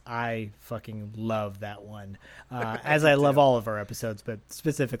 because I fucking love that one, as I love all of our episodes, but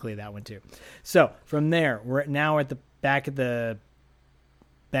specifically that one too. So from there, we're now at the back of the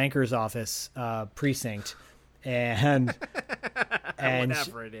banker's office precinct. And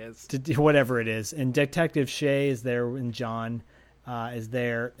whatever it is, and Detective Shea is there, and John is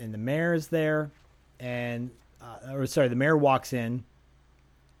there, and the mayor is there, and the mayor walks in,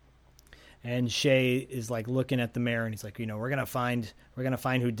 and Shea is like looking at the mayor, and he's like, we're gonna find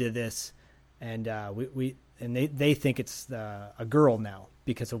who did this, and they think it's a girl now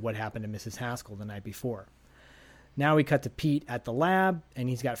because of what happened to Mrs. Haskell the night before. Now we cut to Pete at the lab, and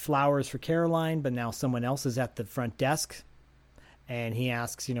he's got flowers for Caroline, but now someone else is at the front desk, and he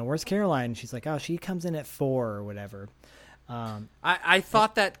asks, where's Caroline? And she's like, oh, she comes in at 4 or whatever. I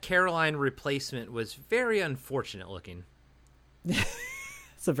thought that Caroline replacement was very unfortunate looking.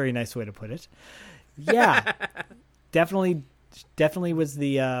 That's a very nice way to put it. Yeah, definitely was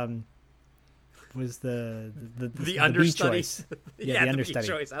the understudy choice. Yeah, the understudy.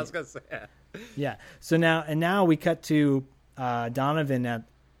 B choice. I was gonna say. Yeah. So now we cut to Donovan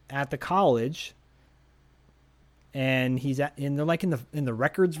at the college, and they're like in the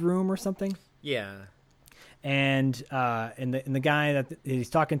records room or something. Yeah. And the guy that he's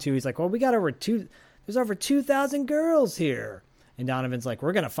talking to, he's like, well, there's over 2,000 girls here, and Donovan's like,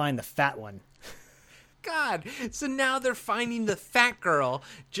 we're gonna find the fat one. God, so now they're finding the fat girl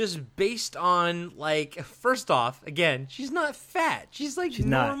just based on, like, first off, again, she's not fat. She's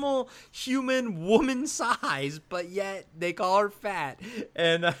normal human woman size, but yet they call her fat.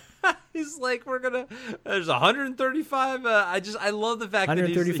 And he's like, there's 135. I love the fact that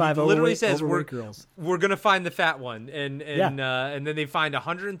he literally says we're going to find the fat one. And then they find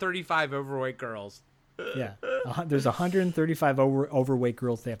 135 overweight girls. Yeah. There's 135 overweight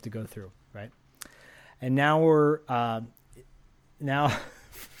girls they have to go through, right? And now we're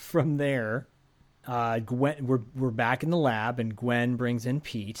from there. Gwen, we're back in the lab, and Gwen brings in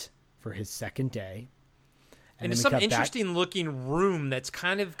Pete for his second day. And it's some interesting looking room that's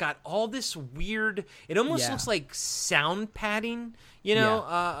kind of got all this weird. It almost looks like sound padding,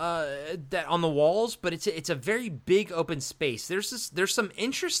 that on the walls. But it's a very big open space. There's some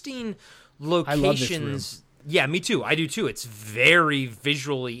interesting locations. I love this room. Yeah, me too. I do too. It's very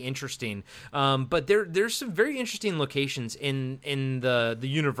visually interesting. But there's some very interesting locations in the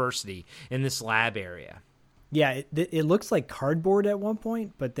university, in this lab area. Yeah, it looks like cardboard at one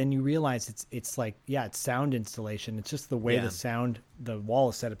point, but then you realize it's like, it's sound installation. It's just the way the wall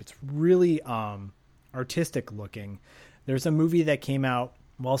is set up. It's really artistic looking. There's a movie that came out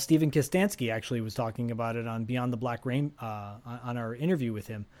while Stephen Kostanski actually was talking about it on Beyond the Black Rain on our interview with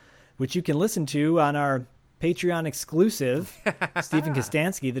him, which you can listen to on our Patreon exclusive. Stephen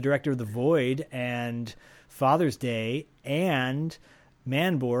Kostanski, the director of The Void and Father's Day and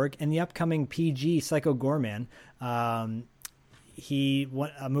Manborg, and the upcoming PG Psycho Gorman. A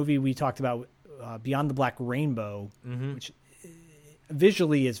movie we talked about, Beyond the Black Rainbow, which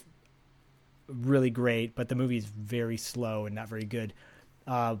visually is really great, but the movie is very slow and not very good.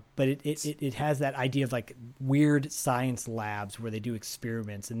 But it has that idea of like weird science labs where they do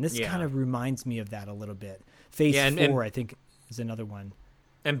experiments, and this kind of reminds me of that a little bit. Phase 4, I think, is another one.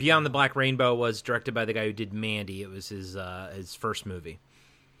 And Beyond the Black Rainbow was directed by the guy who did Mandy. It was his first movie.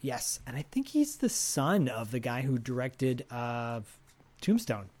 Yes, and I think he's the son of the guy who directed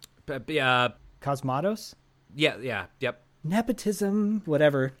Tombstone. Cosmatos? Yeah, yep. Nepotism,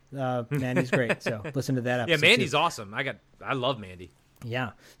 whatever. Mandy's great, so listen to that episode. Yeah, Mandy's awesome. I love Mandy.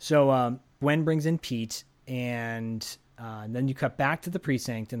 Yeah. So Gwen brings in Pete, and then you cut back to the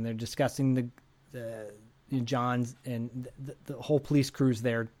precinct, and they're discussing the John's and the whole police crew's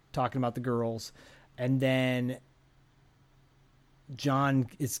there talking about the girls, and then John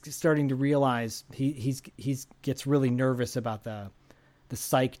is starting to realize he gets really nervous about the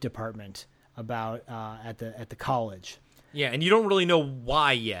psych department at the college. Yeah, and you don't really know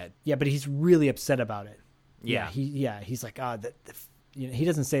why yet. Yeah, but he's really upset about it. Yeah. He's like, he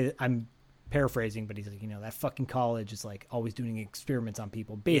doesn't say that, I'm paraphrasing, but he's like, that fucking college is like always doing experiments on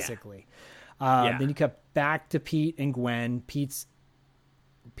people, basically. Yeah. Then you cut back to Pete and Gwen. Pete's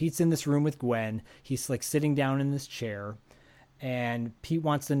in this room with Gwen. He's like sitting down in this chair, and Pete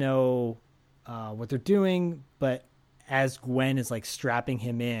wants to know what they're doing, but as Gwen is like strapping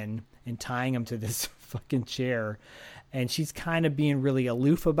him in and tying him to this fucking chair, and she's kind of being really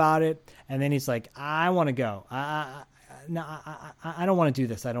aloof about it. And then he's like, I want to go. I don't want to do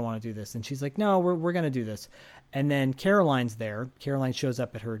this. I don't want to do this. And she's like, no, we're going to do this. And then Caroline's there. Caroline shows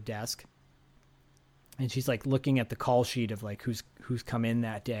up at her desk, and she's like looking at the call sheet of like who's come in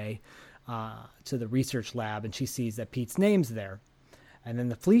that day to the research lab. And she sees that Pete's name's there. And then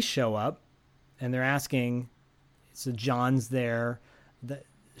the police show up, and they're asking, so John's there,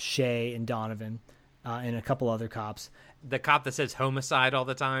 Shay and Donovan, and a couple other cops. The cop that says homicide all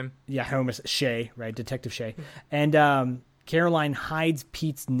the time. Yeah, Shay, right? Detective Shay. And Caroline hides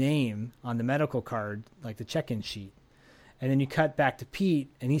Pete's name on the medical card, like the check-in sheet. And then you cut back to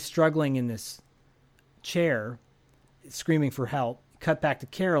Pete, and he's struggling in this chair, screaming for help. Cut back to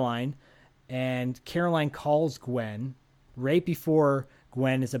Caroline, and Caroline calls Gwen right before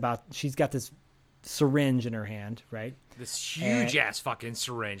Gwen is she's got this syringe in her hand, right? This huge-ass fucking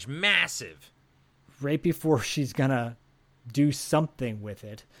syringe. Massive. Right before she's gonna do something with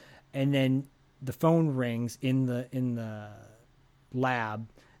it, and then the phone rings in the lab,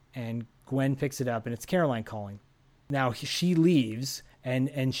 and Gwen picks it up, and it's Caroline calling. Now she leaves,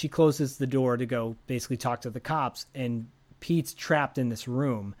 and she closes the door to go basically talk to the cops, and Pete's trapped in this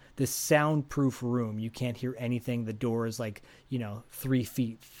room, this soundproof room. You can't hear anything. The door is like 3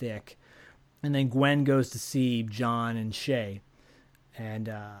 feet thick. And then Gwen goes to see John and Shay,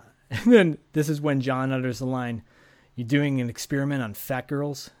 and then this is when John utters the line, "You doing an experiment on fat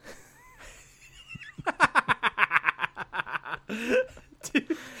girls?"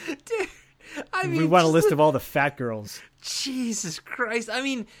 dude, I mean, we want a list of all the fat girls. Jesus Christ! I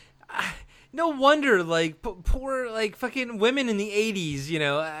mean, no wonder like poor like fucking women in the 80s,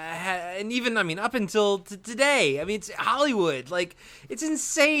 and even up until today. I mean, it's Hollywood. Like, it's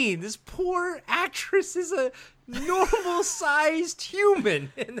insane. This poor actress is a normal-sized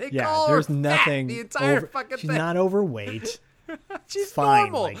human, and they call her there's nothing fat the entire fucking she's thing. Not overweight. She's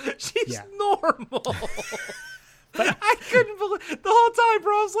fine, normal. Like, She's normal. But I couldn't believe the whole time,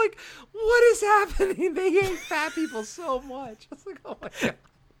 bro. I was like, "What is happening?" They hate fat people so much. I was like, "Oh my god."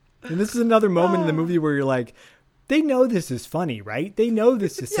 And this is another moment in the movie where you're like, they know this is funny, right? They know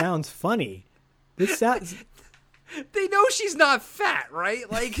this sounds funny. This sounds. They know she's not fat, right?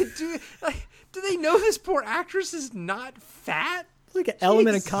 Like, do they know this poor actress is not fat? It's like an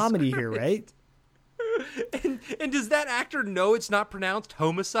element of comedy here, right? And does that actor know it's not pronounced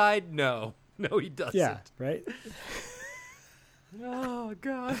homicide? No, he doesn't. Yeah, right. Oh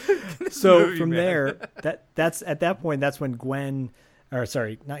god. So movie, from man. there, that's at that point, that's when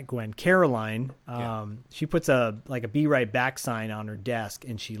Caroline, she puts a "Be Right Back" sign on her desk,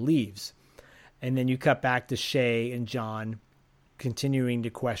 and she leaves. And then you cut back to Shay and John continuing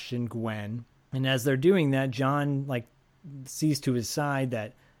to question Gwen. And as they're doing that, John sees to his side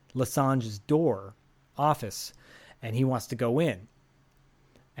that Lasange's office, and he wants to go in.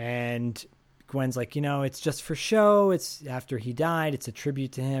 And Gwen's like, it's just for show. It's after he died. It's a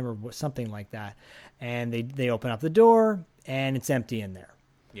tribute to him or something like that. And they open up the door, and it's empty in there.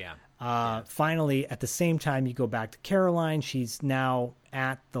 Yeah. Finally, at the same time, you go back to Caroline. She's now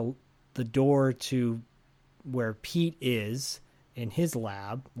at the door to where Pete is in his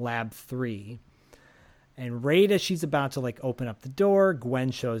lab 3. And right as she's about to open up the door,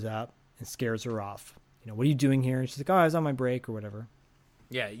 Gwen shows up and scares her off. What are you doing here? And she's like, oh, I was on my break or whatever.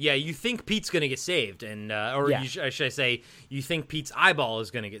 Yeah. You think Pete's going to get saved, and should I say, you think Pete's eyeball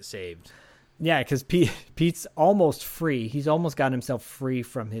is going to get saved. Yeah, because Pete's almost free. He's almost gotten himself free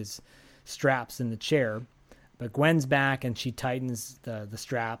from his straps in the chair. But Gwen's back, and she tightens the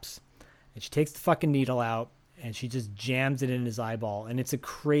straps. And she takes the fucking needle out, and she just jams it in his eyeball. And it's a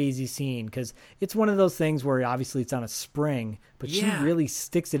crazy scene, because it's one of those things where obviously it's on a spring, but she really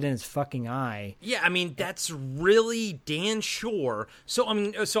sticks it in his fucking eye. Yeah, I mean, that's really Dan Shore. So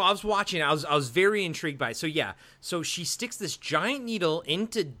I was watching, I was very intrigued by it. So she sticks this giant needle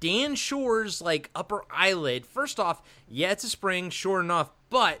into Dan Shore's upper eyelid. First off, it's a spring, sure enough,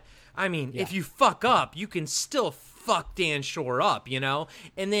 but I mean, if you fuck up, you can still fuck Dan Shore up,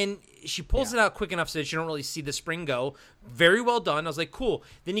 And then she pulls it out quick enough so that you don't really see the spring go. Very well done. I was like, cool.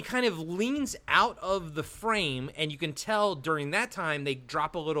 Then he kind of leans out of the frame, and you can tell during that time they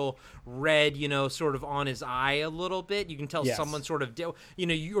drop a little red, sort of on his eye a little bit. You can tell someone sort of did, or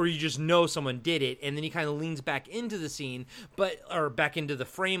you just know someone did it, and then he kind of leans back into the scene, or back into the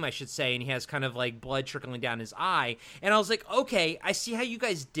frame, I should say, and he has kind of like blood trickling down his eye. And I was like, okay, I see how you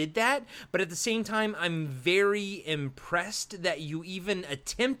guys did that, but at the same time, I'm very impressed that you even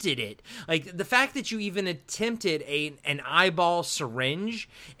attempted it. Like, the fact that you even attempted an eyeball syringe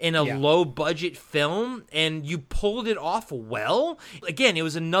in a low budget film and you pulled it off well. Again, it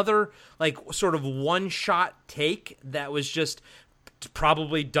was another like sort of one shot take that was just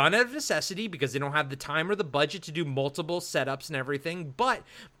probably done out of necessity because they don't have the time or the budget to do multiple setups and everything. But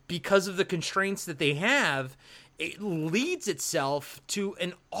because of the constraints that they have, it leads itself to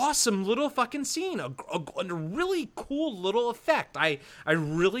an awesome little fucking scene, a really cool little effect. I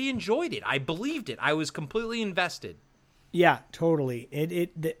really enjoyed it. I believed it. I was completely invested. Yeah, totally.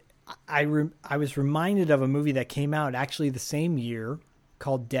 I was reminded of a movie that came out actually the same year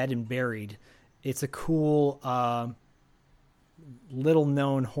called Dead and Buried. It's a cool,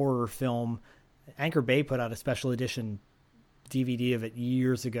 little-known horror film. Anchor Bay put out a special edition DVD of it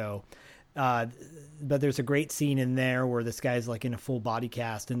years ago. But there's a great scene in there where this guy's like in a full body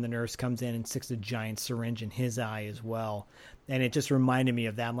cast and the nurse comes in and sticks a giant syringe in his eye as well. And it just reminded me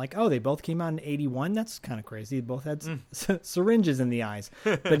of that. I'm like, oh, they both came out in 1981. That's kind of crazy. They both had syringes in the eyes.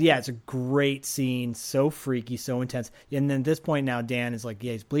 But yeah, it's a great scene. So freaky, so intense. And then at this point now, Dan is like,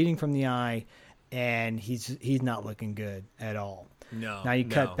 yeah, he's bleeding from the eye and he's not looking good at all. No. Now you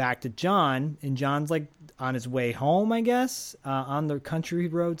cut back to John, and John's like on his way home, I guess, on the country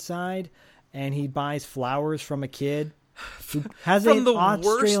roadside, and he buys flowers from a kid who has an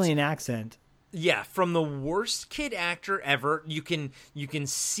Australian accent. Yeah, from the worst kid actor ever. You can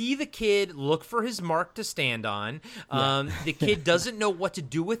see the kid look for his mark to stand on. The kid doesn't know what to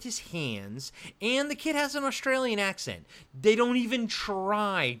do with his hands, and the kid has an Australian accent. They don't even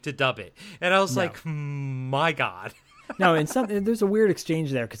try to dub it, and I was like, my God. No, and there's a weird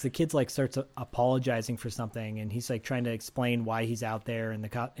exchange there because the kid's like starts apologizing for something, and he's like trying to explain why he's out there, and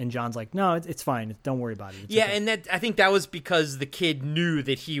and John's like, "No, it's fine. Don't worry about it." It's okay. And I think that was because the kid knew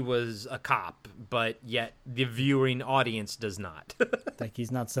that he was a cop, but yet the viewing audience does not. Like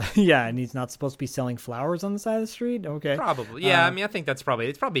he's not, and he's not supposed to be selling flowers on the side of the street. Okay, probably. Yeah, I mean, I think it's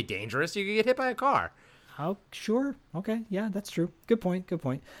probably dangerous. You could get hit by a car. Oh, sure. Okay. Yeah, that's true. Good point.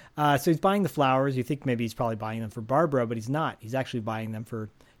 So he's buying the flowers. You think maybe he's probably buying them for Barbara, but he's not. He's actually buying them for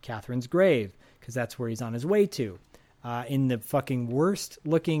Catherine's grave because that's where he's on his way to. In the fucking worst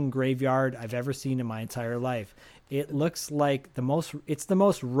looking graveyard I've ever seen in my entire life. It looks like it's the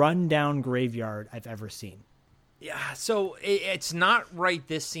most run down graveyard I've ever seen. Yeah, so it's not right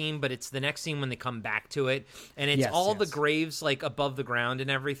this scene, but it's the next scene when they come back to it, and it's the graves like above the ground and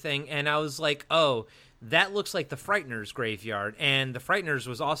everything, and I was like, oh, that looks like the Frighteners graveyard, and the Frighteners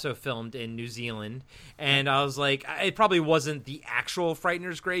was also filmed in New Zealand, and I was like, it probably wasn't the actual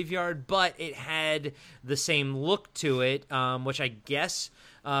Frighteners graveyard, but it had the same look to it, which I guess...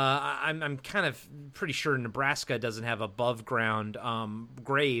 I'm kind of pretty sure Nebraska doesn't have above ground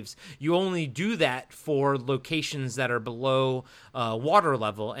graves. You only do that for locations that are below water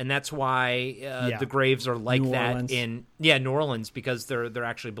level, and that's why the graves are like that in New Orleans, because they're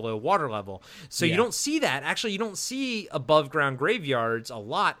actually below water level. So you don't see that. Actually, you don't see above ground graveyards a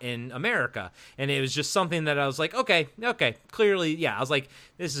lot in America, and it was just something that I was like, okay, clearly, I was like,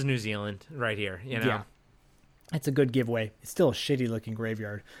 this is New Zealand right here, you know. Yeah. It's a good giveaway. It's still a shitty looking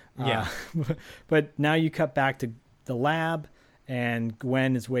graveyard. But now you cut back to the lab, and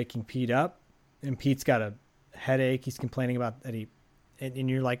Gwen is waking Pete up, and Pete's got a headache. He's complaining about that and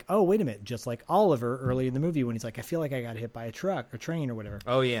you're like, oh, wait a minute. Just like Oliver early in the movie when he's like, I feel like I got hit by a truck or train or whatever.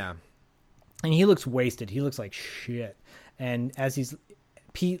 Oh, yeah. And he looks wasted. He looks like shit. And as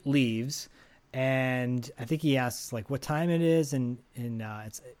Pete leaves, and I think he asks like what time it is, and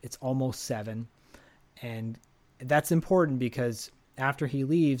it's almost 7. And that's important because after he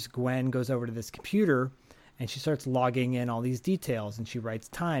leaves, Gwen goes over to this computer and she starts logging in all these details, and she writes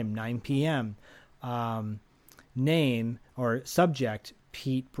time, 9 p.m., name or subject,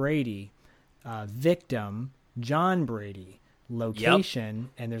 Pete Brady, victim, John Brady, location,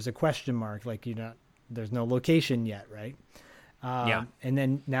 and there's a question mark, like, there's no location yet, right? And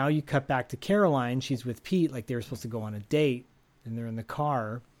then now you cut back to Caroline. She's with Pete, like they were supposed to go on a date, and they're in the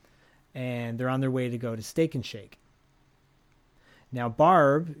car, and they're on their way to go to Steak and Shake. Now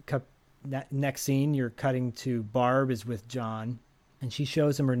Barb, that next scene, you're cutting to Barb is with John, and she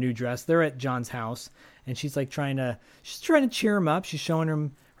shows him her new dress. They're at John's house, and she's like trying to cheer him up. She's showing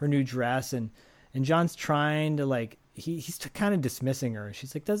him her new dress, and John's trying to like, he's kind of dismissing her.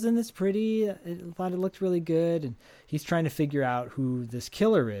 She's like, "Doesn't this pretty? I thought it looked really good." And he's trying to figure out who this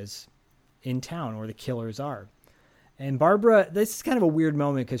killer is in town, or the killers are. And Barbara, this is kind of a weird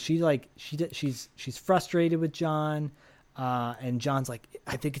moment because she's frustrated with John, and John's like,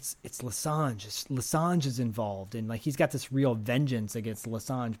 "I think it's Lessange. Lessange is involved, and like he's got this real vengeance against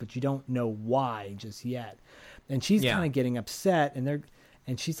Lessange, but you don't know why just yet." And she's kind of getting upset,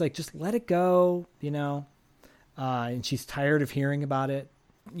 and she's like, "Just let it go, you know." And she's tired of hearing about it.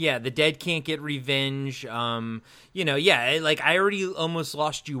 Yeah, the dead can't get revenge. Like I already almost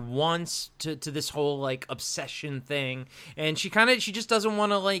lost you once to this whole like obsession thing, and she just doesn't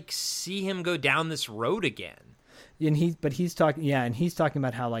want to like see him go down this road again. And he's talking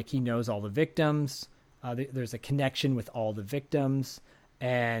about how like he knows all the victims. There's a connection with all the victims,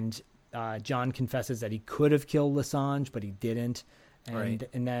 and John confesses that he could have killed Lessange, but he didn't.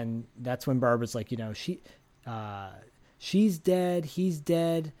 And then that's when Barbara's like, she's dead, he's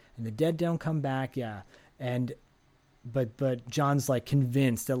dead, and the dead don't come back. Yeah. But John's like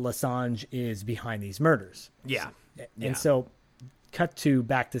convinced that Lessange is behind these murders. Yeah. And so cut to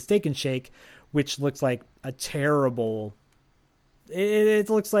back to Steak and Shake, which looks like a terrible, it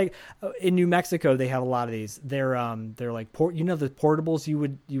looks like in New Mexico, they have a lot of these. They're like, the portables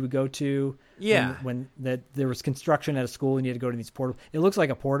you would go to. Yeah. When there was construction at a school and you had to go to these portables. It looks like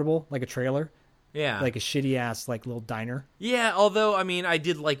a portable, like a trailer. Yeah. Like a shitty ass like little diner. Yeah, although I mean I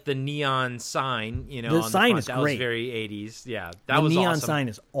did like the neon sign, the on sign the front. is that great. Was very 80s. Yeah. The was neon awesome. sign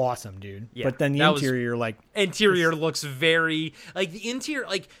is awesome, dude. Yeah, but then the interior looks very like the interior,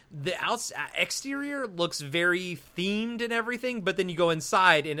 like the exterior looks very themed and everything, but then you go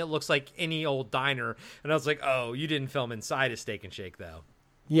inside and it looks like any old diner. And I was like, "Oh, you didn't film inside a Steak and Shake though."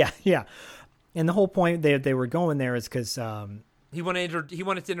 Yeah, yeah. And the whole point they were going there is cuz he wanted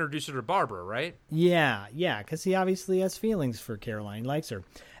to introduce her to Barbara, right? Yeah, because he obviously has feelings for Caroline, likes her,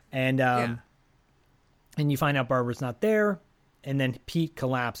 and and you find out Barbara's not there, and then Pete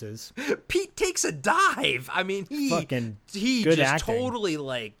collapses. Pete takes a dive. I mean, he good just acting. Totally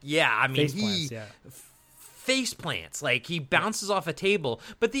like, yeah. I mean, face plants. Like he bounces off a table.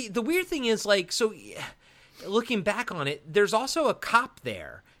 But the weird thing is, like, so looking back on it, there's also a cop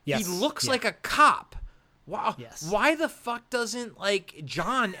there. Yes. He looks like a cop. Wow. Yes. Why the fuck doesn't like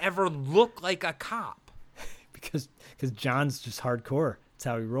John ever look like a cop? Because John's just hardcore. That's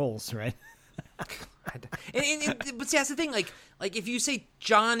how he rolls, right? But see, that's the thing. Like if you say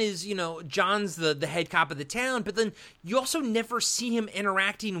John is, John's the head cop of the town, but then you also never see him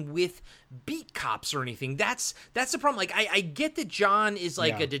interacting with beat cops or anything. That's the problem. Like I get that John is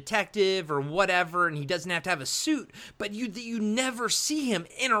like a detective or whatever, and he doesn't have to have a suit, but you never see him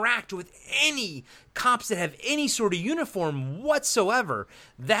interact with any cops that have any sort of uniform whatsoever.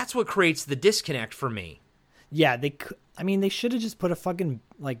 That's what creates the disconnect for me. Yeah, they should have just put a fucking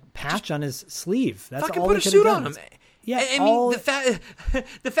like patch on his sleeve. That's fucking all put they a could suit have on done. him. Yeah, I mean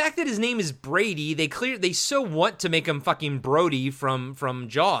the fact that his name is Brady, they so want to make him fucking Brody from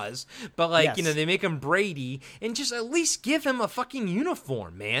Jaws, but like they make him Brady, and just at least give him a fucking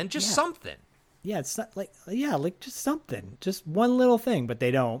uniform, man, just something. Yeah, it's not like just something, just one little thing, but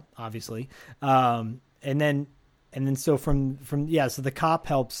they don't obviously. And then so from so the cop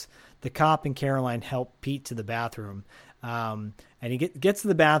helps. The cop and Caroline help Pete to the bathroom, and he gets to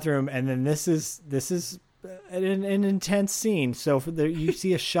the bathroom, and then this is an intense scene. So you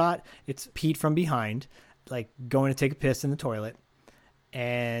see a shot. It's Pete from behind, like going to take a piss in the toilet,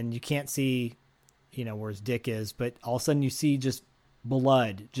 and you can't see, where his dick is, but all of a sudden you see just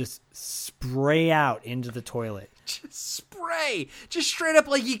blood just spray out into the toilet. Just straight up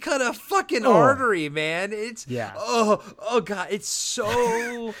like he cut a fucking artery, man. It's oh god, it's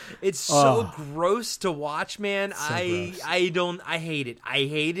so gross to watch, man. So I hate it. I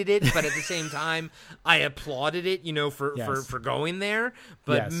hated it, but at the same time I applauded it, for going there.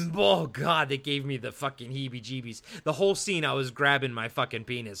 But oh god, it gave me the fucking heebie-jeebies. The whole scene I was grabbing my fucking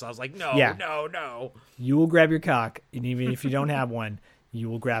penis. I was like, no. You will grab your cock, and even if you don't have one, you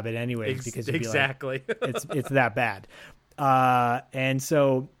will grab it anyway because you'll be exactly. Like, it's that bad. And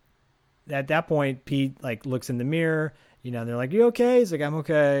so at that point, Pete like looks in the mirror. They're like, "You okay?" He's like, "I'm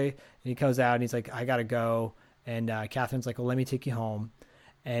okay." And he comes out and he's like, "I gotta go." And Catherine's like, "Well, let me take you home."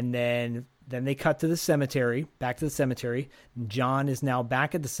 And then they cut to the cemetery, back to the cemetery. John is now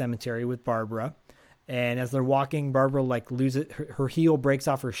back at the cemetery with Barbara. And as they're walking, Barbara like loses her heel, breaks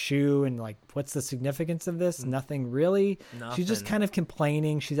off her shoe, and like, what's the significance of this? Nothing really. She's just kind of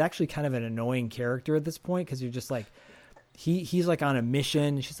complaining. She's actually kind of an annoying character at this point because you're just like, he's like on a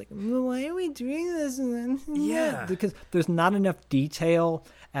mission. She's like, why are we doing this? And then, Yeah. because there's not enough detail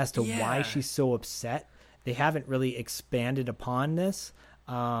as to why she's so upset. They haven't really expanded upon this.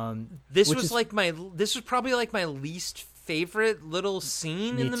 This was probably like my least favorite little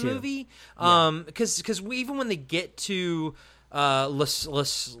scene in the movie. Because even when they get to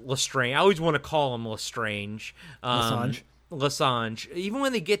Lestrange, I always want to call him Lestrange. Lessange. Even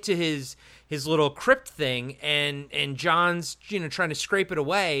when they get to his little crypt thing and John's trying to scrape it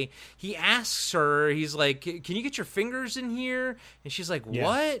away, he asks her, he's like, can you get your fingers in here? And she's like,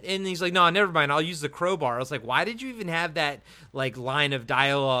 what? And he's like, no, never mind, I'll use the crowbar. I was like, why did you even have that like line of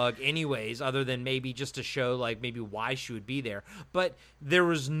dialogue anyways, other than maybe just to show like maybe why she would be there? But there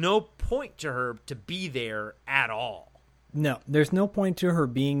was no point to her to be there at all. No, there's no point to her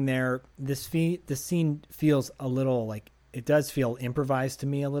being there. This scene feels a little like, it does feel improvised to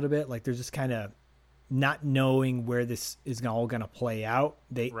me a little bit. Like they're just kind of not knowing where this is all going to play out.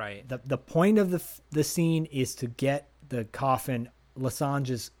 The point of the scene is to get the coffin,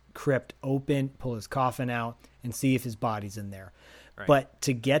 Lessange's crypt open, pull his coffin out and see if his body's in there. Right. But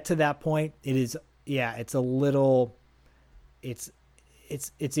to get to that point, it's a little, it's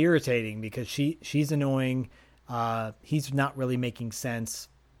irritating because she's annoying. He's not really making sense.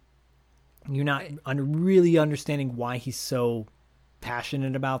 You're not really understanding why he's so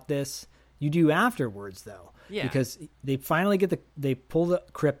passionate about this. You do afterwards, though, because they finally they pull the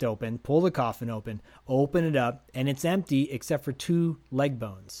crypt open, pull the coffin open it up, and it's empty except for 2 leg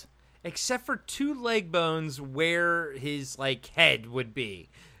bones. Except for 2 leg bones where his like head would be,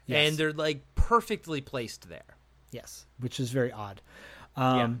 and they're like perfectly placed there. Yes, which is very odd.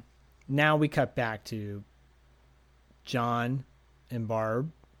 Now we cut back to John and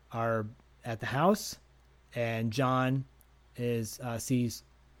Barb are at the house, and John sees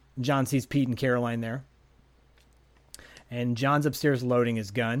Pete and Caroline there, and John's upstairs loading his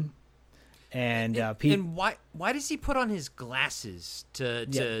gun, and Pete. And why does he put on his glasses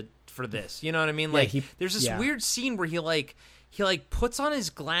for this? You know what I mean? Like there's this weird scene where he puts on his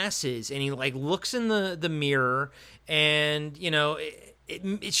glasses and he like looks in the mirror, and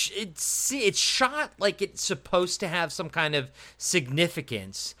it's shot like it's supposed to have some kind of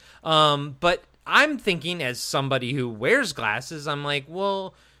significance. But I'm thinking, as somebody who wears glasses, I'm like,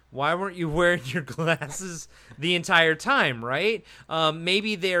 well, why weren't you wearing your glasses the entire time, right?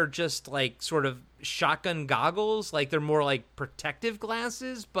 Maybe they're just like sort of shotgun goggles, like they're more like protective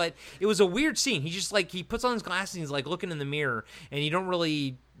glasses, but it was a weird scene. He just like, he puts on his glasses and he's like looking in the mirror, and you don't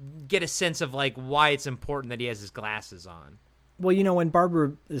really get a sense of like why it's important that he has his glasses on. Well, when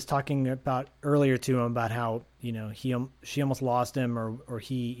Barbara is talking about earlier to him about how, she almost lost him, or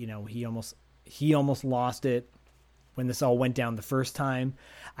he almost lost it when this all went down the first time.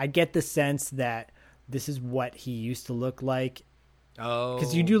 I get the sense that this is what he used to look like. Oh,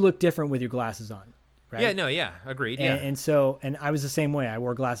 because you do look different with your glasses on, right? Yeah, no, yeah, agreed. And I was the same way. I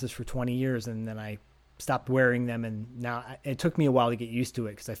wore glasses for 20 years, and then I stopped wearing them, and now it took me a while to get used to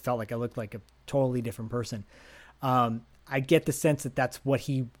it because I felt like I looked like a totally different person. I get the sense that that's what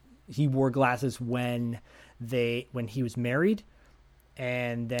he wore glasses when he was married,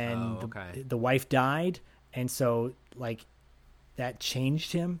 and then the wife died, and so like that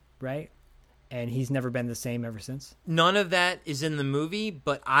changed him, right? And he's never been the same ever since. None of that is in the movie,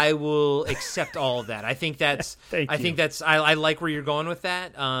 but I will accept all of that. I think that's. I like where you're going with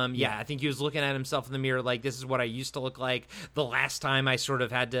that. I think he was looking at himself in the mirror like, this is what I used to look like the last time I sort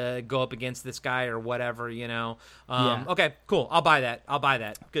of had to go up against this guy or whatever. Okay, cool. I'll buy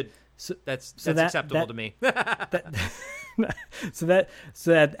that. Good. So that's acceptable to me. So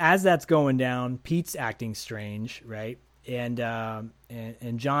that as that's going down, Pete's acting strange, right? And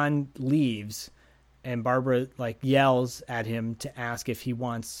John leaves, and Barbara like yells at him to ask if he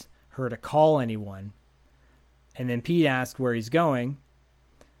wants her to call anyone. And then Pete asks where he's going.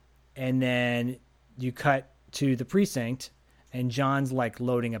 And then you cut to the precinct, and John's like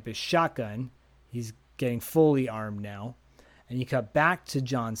loading up his shotgun. He's getting fully armed now. And you cut back to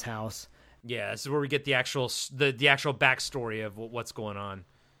John's house. Yeah, this is where we get the actual backstory of what's going on.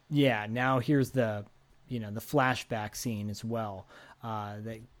 Yeah, now here's the flashback scene as well.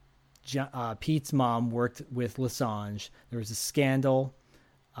 Pete's mom worked with Lessange. There was a scandal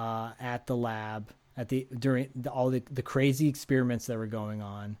at the lab during all the crazy experiments that were going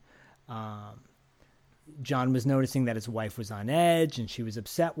on. John was noticing that his wife was on edge, and she was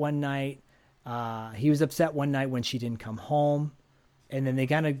upset one night. He was upset one night when she didn't come home, and then they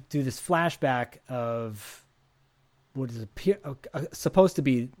kind of do this flashback of what is supposed to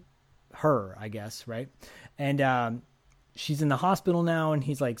be her, I guess, right? And she's in the hospital now, and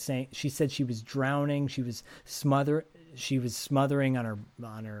he's like saying, she said she was drowning, she was smothered, she was smothering on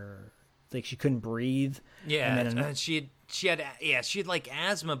her, like she couldn't breathe. Yeah, and then she had like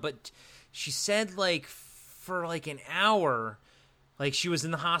asthma, but she said like for like an hour, like she was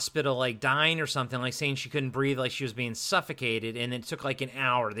in the hospital like dying or something, like saying she couldn't breathe, like she was being suffocated, and it took like an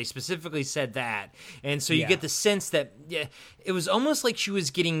hour. They specifically said that. And so you get the sense that it was almost like she was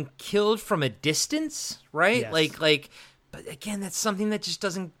getting killed from a distance, right? Yes. Like but again, that's something that just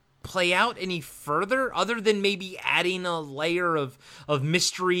doesn't play out any further, other than maybe adding a layer of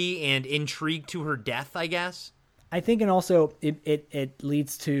mystery and intrigue to her death, I guess. I think, and also it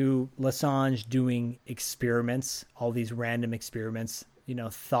leads to Lessange doing experiments, all these random experiments,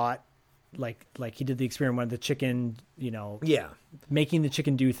 thought like he did the experiment with the chicken, making the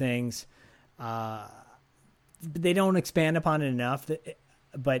chicken do things. They don't expand upon it enough,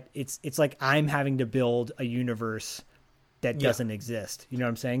 but it's like I'm having to build a universe that doesn't exist. You know what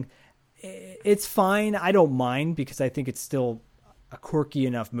I'm saying? It's fine. I don't mind because I think it's still a quirky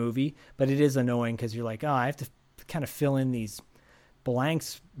enough movie, but it is annoying because you're like, I have to kind of fill in these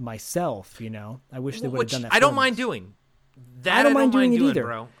blanks myself. I wish they would have done that. I don't mind doing that. I don't mind doing it either,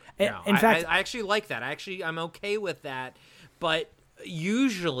 bro. No, in fact, I actually like that. I'm okay with that. But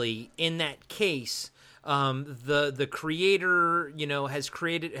usually in that case, the creator, has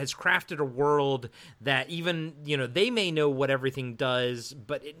crafted a world that even, they may know what everything does,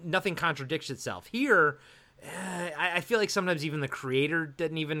 but nothing contradicts itself. Here, I feel like sometimes even the creator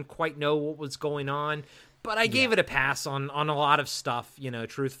didn't even quite know what was going on. But I gave it a pass on a lot of stuff,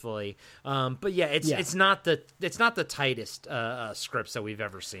 truthfully. But it's not the tightest scripts that we've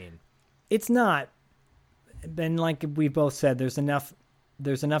ever seen. It's not. And like we both said, there's enough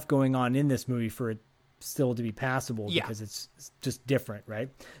going on in this movie for it still to be passable because it's just different, right?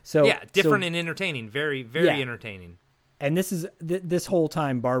 So different and entertaining, very very entertaining. And this is this whole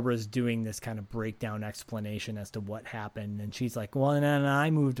time Barbara's doing this kind of breakdown explanation as to what happened, and she's like, "Well, and I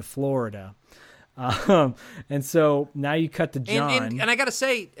moved to Florida." And so now you cut to John, and I gotta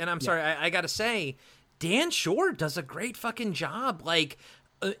say, and I'm sorry, I gotta say, Dan Shore does a great fucking job, like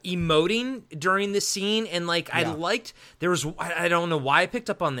emoting during the scene, and like I liked there was, I don't know why I picked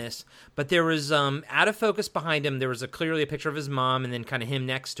up on this, but there was out of focus behind him, there was clearly a picture of his mom, and then kind of him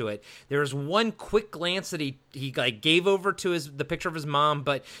next to it. There was one quick glance that he like gave over to the picture of his mom,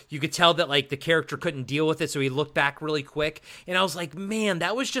 but you could tell that like the character couldn't deal with it, so he looked back really quick, and I was like, man,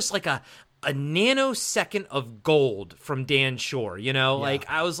 that was just like a nanosecond of gold from Dan Shore, like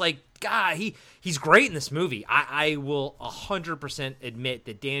I was like, God, he's great in this movie. I will 100% admit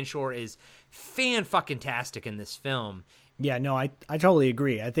that Dan Shore is fan-fucking-tastic in this film. Yeah, no, I totally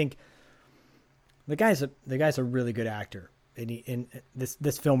agree. I think the guy's a really good actor, and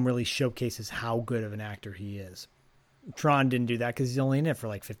this film really showcases how good of an actor he is. Tron didn't do that because he's only in it for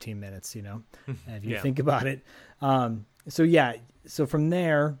like 15 minutes, if you think about it. So from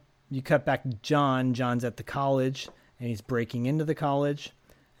there, you cut back to John. John's at the college, and he's breaking into the college.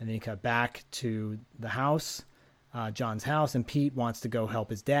 And then you cut back to the house, John's house, and Pete wants to go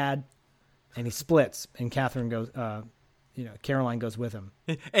help his dad, and he splits. And Caroline goes with him.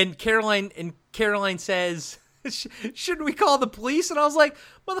 And Caroline says, "Shouldn't we call the police?" And I was like,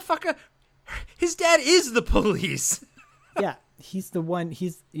 "Motherfucker, his dad is the police." Yeah, he's the one.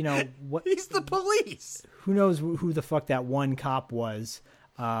 He's what? He's the police. Who knows who the fuck that one cop was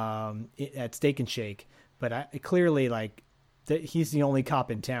at Steak and Shake? But clearly, like. He's the only cop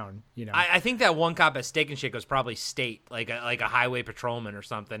in town, I think that one cop at Steak and Shake was probably state, like a highway patrolman or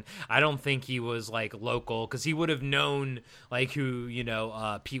something. I don't think he was like local, because he would have known like who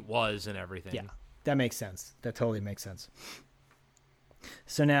Pete was and everything. Yeah, that makes sense. That totally makes sense.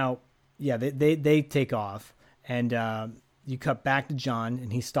 So now, they take off, and you cut back to John,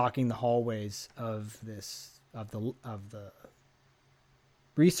 and he's stalking the hallways of the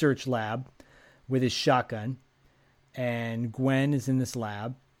research lab with his shotgun. And Gwen is in this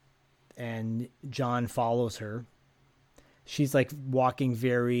lab, and John follows her. She's like walking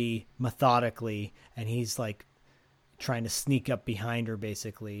very methodically, and he's like trying to sneak up behind her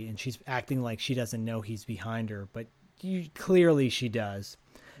basically, and she's acting like she doesn't know he's behind her, but clearly she does.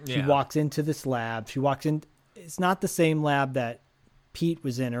 She walks into this lab. It's not the same lab that Pete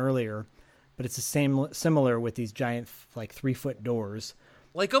was in earlier, but it's similar with these giant like 3-foot doors.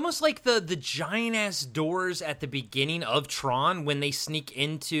 Like almost like the giant ass doors at the beginning of Tron when they sneak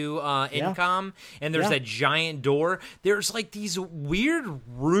into Incom, and there's that giant door. There's like these weird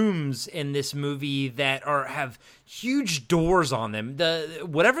rooms in this movie that have huge doors on them.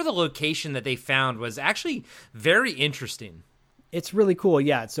 Whatever the location that they found was actually very interesting. It's really cool,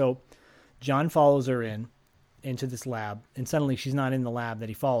 yeah. So John follows her into this lab, and suddenly she's not in the lab that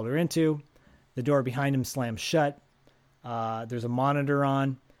he followed her into. The door behind him slams shut. There's a monitor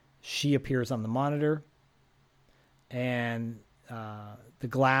on. She appears on the monitor. And the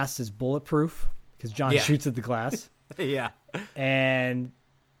glass is bulletproof because John shoots at the glass. Yeah. And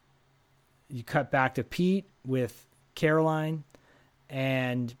you cut back to Pete with Caroline.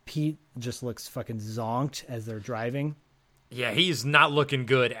 And Pete just looks fucking zonked as they're driving. Yeah, he's not looking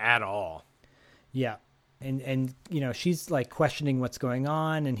good at all. Yeah. And she's like questioning what's going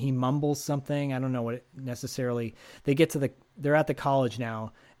on, and he mumbles something. I don't know what it necessarily. They're at the college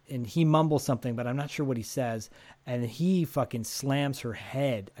now, and he mumbles something, but I'm not sure what he says. And he fucking slams her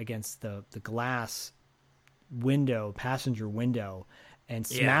head against the glass window, passenger window, and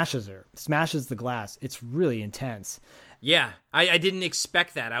smashes the glass. It's really intense. Yeah, I didn't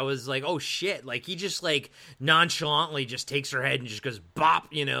expect that. I was like, oh shit. Like he just like nonchalantly just takes her head and just goes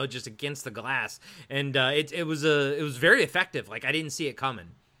bop, just against the glass. And it was very effective. Like I didn't see it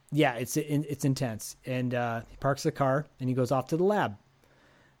coming. Yeah, it's intense. And he parks the car and he goes off to the lab.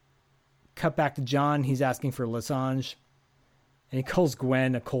 Cut back to John. He's asking for Lessange. And he calls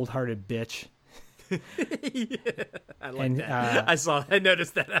Gwen a cold-hearted bitch. Yeah, I like that. I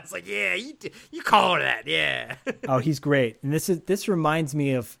noticed that. I was like, yeah, you call her that, yeah. Oh, he's great. And this reminds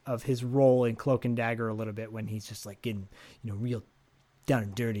me of his role in Cloak and Dagger a little bit when he's just like getting, real down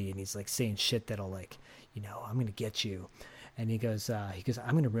and dirty, and he's like saying shit that'll like, I'm gonna get you. And he goes, I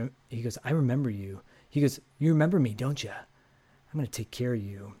remember you. He goes, you remember me, don't you? I'm gonna take care of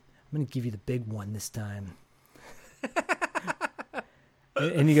you. I'm gonna give you the big one this time.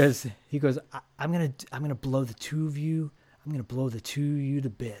 And he goes, I'm gonna blow the two of you. I'm gonna blow the two of you to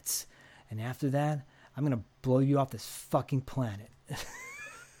bits, and after that, I'm gonna blow you off this fucking planet.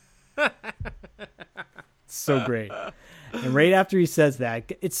 So great. And right after he says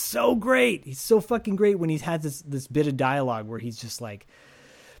that, it's so great. He's so fucking great when he has this bit of dialogue where he's just like,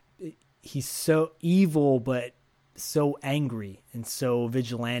 he's so evil but so angry and so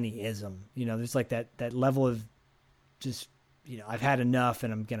vigilanteism. There's like that level of just. I've had enough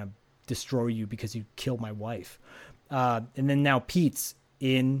and I'm going to destroy you because you killed my wife. And then now Pete's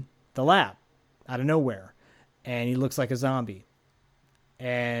in the lab out of nowhere and he looks like a zombie.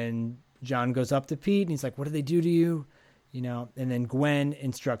 And John goes up to Pete and he's like, what did they do to you? And then Gwen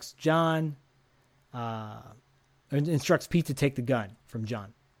instructs instructs Pete to take the gun from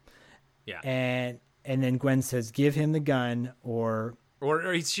John. Yeah. And then Gwen says, give him the gun or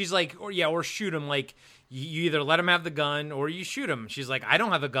she's like, or shoot him. Like, you either let him have the gun or you shoot him. She's like, I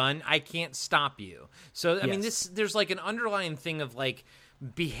don't have a gun. I can't stop you. So, I mean, there's like an underlying thing of like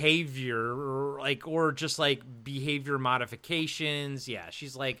behavior or just like behavior modifications. Yeah.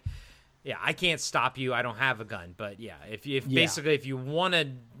 She's like, yeah, I can't stop you. I don't have a gun. But yeah, basically, if you want to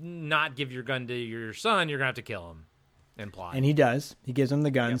not give your gun to your son, you're going to have to kill him. Imply. And he does. He gives him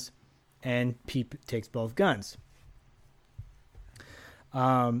the guns and Pete takes both guns.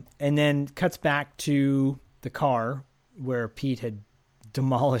 And then cuts back to the car where Pete had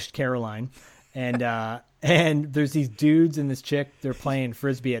demolished Caroline, and there's these dudes and this chick. They're playing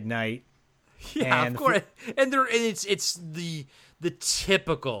frisbee at night. Yeah, of course. And it's the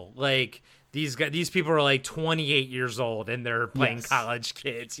typical like these people are like 28 years old and they're playing college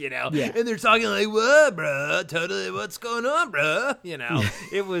kids, Yeah. And they're talking like, "What, bro? Totally, what's going on, bro?"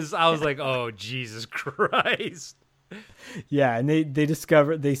 It was. I was like, "Oh, Jesus Christ." Yeah, and they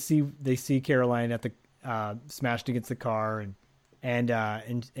see Caroline at the smashed against the car, and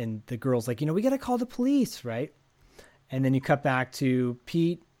the girl's like, we got to call the police, right? And then you cut back to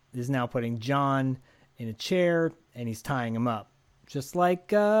Pete is now putting John in a chair and he's tying him up, just like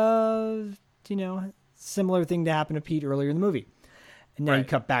similar thing to happen to Pete earlier in the movie. And then you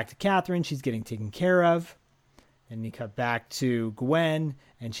cut back to Catherine, she's getting taken care of, and you cut back to Gwen,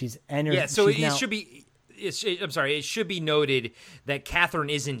 and she's entered. Yeah, so it should be. It should be noted that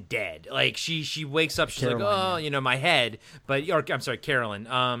Catherine isn't dead. Like she wakes up, she's Caroline, like, oh, my head. But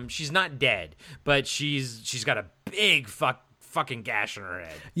Carolyn. She's not dead, but she's got a big fucking gash on her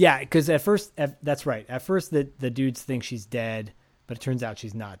head. Yeah, because at first, that's right. At first, the dudes think she's dead, but it turns out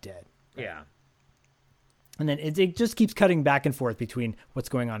she's not dead. Yeah. And then it just keeps cutting back and forth between what's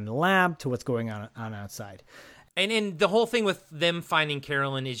going on in the lab to what's going on outside. And the whole thing with them finding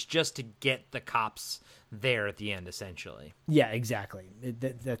Carolyn is just to get the cops there at the end, essentially. Yeah, exactly.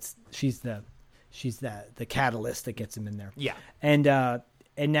 She's the catalyst that gets him in there. Yeah. And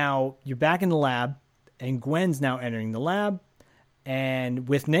now you're back in the lab, and Gwen's now entering the lab, and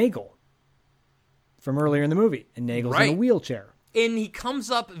with Nagel from earlier in the movie, and Nagel's in a wheelchair. And he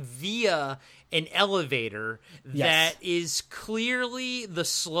comes up via an elevator that is clearly the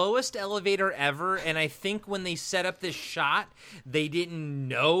slowest elevator ever. And I think when they set up this shot, they didn't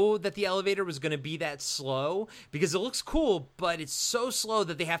know that the elevator was going to be that slow, because it looks cool, but it's so slow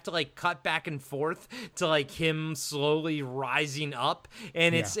that they have to like cut back and forth to like him slowly rising up.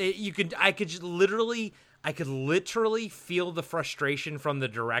 And I could literally feel the frustration from the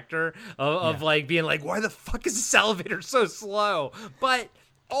director of like being like, why the fuck is this elevator so slow? But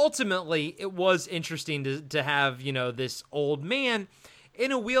ultimately, it was interesting to have, you know, this old man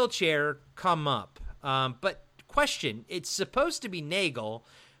in a wheelchair come up. But question, it's supposed to be Nagel,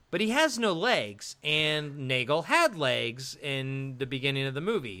 but he has no legs, and Nagel had legs in the beginning of the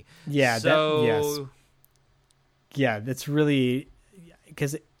movie. Yeah, so yeah, that's really,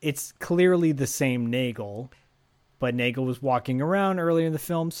 because it's clearly the same Nagel, but Nagel was walking around earlier in the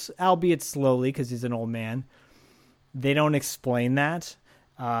films, albeit slowly because he's an old man. They don't explain that.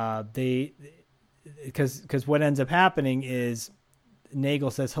 Because what ends up happening is Nagel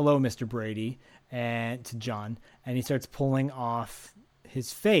says, "Hello, Mr. Brady," and to John, and he starts pulling off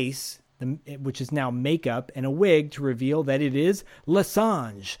his face, which is now makeup and a wig, to reveal that it is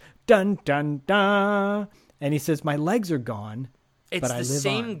Lessange. Dun dun dun. And he says, "My legs are gone." It's the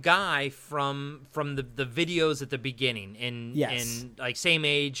same guy from the videos at the beginning, and like same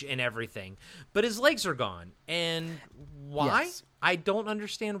age and everything, but his legs are gone. And why? Yes. I don't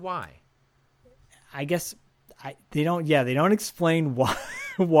understand why. I guess they don't explain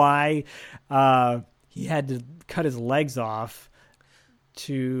why he had to cut his legs off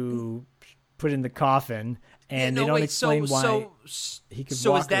to put in the coffin, and they don't explain why he could walk.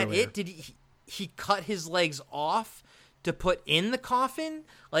 So is that earlier. it? Did he cut his legs off to put in the coffin?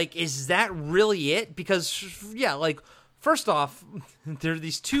 Like, is that really it? Because first off, there are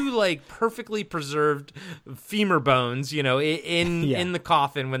these two like perfectly preserved femur bones, you know, in the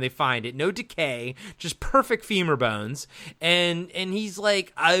coffin when they find it. No decay, just perfect femur bones. And he's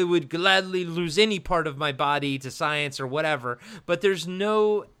like, I would gladly lose any part of my body to science or whatever, but there's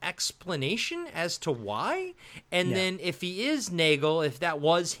no explanation as to why. And then if he is Nagel, if that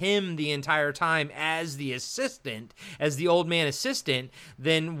was him the entire time as the assistant, as the old man assistant,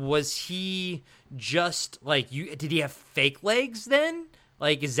 then was he just like, did he have fake legs then?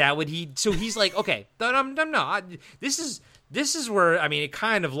 Like, is that what so he's like, okay, this is where, I mean, it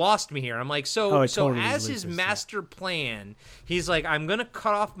kind of lost me here. I'm like, so as his master plan, he's like, I'm going to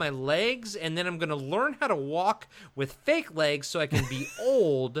cut off my legs and then I'm going to learn how to walk with fake legs so I can be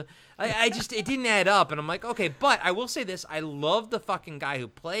old. It didn't add up. And I'm like, okay, but I will say this. I love the fucking guy who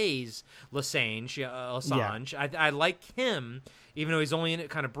plays Lessange. I like him. Even though he's only in it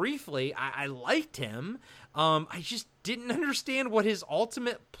kind of briefly, I liked him. I just didn't understand what his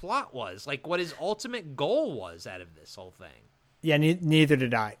ultimate plot was, like what his ultimate goal was out of this whole thing. Yeah, neither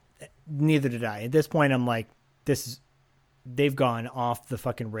did I. At this point, I'm like, they've gone off the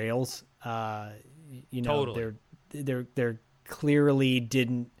fucking rails. Totally. They're clearly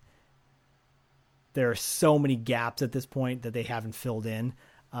didn't. There are so many gaps at this point that they haven't filled in.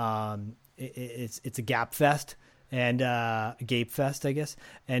 It's a gap fest. And Gape Fest, I guess,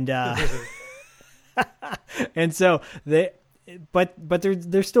 and and so but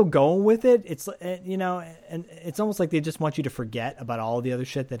they're still going with it. It's and it's almost like they just want you to forget about all the other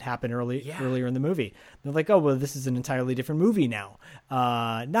shit that happened earlier in the movie. They're like, oh well, this is an entirely different movie now.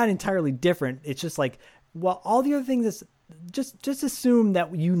 Not entirely different. It's just like, well, all the other things is just assume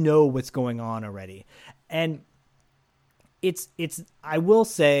that you know what's going on already, and it's I will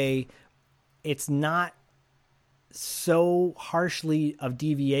say it's not so harshly of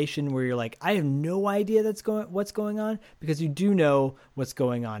deviation where you're like, I have no idea what's going on, because you do know what's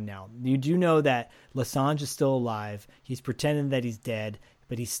going on now. You do know that Lessange is still alive. He's pretending that he's dead,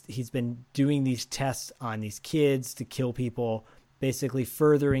 but he's been doing these tests on these kids to kill people, basically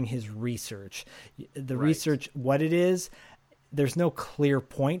furthering his research. The research, what it is, there's no clear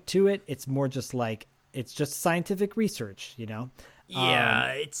point to it. It's more just like, it's just scientific research, you know?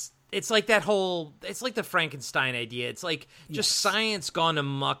 Yeah, It's like that whole, it's like the Frankenstein idea. It's like just science gone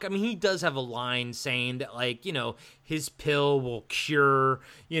amok. I mean, he does have a line saying that, like, you know, his pill will cure,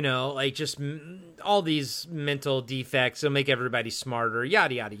 you know, like just all these mental defects. It'll make everybody smarter,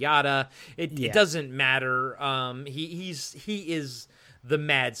 yada, yada, yada. It doesn't matter. He is the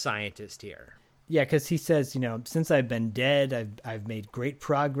mad scientist here. Yeah, because he says, you know, since I've been dead, I've made great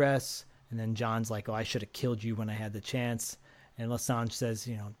progress. And then John's like, oh, I should have killed you when I had the chance. And Lessange says,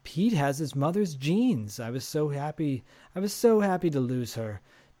 you know, Pete has his mother's genes. I was so happy to lose her.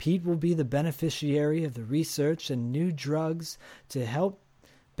 Pete will be the beneficiary of the research and new drugs to help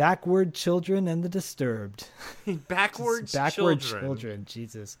Backward children and the disturbed. Backward children.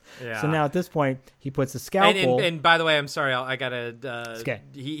 Jesus. Yeah. So now at this point, he puts a scalpel. And by the way, I'm sorry. I gotta. Okay.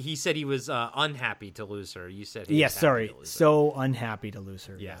 He said he was unhappy to lose her. You said he was happy to lose her. So unhappy to lose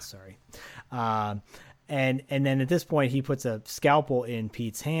her. Yeah. Sorry. And then at this point, he puts a scalpel in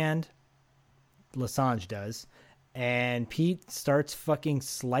Pete's hand. Lessange does, and Pete starts fucking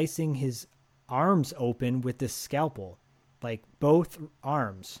slicing his arms open with this scalpel. Like both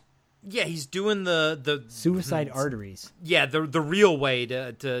arms. Yeah, he's doing the suicide arteries. Yeah, the real way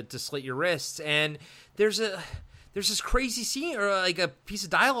to slit your wrists. And there's this crazy scene or like a piece of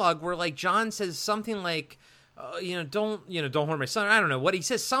dialogue where like John says something like, don't hurt my son. I don't know what he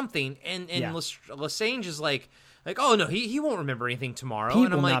says something, and Lessange is like, oh no, he won't remember anything tomorrow. Pete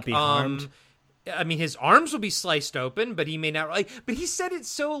and I'm will like, not be harmed. I mean, his arms will be sliced open, but he may not. But he said it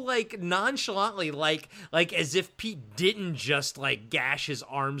so like nonchalantly, like as if Pete didn't just like gash his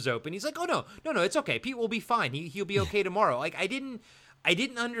arms open. He's like, oh no, it's okay. Pete will be fine. He'll be okay tomorrow. Like I didn't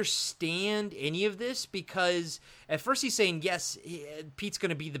understand any of this because at first he's saying yes, Pete's going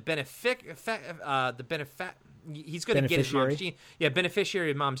to be he's going to get his mom's genes. Yeah,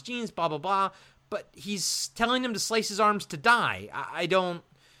 beneficiary of mom's genes. Blah blah blah. But he's telling him to slice his arms to die. I don't.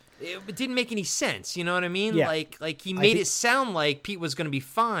 It didn't make any sense, you know what I mean? Yeah. Like he made it sound like Pete was going to be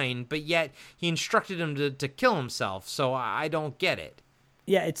fine, but yet he instructed him to kill himself. So I don't get it.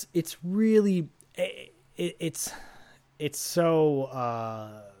 Yeah, it's really it's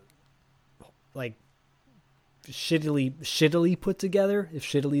so like shittily put together, if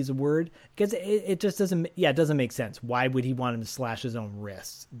shittily is a word, because it just doesn't make sense. Why would he want him to slash his own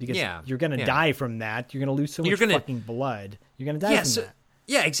wrists? Because you're going to die from that. You're going to lose so much fucking blood. You're going to die from that.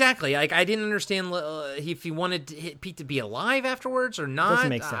 Yeah, exactly. Like I didn't understand if he wanted Pete to be alive afterwards or not. Doesn't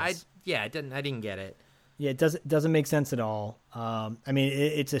make sense. I didn't get it. Yeah, it doesn't make sense at all. I mean,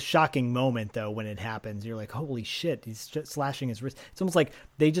 it's a shocking moment though when it happens. You're like, holy shit, he's just slashing his wrist. It's almost like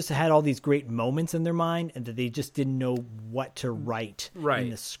they just had all these great moments in their mind, and that they just didn't know what to write in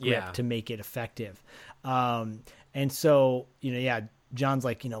the script to make it effective. And so John's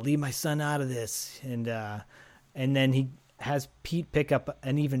like, leave my son out of this, and then he has Pete pick up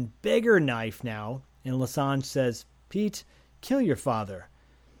an even bigger knife now, and Lessange says, Pete, kill your father.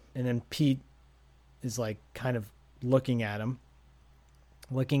 And then Pete is like kind of looking at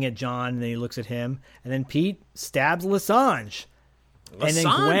John, and then he looks at him, and then Pete stabs Lessange.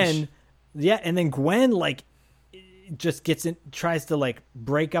 And then Gwen like just gets in, tries to like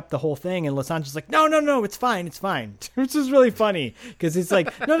break up the whole thing, and Lessange is like, no, it's fine. Which is really funny because he's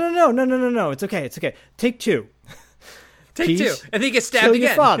like, no, it's okay. Take two. Take two. And he gets stabbed kill again.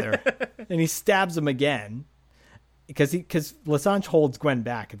 Your father. And he stabs him again because Lessange holds Gwen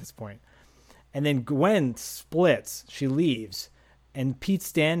back at this point. And then Gwen splits. She leaves. And Pete's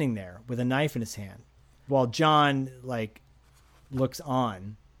standing there with a knife in his hand while John like looks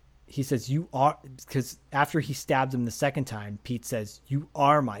on. He says, you are, because after he stabs him the second time, Pete says, you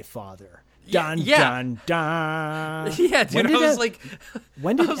are my father. Dun. Yeah, dude.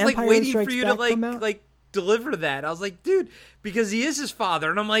 When did Empire waiting Strikes for you Back to like deliver that. I was like, dude, because he is his father.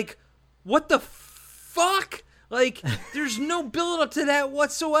 And I'm like, what the fuck? Like, there's no build up to that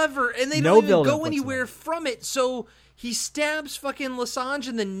whatsoever. And they don't even go anywhere from it. So he stabs fucking Lessange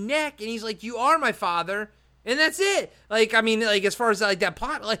in the neck, and he's like, you are my father. And that's it. Like, I mean, like, as far as like that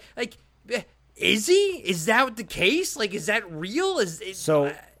plot, like, is he? Is that the case? Like, is that real?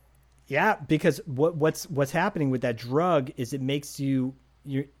 Yeah, because what's happening with that drug is it makes you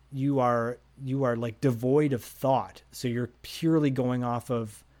are like devoid of thought. So you're purely going off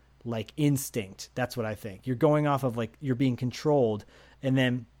of like instinct. That's what I think. You're going off of like you're being controlled, and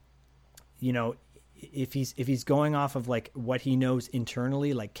then if he's going off of like what he knows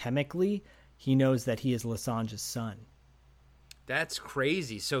internally, like chemically, he knows that he is Lessange's son. That's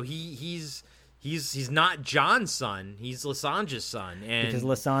crazy. So he's not John's son. He's Lessange's son, and because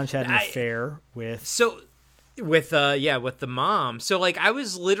Lessange had an affair with the mom. So like I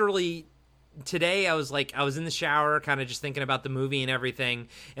was literally. Today I was in the shower kind of just thinking about the movie and everything,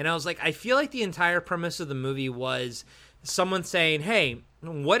 and I was like, I feel like the entire premise of the movie was someone saying, hey,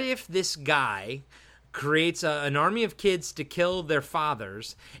 what if this guy creates an army of kids to kill their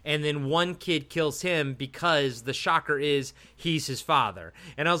fathers, and then one kid kills him because the shocker is he's his father.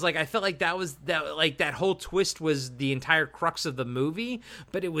 And I was like, I felt like that whole twist was the entire crux of the movie,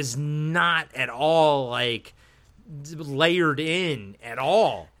 but it was not at all like layered in at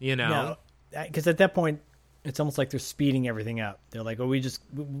all, No. Because at that point, it's almost like they're speeding everything up. They're like, "Oh, we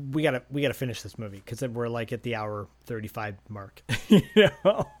gotta finish this movie because we're like at the hour 35 mark." It's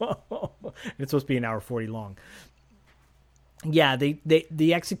supposed to be an hour 40 long. Yeah,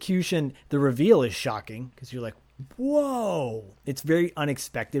 the execution, the reveal is shocking because you're like, whoa. It's very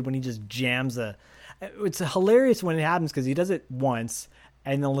unexpected when he just jams it's hilarious when it happens because he does it once.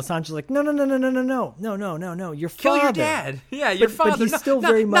 And then Lassange's like, no, your father. Kill your dad. Yeah, your father. But he's still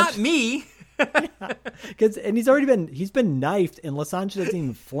very much... Not me. And he's been knifed, and Lassange doesn't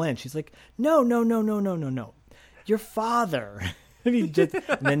even flinch. He's like, no. Your father. And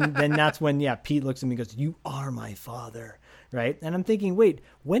then that's when, Pete looks at me and goes, you are my father. Right? And I'm thinking, wait,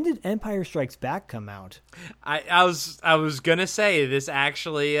 when did Empire Strikes Back come out? I was gonna say this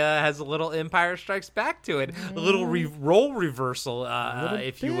actually has a little Empire Strikes Back to it, a little role reversal,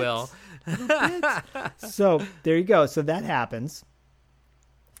 if you will. So there you go. So that happens.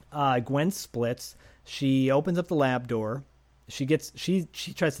 Gwen splits. She opens up the lab door. She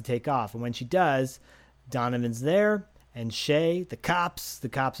tries to take off, and when she does, Donovan's there, and Shay, the cops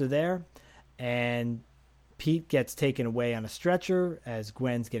are there, and Pete gets taken away on a stretcher as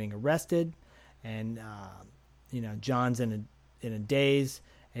Gwen's getting arrested, and John's in a daze,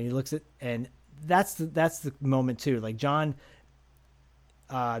 and he looks at, and that's the moment too. Like John,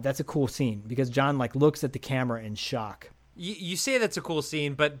 that's a cool scene because John like looks at the camera in shock. You say that's a cool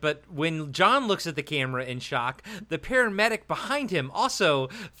scene, but when John looks at the camera in shock, the paramedic behind him also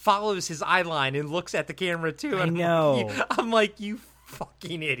follows his eye line and looks at the camera too. And I know. I'm like, you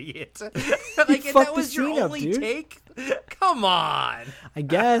fucking idiot. Like, and that was your only take? Come on. I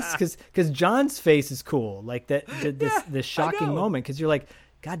guess, because John's face is cool. Like, this shocking moment, because you're like,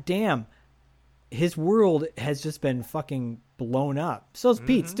 God damn, his world has just been fucking blown up. So's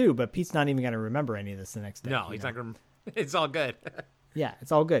Pete's, too, but Pete's not even going to remember any of this the next day. No, he's not going to. It's all good. Yeah,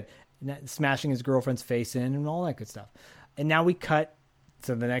 it's all good. Smashing his girlfriend's face in and all that good stuff. And now we cut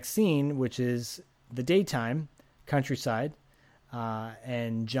to the next scene, which is the daytime, countryside.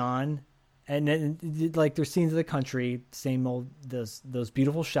 And John, and then like there's scenes of the country, same old those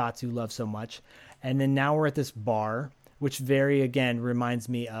beautiful shots you love so much, and then now we're at this bar, which very again reminds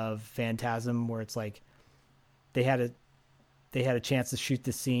me of Phantasm, where it's like they had a chance to shoot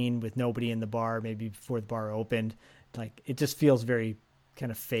the scene with nobody in the bar, maybe before the bar opened. Like it just feels very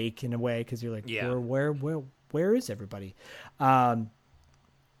kind of fake in a way because you're like, where is everybody? And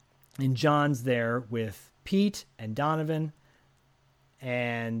John's there with Pete and Donovan.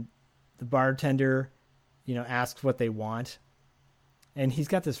 And the bartender, asks what they want. And he's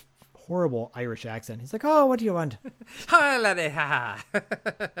got this horrible Irish accent. He's like, oh, what do you want?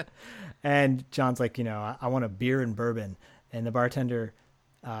 And John's like, I want a beer and bourbon. And the bartender,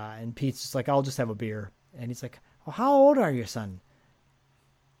 and Pete's just like, I'll just have a beer. And he's like, well, how old are you, son?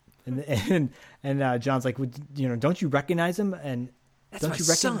 And John's like, don't you recognize him? And that's don't you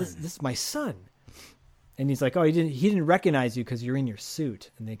recognize this is my son? And he's like, oh, he didn't recognize you because you're in your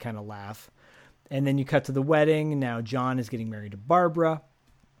suit. And they kind of laugh. And then you cut to the wedding. And now John is getting married to Barbara.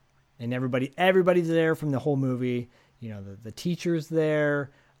 And everybody's there from the whole movie. The teacher's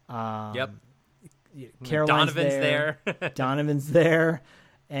there. Yep. Caroline's there. Donovan's there.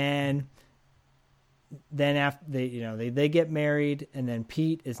 And then after they get married. And then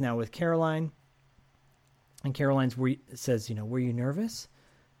Pete is now with Caroline. And Caroline says, were you nervous?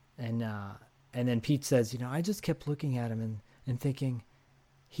 And then Pete says, I just kept looking at him and thinking,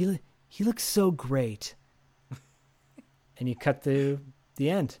 he looks so great. And you cut to the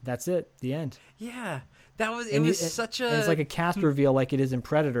end. That's it. The end. Yeah. It was such a... It's like a cast reveal like it is in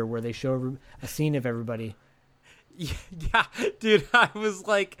Predator where they show a scene of everybody. Yeah, dude, I was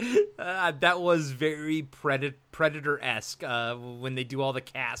like, that was very Predator-esque when they do all the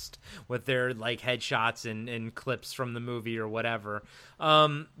cast with their like headshots and clips from the movie or whatever.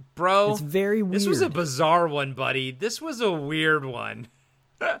 Bro, it's very weird. This was a bizarre one, buddy. This was a weird one.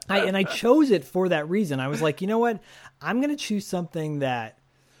 I chose it for that reason. I was like, you know what? I'm going to choose something that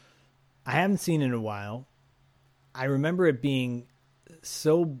I haven't seen in a while. I remember it being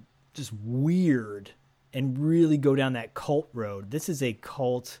so just weird and really go down that cult road. This is a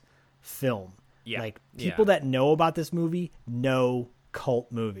cult film. Yeah. Like people that know about this movie know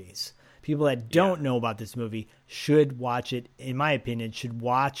cult movies. People that don't know about this movie should watch it, in my opinion, should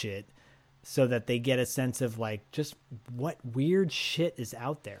watch it so that they get a sense of like just what weird shit is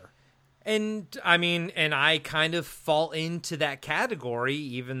out there. And I mean, and I kind of fall into that category,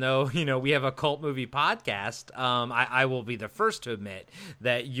 even though, we have a cult movie podcast. I will be the first to admit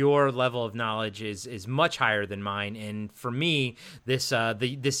that your level of knowledge is much higher than mine. And for me, this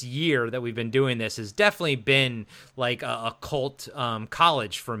year that we've been doing this has definitely been like a cult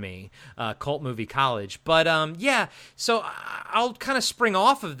college for me, cult movie college. But so I'll kind of spring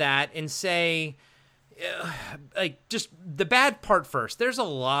off of that and say, like just the bad part first. There's a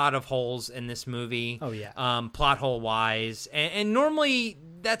lot of holes in this movie. Oh yeah. Plot hole wise, and normally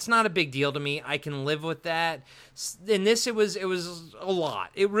that's not a big deal to me. I can live with that. In this, it was a lot.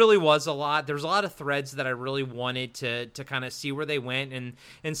 It really was a lot. There's a lot of threads that I really wanted to kind of see where they went,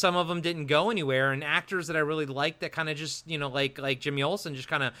 and some of them didn't go anywhere. And actors that I really liked that kind of just like Jimmy Olsen just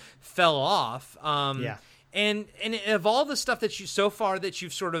kind of fell off. Yeah. And of all the stuff that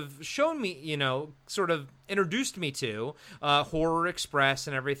you've sort of shown me, sort of introduced me to, Horror Express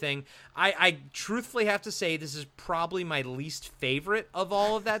and everything, I truthfully have to say this is probably my least favorite of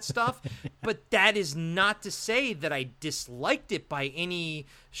all of that stuff. But that is not to say that I disliked it by any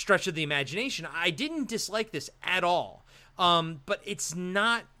stretch of the imagination. I didn't dislike this at all. But it's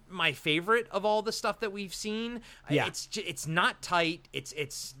not my favorite of all the stuff that we've seen. Yeah. It's not tight.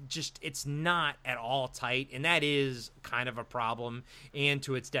 It's not at all tight, and that is kind of a problem and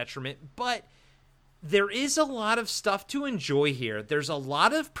to its detriment. But there is a lot of stuff to enjoy here. There's a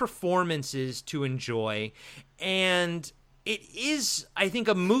lot of performances to enjoy, and it is, I think,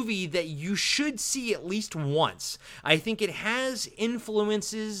 a movie that you should see at least once. I think it has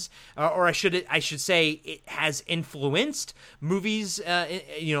influences, or I should say it has influenced movies,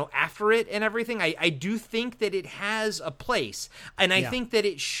 after it and everything. I do think that it has a place, and I think that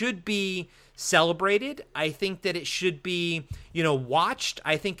it should be celebrated. I think that it should be, watched.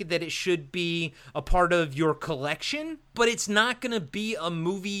 I think that it should be a part of your collection, but it's not going to be a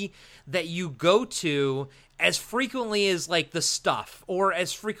movie that you go to as frequently as like The Stuff, or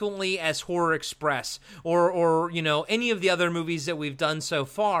as frequently as Horror Express, or any of the other movies that we've done so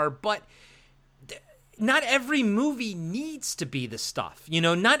far. But not every movie needs to be The Stuff.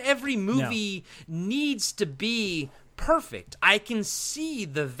 Not every movie needs to be perfect. I can see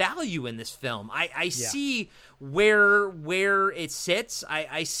the value in this film. I see where it sits.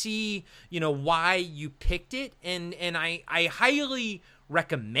 I see, why you picked it, and I highly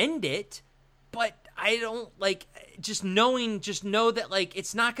recommend it, but I don't just know that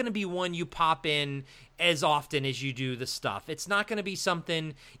it's not going to be one you pop in as often as you do The Stuff. It's not going to be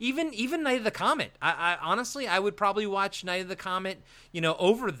something, even Night of the Comet. I honestly, I would probably watch Night of the Comet,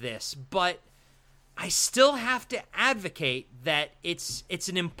 over this, but I still have to advocate that it's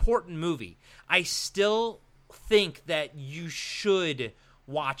an important movie. I still think that you should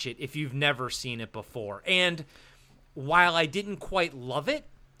watch it if you've never seen it before. And while I didn't quite love it,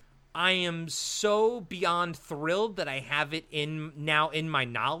 I am so beyond thrilled that I have it in my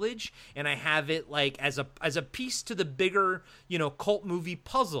knowledge, and I have it as a piece to the bigger, cult movie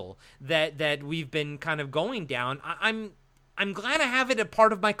puzzle that we've been kind of going down. I'm glad I have it a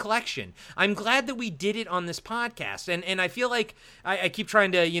part of my collection. I'm glad that we did it on this podcast. And I feel like I keep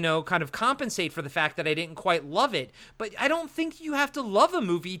trying to, kind of compensate for the fact that I didn't quite love it. But I don't think you have to love a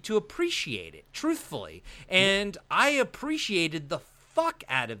movie to appreciate it, truthfully. And I appreciated the fuck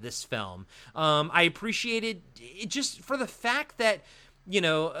out of this film. I appreciated it just for the fact that,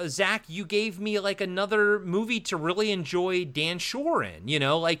 Zach, you gave me another movie to really enjoy Dan Shore in,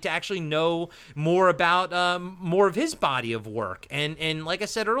 to actually know more about more of his body of work. And like I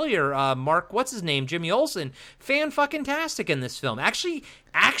said earlier, Mark, what's his name? Jimmy Olsen, fan-fucking-tastic in this film.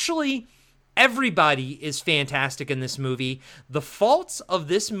 Actually, everybody is fantastic in this movie. The faults of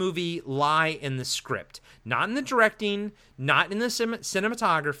this movie lie in the script, not in the directing, not in the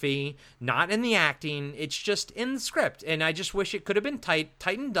cinematography, not in the acting. It's just in the script, and I just wish it could have been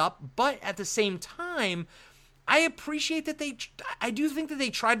tightened up. But at the same time, I appreciate that I do think that they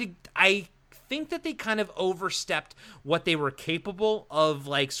tried to. I think that they kind of overstepped what they were capable of,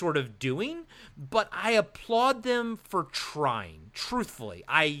 sort of doing. But I applaud them for trying. Truthfully,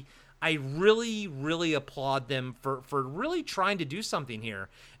 I really, really applaud them for really trying to do something here.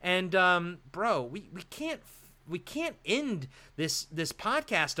 And bro, we can't end this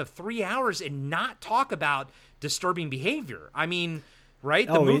podcast of 3 hours and not talk about Disturbing Behavior. I mean, right?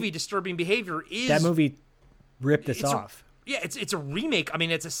 The movie Disturbing Behavior is that movie ripped us off. It's a remake. I mean,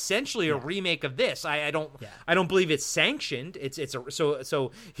 it's essentially a remake of this. I don't believe it's sanctioned.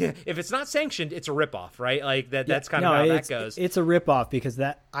 So if it's not sanctioned, it's a ripoff, right? That's kind of how that goes. It's a ripoff because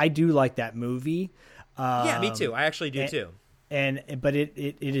I do like that movie. Yeah, me too. I actually do too. But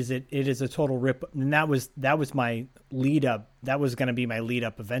it is a total rip, and that was my lead up. That was going to be my lead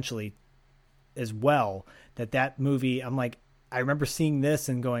up eventually, as well. That movie, I'm like, I remember seeing this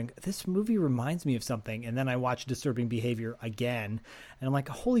and going, this movie reminds me of something. And then I watched Disturbing Behavior again, and I'm like,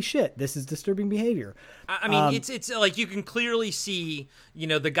 holy shit, this is Disturbing Behavior. I mean, it's like you can clearly see,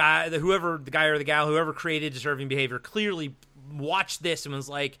 the guy or the gal, whoever created Disturbing Behavior, clearly watched this and was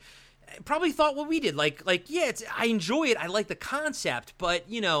like, probably thought what we did. Like yeah, I enjoy it. I like the concept, but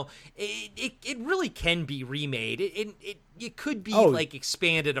you know, it really can be remade. It could be like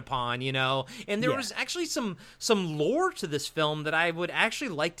expanded upon, you know. And there was actually some lore to this film that I would actually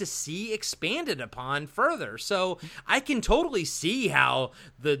like to see expanded upon further. So I can totally see how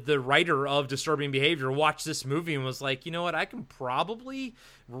the writer of Disturbing Behavior watched this movie and was like, you know what, I can probably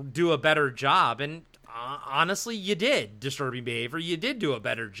do a better job. And honestly, you did. Disturbing Behavior, you did do a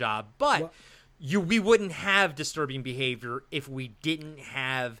better job, but we wouldn't have Disturbing Behavior if we didn't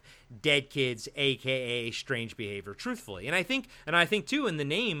have Dead Kids, aka Strange Behavior, truthfully. And I think too, in the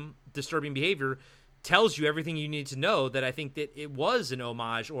name Disturbing Behavior tells you everything you need to know, that I think that it was an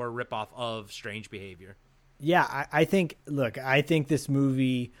homage or a ripoff of Strange Behavior. Yeah, I think this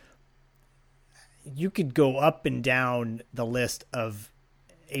movie, you could go up and down the list of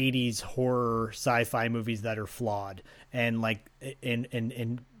 80s horror sci-fi movies that are flawed and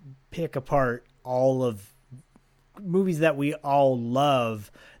pick apart all of movies that we all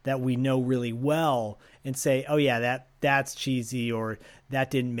love, that we know really well, and say, oh yeah, that's cheesy, or that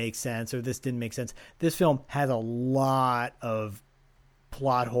didn't make sense, or this didn't make sense. This film has a lot of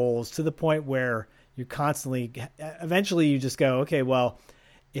plot holes to the point where you eventually you just go, okay, well,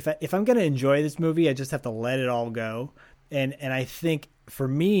 if I'm going to enjoy this movie, I just have to let it all go. And I think for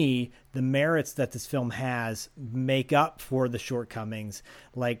me, the merits that this film has make up for the shortcomings,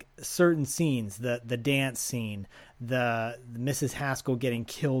 like certain scenes, the dance scene, the Mrs. Haskell getting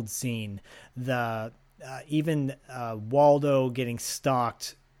killed scene, even Waldo getting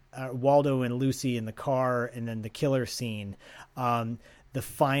stalked, Waldo and Lucy in the car, and then the killer scene, the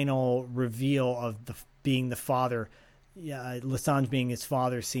final reveal of being the father, Lessange being his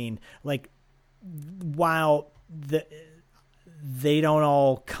father scene. Like, while they don't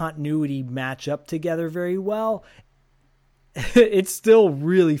all continuity match up together very well, it's still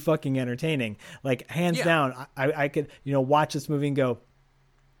really fucking entertaining. Like, hands down, I could, watch this movie and go,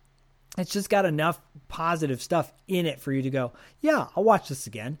 it's just got enough positive stuff in it for you to go, yeah, I'll watch this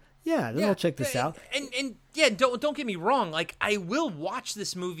again. Yeah, then I'll check this out. And yeah, don't get me wrong. Like, I will watch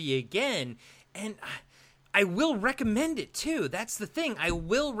this movie again, and I will recommend it too. That's the thing. I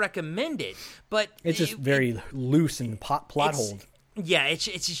will recommend it, but it's just very loose and plot hold. Yeah, it's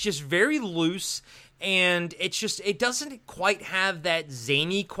just very loose, and it doesn't quite have that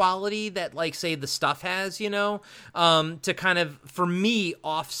zany quality that, like, say, The Stuff has, to kind of, for me,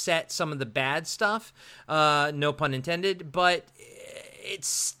 offset some of the bad stuff. No pun intended, but it's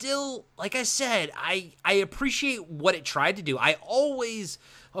still, like I said, I appreciate what it tried to do. I always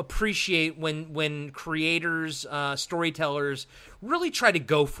appreciate when creators, storytellers really try to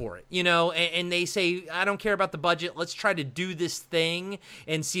go for it, and they say, I don't care about the budget, let's try to do this thing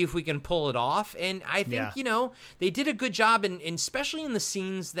and see if we can pull it off. And I think, they did a good job, and especially in the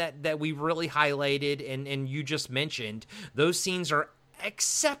scenes that we really highlighted and you just mentioned, those scenes are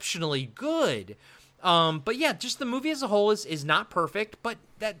exceptionally good. But yeah, just the movie as a whole is not perfect, but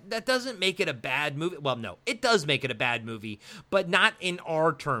that doesn't make it a bad movie. Well, no, it does make it a bad movie, but not in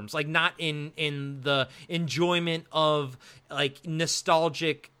our terms, like not in the enjoyment of, like,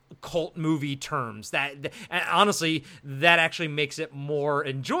 nostalgic cult movie terms. That honestly, that actually makes it more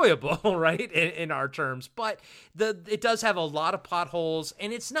enjoyable, right, in our terms. But it does have a lot of plot holes,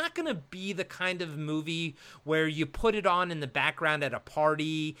 and it's not going to be the kind of movie where you put it on in the background at a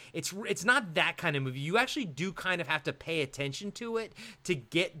party. It's not that kind of movie. You actually do kind of have to pay attention to it to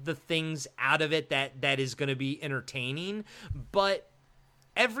get the things out of it that is going to be entertaining. But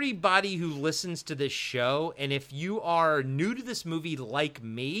everybody who listens to this show, and if you are new to this movie like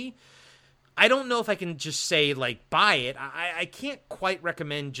me, I don't know if I can just say, like, buy it. I can't quite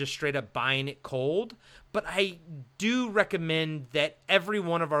recommend just straight up buying it cold, but I do recommend that every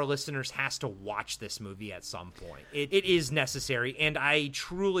one of our listeners has to watch this movie at some point. It is necessary, and I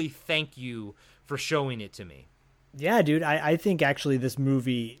truly thank you for showing it to me. Yeah, dude, I think actually this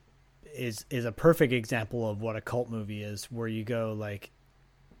movie is a perfect example of what a cult movie is, where you go, like,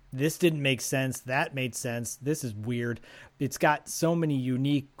 this didn't make sense, that made sense, this is weird. It's got so many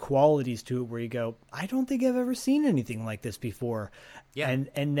unique qualities to it where you go, I don't think I've ever seen anything like this before. Yeah.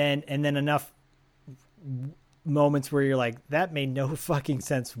 And then enough moments where you're like, that made no fucking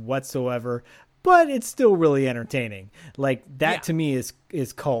sense whatsoever, but it's still really entertaining. Like, that to me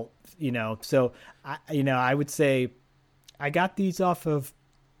is cult, So I would say I got these off of,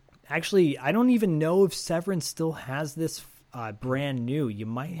 actually, I don't even know if Severance still has this brand new. You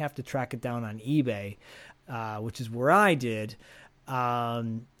might have to track it down on eBay, which is where I did.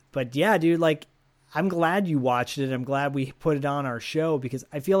 But yeah, dude, like, I'm glad you watched it. I'm glad we put it on our show, because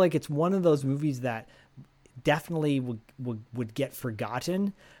I feel like it's one of those movies that definitely would get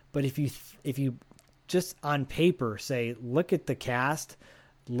forgotten, But if you just on paper say, look at the cast,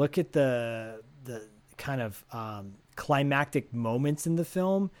 look at the kind of climactic moments in the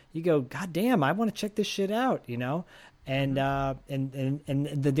film, you go, God damn, I want to check this shit out, you know? And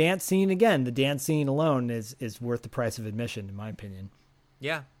the dance scene alone is worth the price of admission, in my opinion.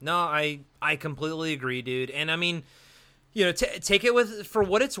 Yeah, no, I completely agree, dude. And I mean, you know, take it for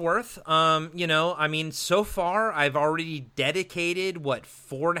what it's worth. You know, I mean, so far I've already dedicated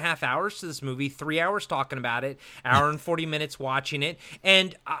 4.5 hours to this movie, 3 hours talking about it, hour and 40 minutes watching it,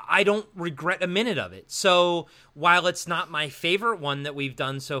 and I don't regret a minute of it. So while it's not my favorite one that we've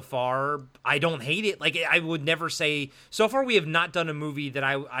done so far, I don't hate it. Like, I would never say, so far we have not done a movie that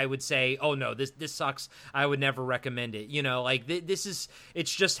I would say, oh no, this sucks, I would never recommend it. You know, like this is, it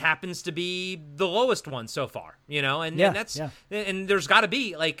just happens to be the lowest one so far, you know, and there's got to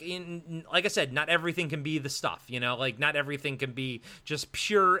be, like I said, not everything can be the stuff, you know, like not everything can be just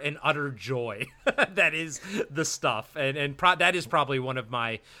pure and utter joy. That is the stuff, and that is probably one of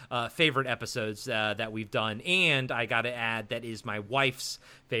my favorite episodes that we've done. And I got to add, that is my wife's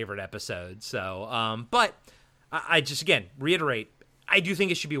favorite episode. So, but I just, again, reiterate, I do think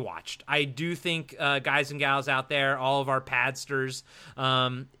it should be watched. I do think, guys and gals out there, all of our padsters,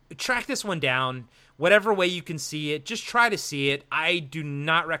 track this one down. Whatever way you can see it, just try to see it. I do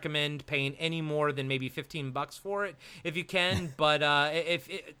not recommend paying any more than maybe $15 for it if you can. But I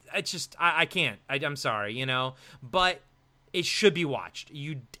can't. I'm sorry, you know. But it should be watched.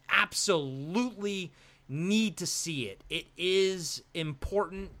 You absolutely need to see it. It is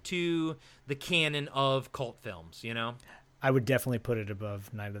important to the canon of cult films, you know? I would definitely put it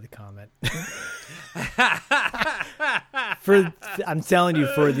above Night of the Comet. I'm telling you,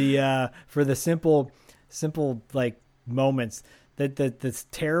 for the simple like moments, that this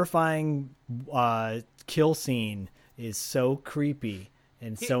terrifying kill scene is so creepy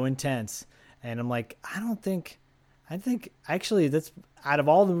and so intense, and I'm like, I think actually that's, out of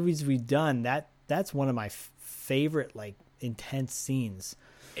all the movies we've done, that's one of my favorite, like, intense scenes.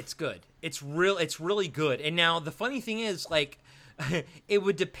 It's good. It's really good. And now the funny thing is, like, it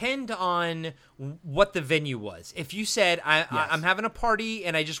would depend on what the venue was. If you said, I'm having a party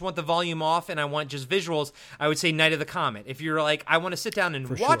and I just want the volume off and I want just visuals, I would say Night of the Comet. If you're like, I want to sit down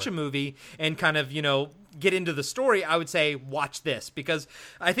and watch a movie and kind of, you know, get into the story, I would say watch this, because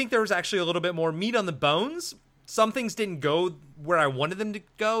I think there was actually a little bit more meat on the bones. Some things didn't go where I wanted them to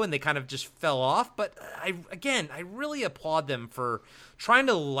go, and they kind of just fell off. But I really applaud them for trying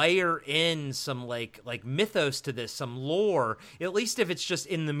to layer in some like mythos to this, some lore, at least if it's just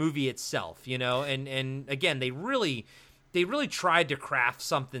in the movie itself, you know. And again, they really tried to craft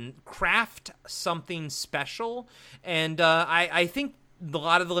something special. And I think a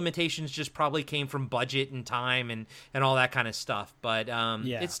lot of the limitations just probably came from budget and time and all that kind of stuff. But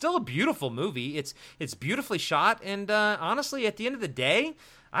it's still a beautiful movie. It's beautifully shot. And honestly, at the end of the day,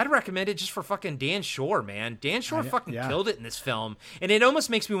 I'd recommend it just for fucking Dan Shore, man. Dan Shore killed it in this film. And it almost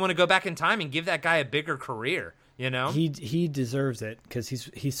makes me want to go back in time and give that guy a bigger career, you know? He deserves it, because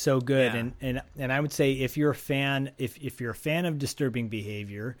he's so good. Yeah. And I would say, if you're a fan, if you're a fan of Disturbing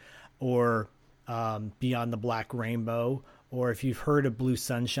Behavior or Beyond the Black Rainbow, or if you've heard of Blue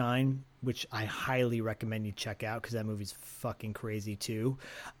Sunshine, which I highly recommend you check out, because that movie's fucking crazy too,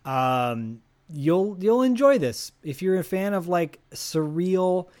 you'll enjoy this. If you're a fan of like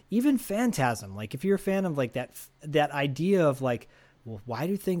surreal, even phantasm, like if you're a fan of like that idea of like, well, why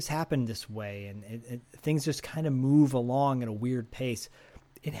do things happen this way, and things just kind of move along at a weird pace,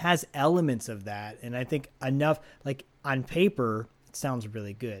 it has elements of that. And I think enough, like on paper, it sounds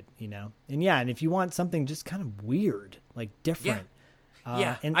really good, you know? And if you want something just kind of weird, like different.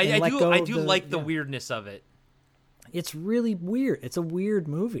 Yeah. I do like the weirdness of it. It's really weird. It's a weird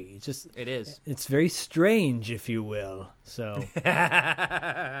movie. It is. It's very strange, if you will. So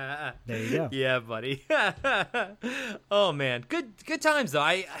there you go. Yeah, buddy. Oh man. Good times though.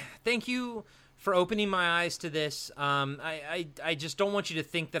 I thank you for opening my eyes to this. I just don't want you to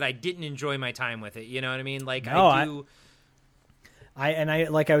think that I didn't enjoy my time with it. You know what I mean? Like, no, I do.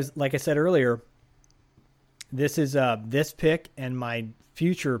 Like I said earlier, this is this pick and my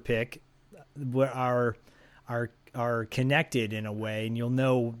future pick are connected in a way, and you'll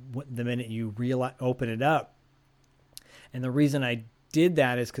know the minute you open it up. And the reason I did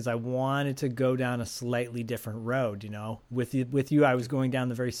that is because I wanted to go down a slightly different road. You know, with you, I was going down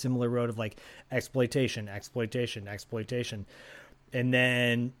the very similar road of like exploitation, and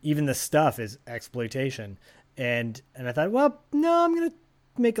then even the stuff is exploitation. And I thought, well, no, I'm going to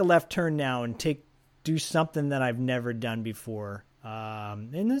make a left turn now and do something that I've never done before.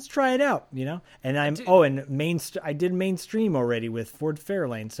 And let's try it out, you know. And I did mainstream already with Ford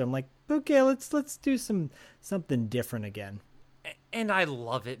Fairlane, so I'm like, okay, let's do something different again. And I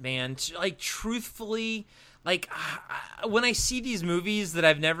love it, man. Like, truthfully, like, when I see these movies that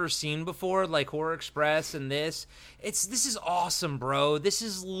I've never seen before, like Horror Express and this is awesome, bro. This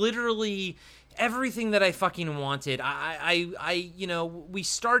is literally everything that I fucking wanted. I you know, we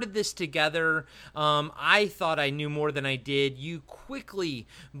started this together. I thought I knew more than I did. You quickly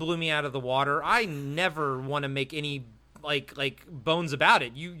blew me out of the water. I never want to make any like bones about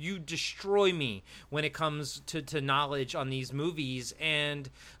it. You destroy me when it comes to knowledge on these movies. And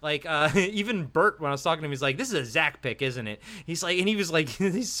like even Bert, when I was talking to him, he's like, this is a Zach pick, isn't it? He's like, and he was like,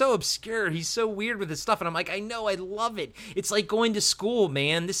 he's so obscure, he's so weird with his stuff, and I'm like, I know, I love it. It's like going to school,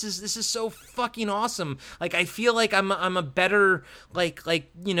 man. This is so fucking awesome. Like, I feel like I'm a better like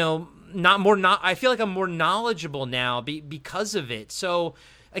you know, I feel like I'm more knowledgeable now because of it. So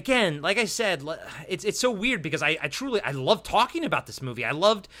again, like I said, it's so weird because I truly love talking about this movie. I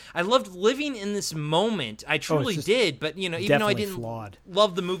loved living in this moment. I truly did. But you know, even though I didn't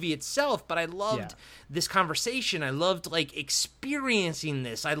love the movie itself, but I loved this conversation. I loved like experiencing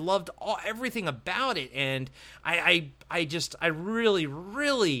this. I loved everything about it, and I just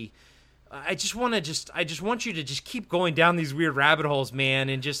want you to just keep going down these weird rabbit holes, man,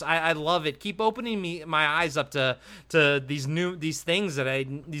 and just I love it. Keep opening my eyes up to these movies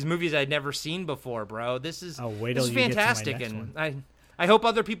I'd never seen before, bro. This is fantastic, and I hope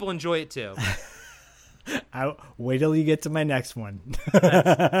other people enjoy it too. Wait till you get to my next one.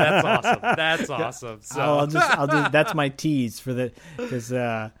 That's awesome. That's awesome. So I'll just that's my tease for the because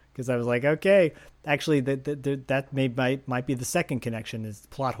I was like, okay. Actually, that might be the second connection is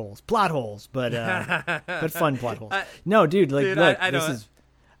plot holes, but fun plot holes. No, dude, like, look,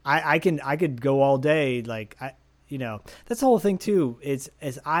 I could go all day. Like, you know, that's the whole thing too. If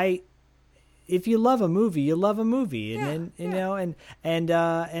you love a movie, you love a movie, and then you know, and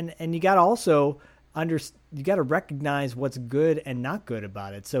you got to also you got to recognize what's good and not good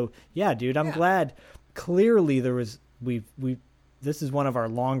about it. So yeah, dude, I'm glad. Clearly, this is one of our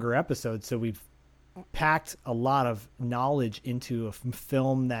longer episodes, so we've packed a lot of knowledge into a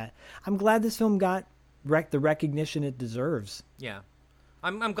film that I'm glad this film got the recognition it deserves. Yeah.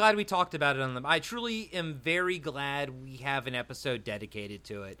 I'm glad we talked about it on them. I truly am very glad we have an episode dedicated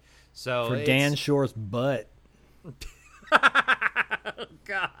to it. So for Dan Shore's butt.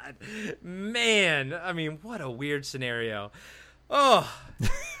 God, man. I mean, what a weird scenario. Oh,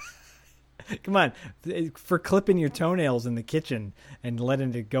 come on, for clipping your toenails in the kitchen and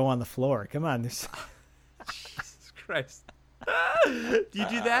letting it go on the floor. Come on. Jesus Christ. Do you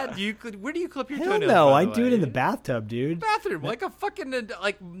do that? Where do you clip your toenails? No, I do it in the bathtub, dude. Bathroom, like a fucking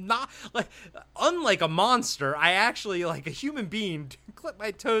unlike a monster. I actually, like a human being, clip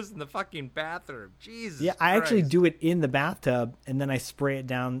my toes in the fucking bathroom. Jesus. Yeah, I actually do it in the bathtub, and then I spray it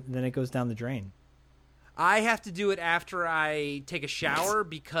down. And then it goes down the drain. I have to do it after I take a shower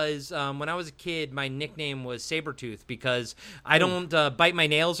because when I was a kid, my nickname was Sabretooth because I don't bite my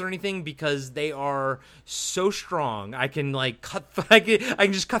nails or anything because they are so strong. I can like I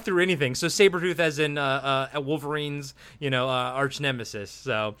can just cut through anything. So Sabretooth as in Wolverine's, arch nemesis.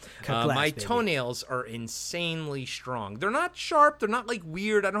 So my toenails are insanely strong. They're not sharp. They're not like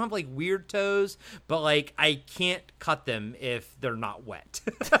weird. I don't have like weird toes, but like I can't cut them if they're not wet.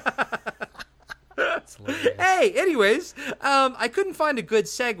 Hey, anyways, I couldn't find a good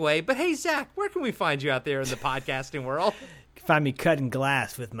segue, but hey, Zach, where can we find you out there in the podcasting world? You can find me cutting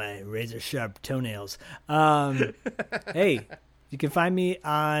glass with my razor-sharp toenails. Hey, you can find me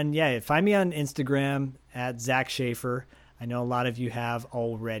on Instagram at Zach Schaefer. I know a lot of you have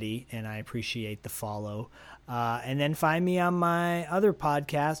already, and I appreciate the follow. And then find me on my other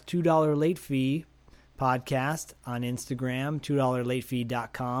podcast, $2 Late Fee podcast on Instagram,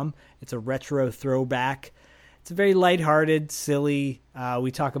 $2latefee.com. It's a retro throwback. It's a very lighthearted, silly.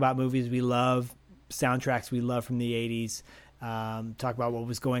 We talk about movies we love, soundtracks we love from the 80s. Talk about what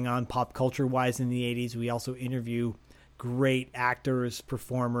was going on pop culture-wise in the 80s. We also interview great actors,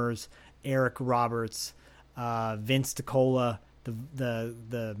 performers, Eric Roberts, Vince DiCola,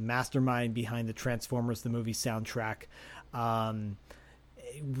 the mastermind behind the Transformers, the movie soundtrack.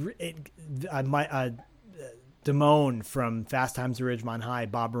 Damone from Fast Times at Ridgemont High,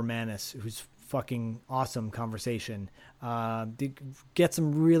 Bob Romanis, who's fucking awesome conversation. Get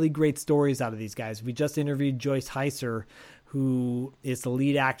some really great stories out of these guys. We just interviewed Joyce Heiser, who is the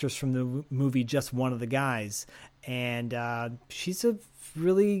lead actress from the movie Just One of the Guys. And she's a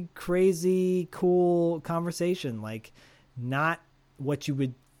really crazy, cool conversation. Like, not what you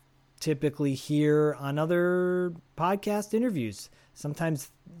would typically hear on other podcast interviews.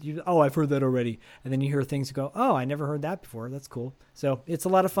 Sometimes I've heard that already. And then you hear things go, oh, I never heard that before. That's cool. So it's a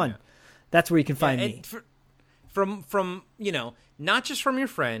lot of fun. Yeah. That's where you can find me. From not just from your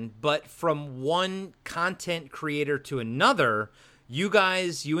friend, but from one content creator to another, you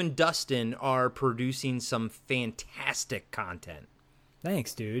and Dustin are producing some fantastic content.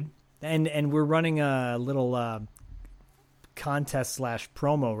 Thanks, dude. And we're running a little contest /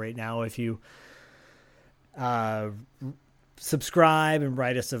 promo right now. If you subscribe and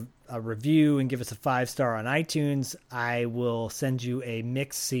write us a review and give us a 5-star on iTunes, I will send you a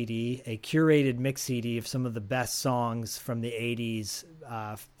mix CD, a curated mix CD of some of the best songs from the 80s,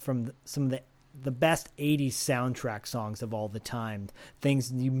 from some of the best 80s soundtrack songs of all the time,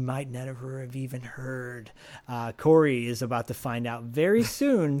 things you might never have even heard. Corey is about to find out very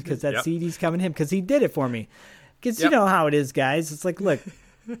soon because that CD's coming to him because he did it for me. Because you know how it is, guys. It's like, look,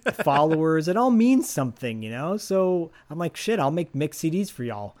 followers, it all means something, So I'm like, shit, I'll make mix CDs for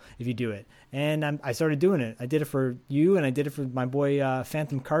y'all if you do it. And I started doing it. I did it for you, and I did it for my boy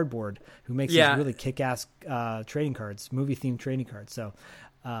Phantom Cardboard, who makes these really kick-ass trading cards, movie-themed trading cards. So,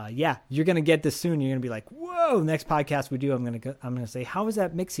 you're gonna get this soon. You're gonna be like, whoa! Next podcast we do, I'm gonna say, how was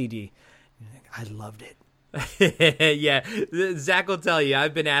that mix CD? I loved it. Yeah, Zach will tell you,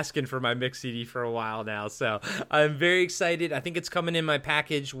 I've been asking for my mix CD for a while now, so I'm very excited. I think it's coming in my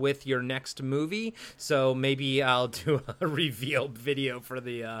package with your next movie, so maybe I'll do a reveal video for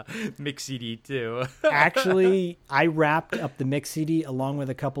the mix CD too. Actually, I wrapped up the mix CD along with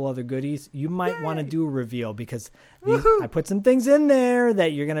a couple other goodies. You might want to do a reveal because I put some things in there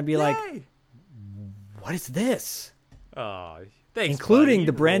that you're going to be like, what is this? Oh, thanks, including buddy.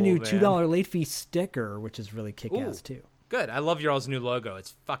 the brand new $2 late fee sticker, which is really kick-ass too. Good. I love your all's new logo.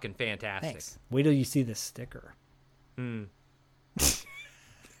 It's fucking fantastic. Thanks. Wait till you see this sticker. I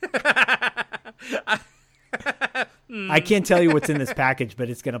can't tell you what's in this package, but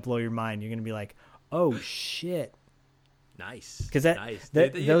it's going to blow your mind. You're going to be like, oh, shit. Nice. Because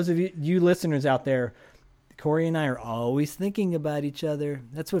those of you listeners out there, Corey and I are always thinking about each other.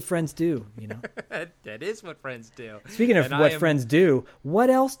 That's what friends do, That is what friends do. Speaking of friends do,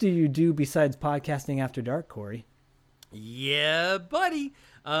 what else do you do besides podcasting after dark, Corey? Yeah, buddy.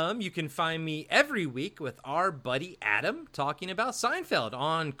 You can find me every week with our buddy Adam talking about Seinfeld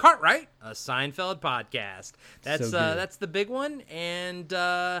on Cartwright, a Seinfeld podcast. That's the big one. And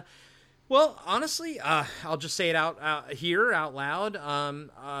well, honestly, I'll just say it out loud.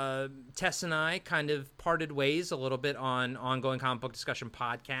 Tess and I kind of parted ways a little bit on Ongoing Comic Book Discussion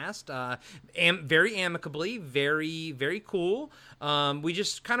podcast. Very amicably, very, very cool. We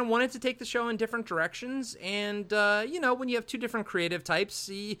just kind of wanted to take the show in different directions. And, when you have two different creative types,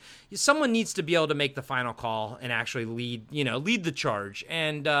 someone needs to be able to make the final call and actually lead the charge.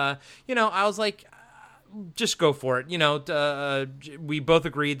 And, I was like, just go for it. We both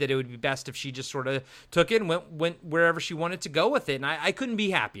agreed that it would be best if she just sort of took it and went wherever she wanted to go with it. And I couldn't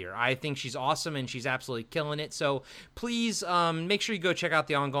be happier. I think she's awesome and she's absolutely killing it. So please make sure you go check out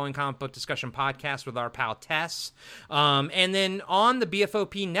the Ongoing Comic Book Discussion podcast with our pal Tess. And then on the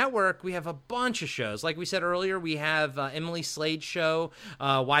BFOP network, we have a bunch of shows. Like we said earlier, we have Emily Slade's show,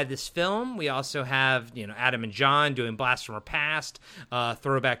 Why This Film. We also have, Adam and John doing Blast from Our Past,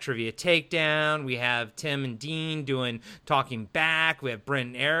 Throwback Trivia Takedown. We have Tim and Dean doing Talking Back. We have Brent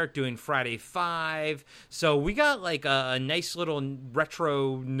and Eric doing Friday 5. So we got like a nice little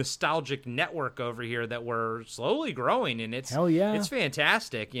retro nostalgic network over here that we're slowly growing, and it's hell yeah, it's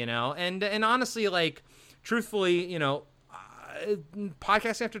fantastic, and honestly, like, truthfully,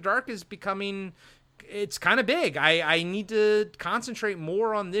 Podcast After Dark is becoming, it's kind of big. I need to concentrate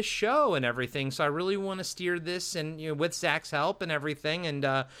more on this show and everything. So I really want to steer this, and with Zach's help and everything. And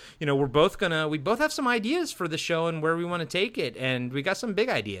we both have some ideas for the show and where we want to take it, and we got some big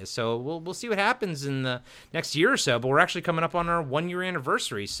ideas. So we'll see what happens in the next year or so. But we're actually coming up on our 1-year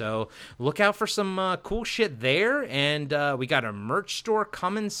anniversary, so look out for some cool shit there. And we got a merch store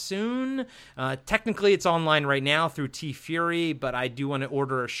coming soon. Technically, it's online right now through T-Fury, but I do want to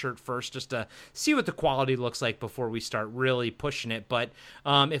order a shirt first just to see what the quality looks like before we start really pushing it. But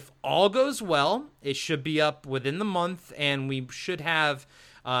if all goes well, it should be up within the month, and we should have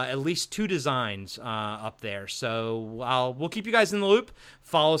at least 2 designs up there. So we'll keep you guys in the loop.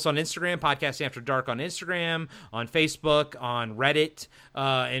 Follow us on Instagram, Podcast After Dark on Instagram, on Facebook, on Reddit,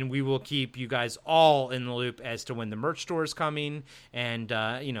 and we will keep you guys all in the loop as to when the merch store is coming and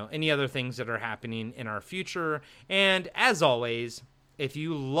any other things that are happening in our future. And as always, if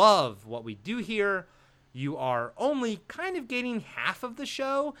you love what we do here, you are only kind of getting half of the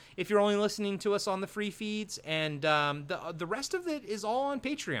show if you're only listening to us on the free feeds, and the rest of it is all on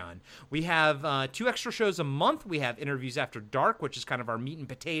Patreon. We have 2 extra shows a month. We have Interviews After Dark, which is kind of our meat and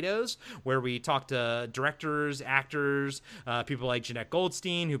potatoes, where we talk to directors, actors, people like Jeanette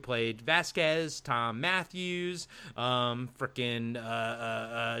Goldstein, who played Vasquez, Tom Matthews, Brian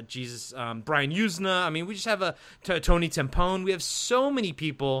Usna. I mean, we just have Tony Tempone. We have so many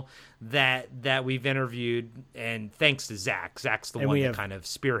people that we've interviewed, and thanks to Zach. Zach's the one that kind of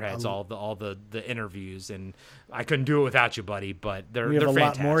spearheads all the interviews, and I couldn't do it without you, buddy. But they're fantastic. We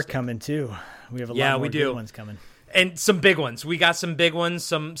have a lot more coming too. We have a lot more good ones coming. And some big ones. We got some big ones,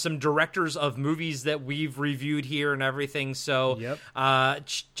 some directors of movies that we've reviewed here and everything. So, and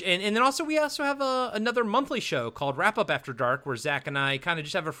then also we have another monthly show called Wrap Up After Dark, where Zach and I kind of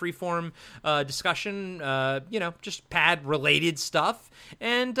just have a freeform discussion, just pad related stuff.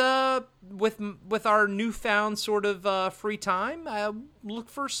 And with our newfound sort of free time, look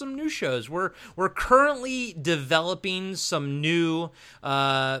for some new shows. We're currently developing some new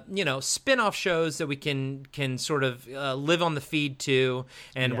spin-off shows that we can sort of live on the feed too,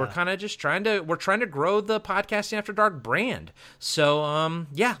 and we're kind of just trying to grow the Podcasting After Dark brand. So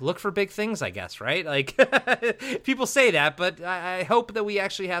look for big things, I guess, right? Like people say that, but I hope that we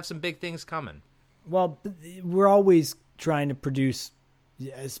actually have some big things coming. Well, we're always trying to produce,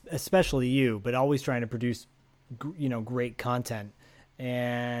 especially you, but always trying to produce great content.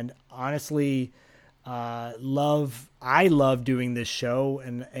 And honestly, I love doing this show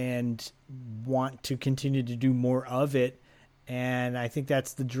and want to continue to do more of it. And I think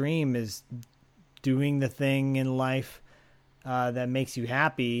that's the dream, is doing the thing in life that makes you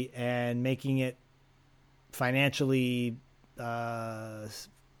happy and making it financially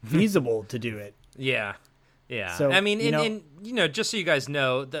feasible to do it. Yeah. So, I mean, just so you guys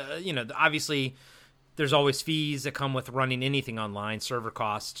know, obviously there's always fees that come with running anything online, server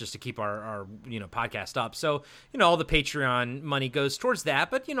costs, just to keep our podcast up. So, all the Patreon money goes towards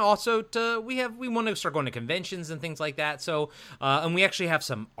that, but, also we want to start going to conventions and things like that. So, and we actually have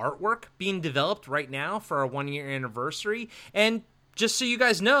some artwork being developed right now for our 1-year anniversary. And just so you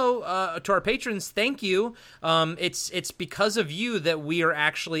guys know, to our patrons, thank you. It's because of you that we are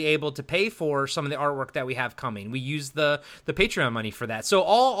actually able to pay for some of the artwork that we have coming. We use the Patreon money for that. So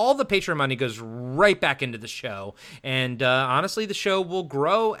all the Patreon money goes right back into the show. And honestly, the show will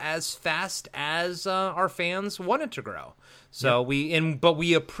grow as fast as our fans want it to grow. So but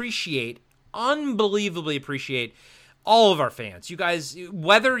we unbelievably appreciate all of our fans. You guys,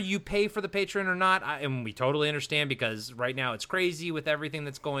 whether you pay for the Patreon or not, and we totally understand, because right now it's crazy with everything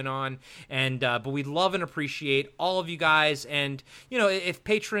that's going on, and but we love and appreciate all of you guys. And if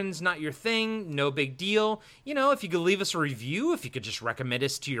Patreon's not your thing, no big deal. If you could leave us a review, if you could just recommend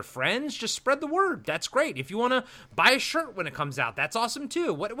us to your friends, just spread the word. That's great. If you want to buy a shirt when it comes out, that's awesome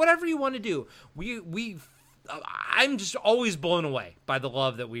too. Whatever you want to do, I'm just always blown away by the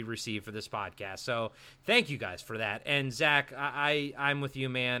love that we receive for this podcast. So thank you guys for that. And Zach, I'm with you,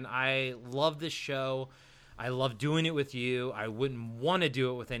 man. I love this show. I love doing it with you. I wouldn't want to do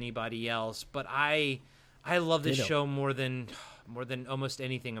it with anybody else, but I love this show more than almost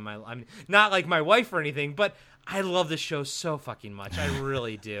anything in my life. I mean, not like my wife or anything, but I love this show so fucking much. I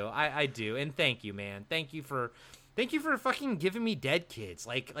really do. I do. And thank you, man. Thank you for fucking giving me Dead Kids.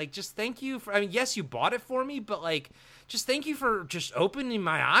 Like just thank you for, I mean, yes, you bought it for me, but just thank you for just opening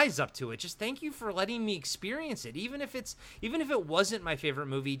my eyes up to it. Just thank you for letting me experience it. Even if it wasn't my favorite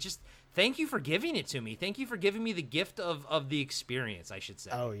movie, just thank you for giving it to me. Thank you for giving me the gift of the experience, I should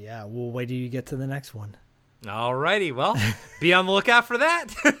say. Oh yeah. Well, wait till you get to the next one. Alrighty, well, be on the lookout for that.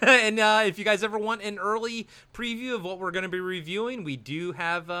 And if you guys ever want an early preview of what we're going to be reviewing, we do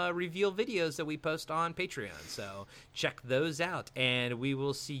have reveal videos that we post on Patreon. So check those out. And we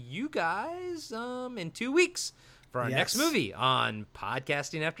will see you guys in 2 weeks for our next movie on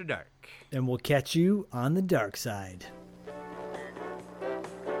Podcasting After Dark. And we'll catch you on the dark side.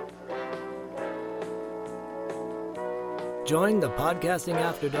 Join the Podcasting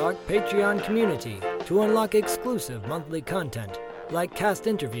After Dark Patreon community to unlock exclusive monthly content like cast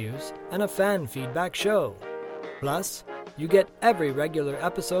interviews and a fan feedback show. Plus, you get every regular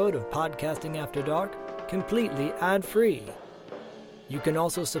episode of Podcasting After Dark completely ad-free. You can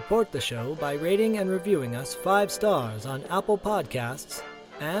also support the show by rating and reviewing us 5 stars on Apple Podcasts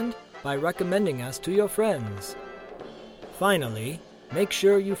and by recommending us to your friends. Finally, make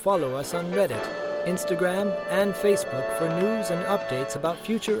sure you follow us on Reddit, Instagram, and Facebook for news and updates about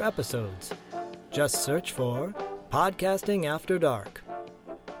future episodes. Just search for Podcasting After Dark.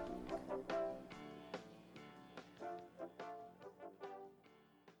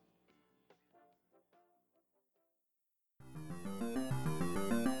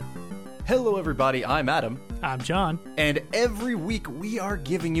 Hello, everybody. I'm Adam. I'm John. And every week we are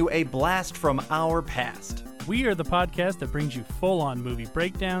giving you a blast from our past. We are the podcast that brings you full-on movie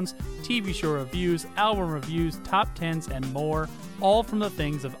breakdowns, TV show reviews, album reviews, top 10s, and more, all from the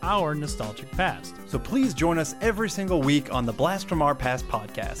things of our nostalgic past. So please join us every single week on the Blast from Our Past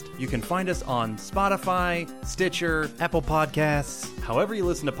podcast. You can find us on Spotify, Stitcher, Apple Podcasts. However you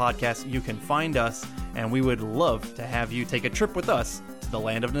listen to podcasts, you can find us, and we would love to have you take a trip with us to the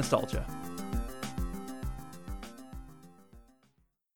land of nostalgia.